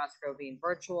Pottstown and Pottsgrove being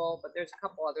virtual, but there's a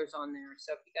couple others on there.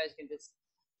 So if you guys can just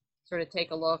sort of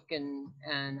take a look and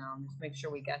just make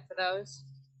sure we get to those.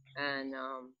 And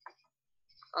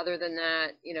other than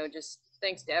that, you know, just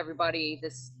thanks to everybody.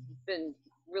 This has been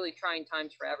really trying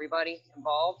times for everybody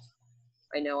involved.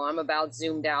 I know I'm about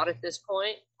zoomed out at this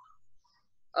point.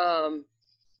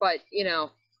 But, you know,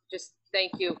 just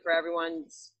thank you for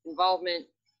everyone's involvement,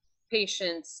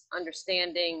 patience,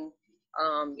 understanding.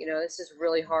 You know, this is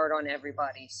really hard on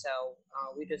everybody. So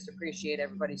we just appreciate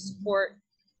everybody's support.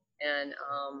 And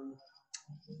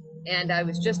I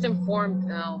was just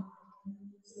informed,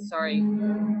 sorry,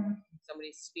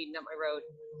 somebody's speeding up my road.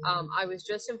 I was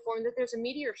just informed that there's a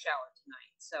meteor shower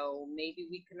tonight. So maybe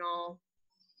we can all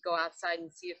go outside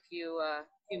and see a few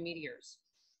meteors.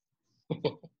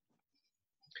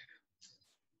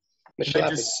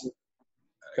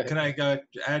 Can I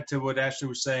add to what Ashley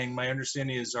was saying? My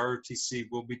understanding is ROTC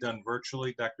will be done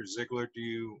virtually. Dr. Ziegler,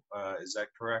 is that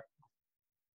correct?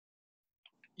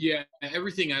 Yeah,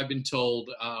 everything I've been told,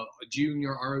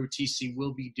 Junior ROTC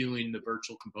will be doing the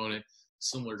virtual component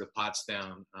similar to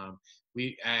Pottstown.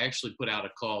 I actually put out a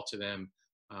call to them.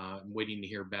 I'm waiting to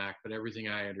hear back, but everything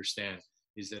I understand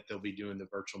is that they'll be doing the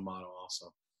virtual model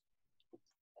also.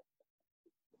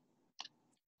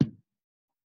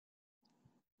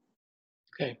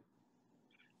 Okay.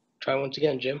 Try once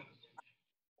again, Jim.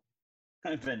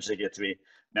 Eventually get to me.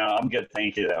 No, I'm good.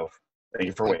 Thank you, though. Thank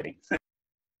you for waiting.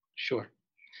 Sure.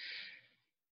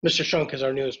 Mr. Strunk, as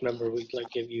our newest member, we'd like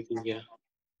to give you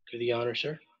the honor,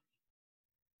 sir.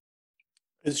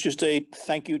 It's just a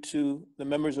thank you to the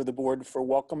members of the board for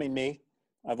welcoming me.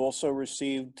 I've also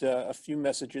received a few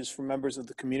messages from members of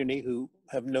the community who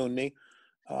have known me,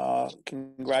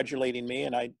 congratulating me,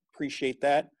 and I appreciate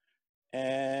that.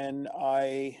 And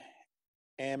I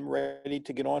am ready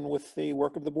to get on with the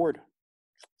work of the board.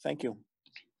 Thank you.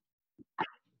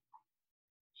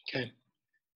 Okay.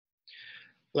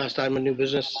 Last item of new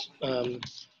business.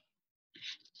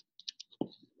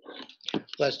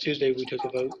 Last Tuesday, we took a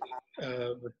vote.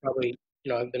 Probably,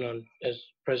 you know, I've been on as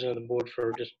president of the board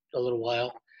for just a little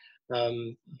while,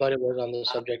 but it was on the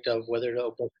subject of whether to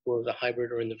open school as a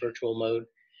hybrid or in the virtual mode.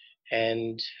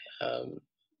 And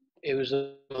it was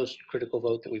the most critical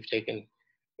vote that we've taken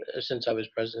since I was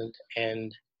president.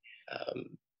 And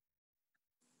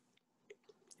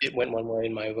it went one way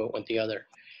and my vote went the other.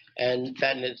 And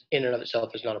that in and of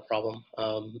itself is not a problem.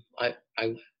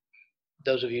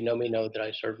 Those of you who know me know that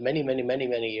I served many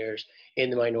years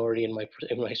in the minority in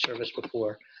my service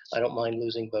before. I don't mind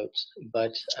losing votes,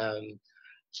 but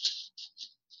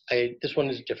this one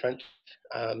is different,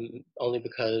 only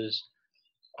because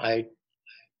I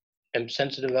am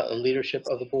sensitive about the leadership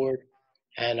of the board,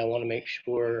 and I want to make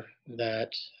sure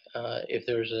that if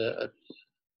there's a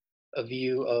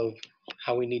view of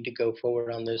how we need to go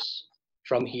forward on this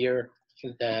from here,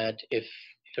 that if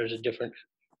there's a different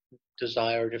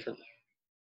desire, different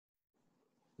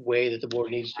way that the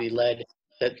board needs to be led,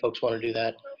 that folks want to do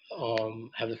that,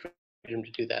 have the freedom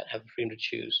to do that, have the freedom to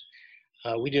choose.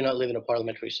 We do not live in a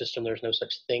parliamentary system. There's no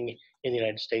such thing in the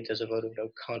United States as a vote of no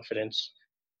confidence.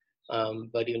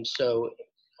 But even so,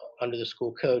 under the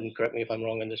school code, and correct me if I'm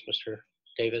wrong on this, Mr.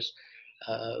 Davis,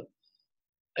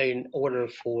 an order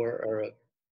for, or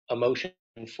a motion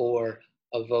for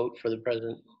a vote for the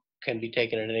president can be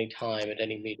taken at any time, at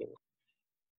any meeting.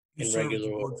 You In serve regular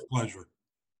the order. board's pleasure.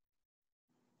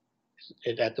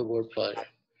 At the board pleasure.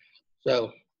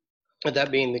 So, with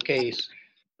that being the case,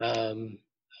 I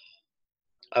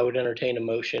would entertain a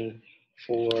motion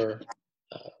for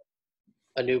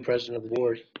a new president of the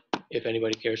board, if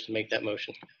anybody cares to make that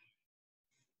motion.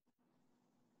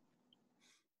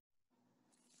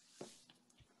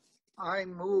 I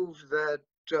move that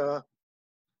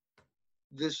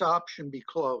this option be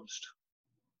closed.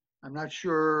 I'm not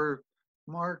sure,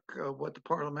 Mark, what the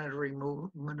parliamentary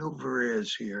maneuver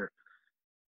is here.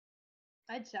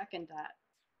 I'd second that.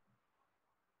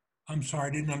 I'm sorry,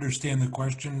 I didn't understand the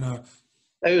question.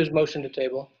 It was motion to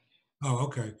table. Oh,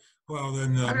 okay. Well,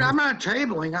 then. I'm not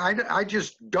tabling. I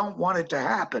just don't want it to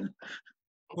happen.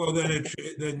 Well, then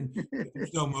then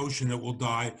there's no motion that will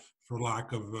die for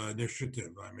lack of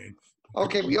initiative. I mean.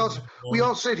 Okay, we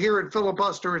all sit here and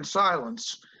filibuster in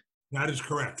silence. That is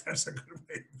correct. That's a good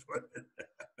way to put it.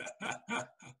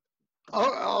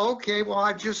 Oh, okay. Well,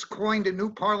 I just coined a new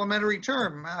parliamentary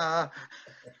term.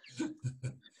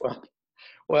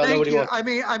 Well, Thank nobody you. wants.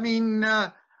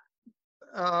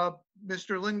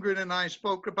 Mr. Lindgren and I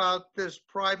spoke about this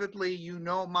privately. You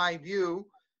know my view,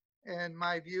 and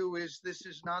my view is this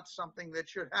is not something that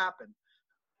should happen.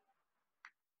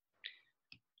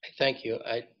 Thank you.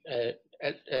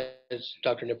 As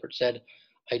Dr. Nippert said,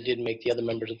 I did make the other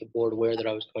members of the board aware that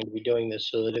I was going to be doing this,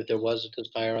 so that if there was a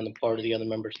desire on the part of the other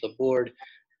members of the board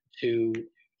to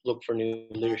look for new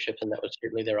leadership, then that was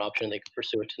certainly their option. They could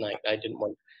pursue it tonight. I didn't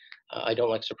want. I don't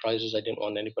like surprises. I didn't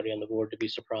want anybody on the board to be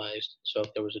surprised. So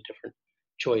if there was a different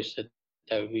choice, that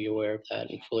I would be aware of that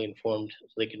and fully informed, so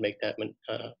they could make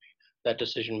that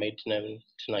decision made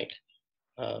tonight.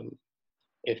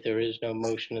 If there is no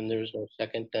motion and there is no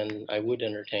second, then I would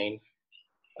entertain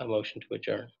a motion to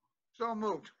adjourn. So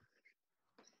moved.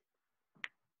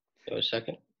 Do a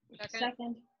second?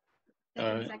 Second.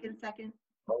 All right. Second.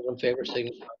 All in favor,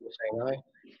 signify by saying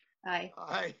aye. Aye.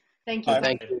 Aye. Thank you.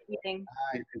 Thank for you the meeting.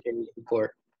 for your continued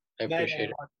support. I Good night, appreciate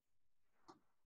it. everyone.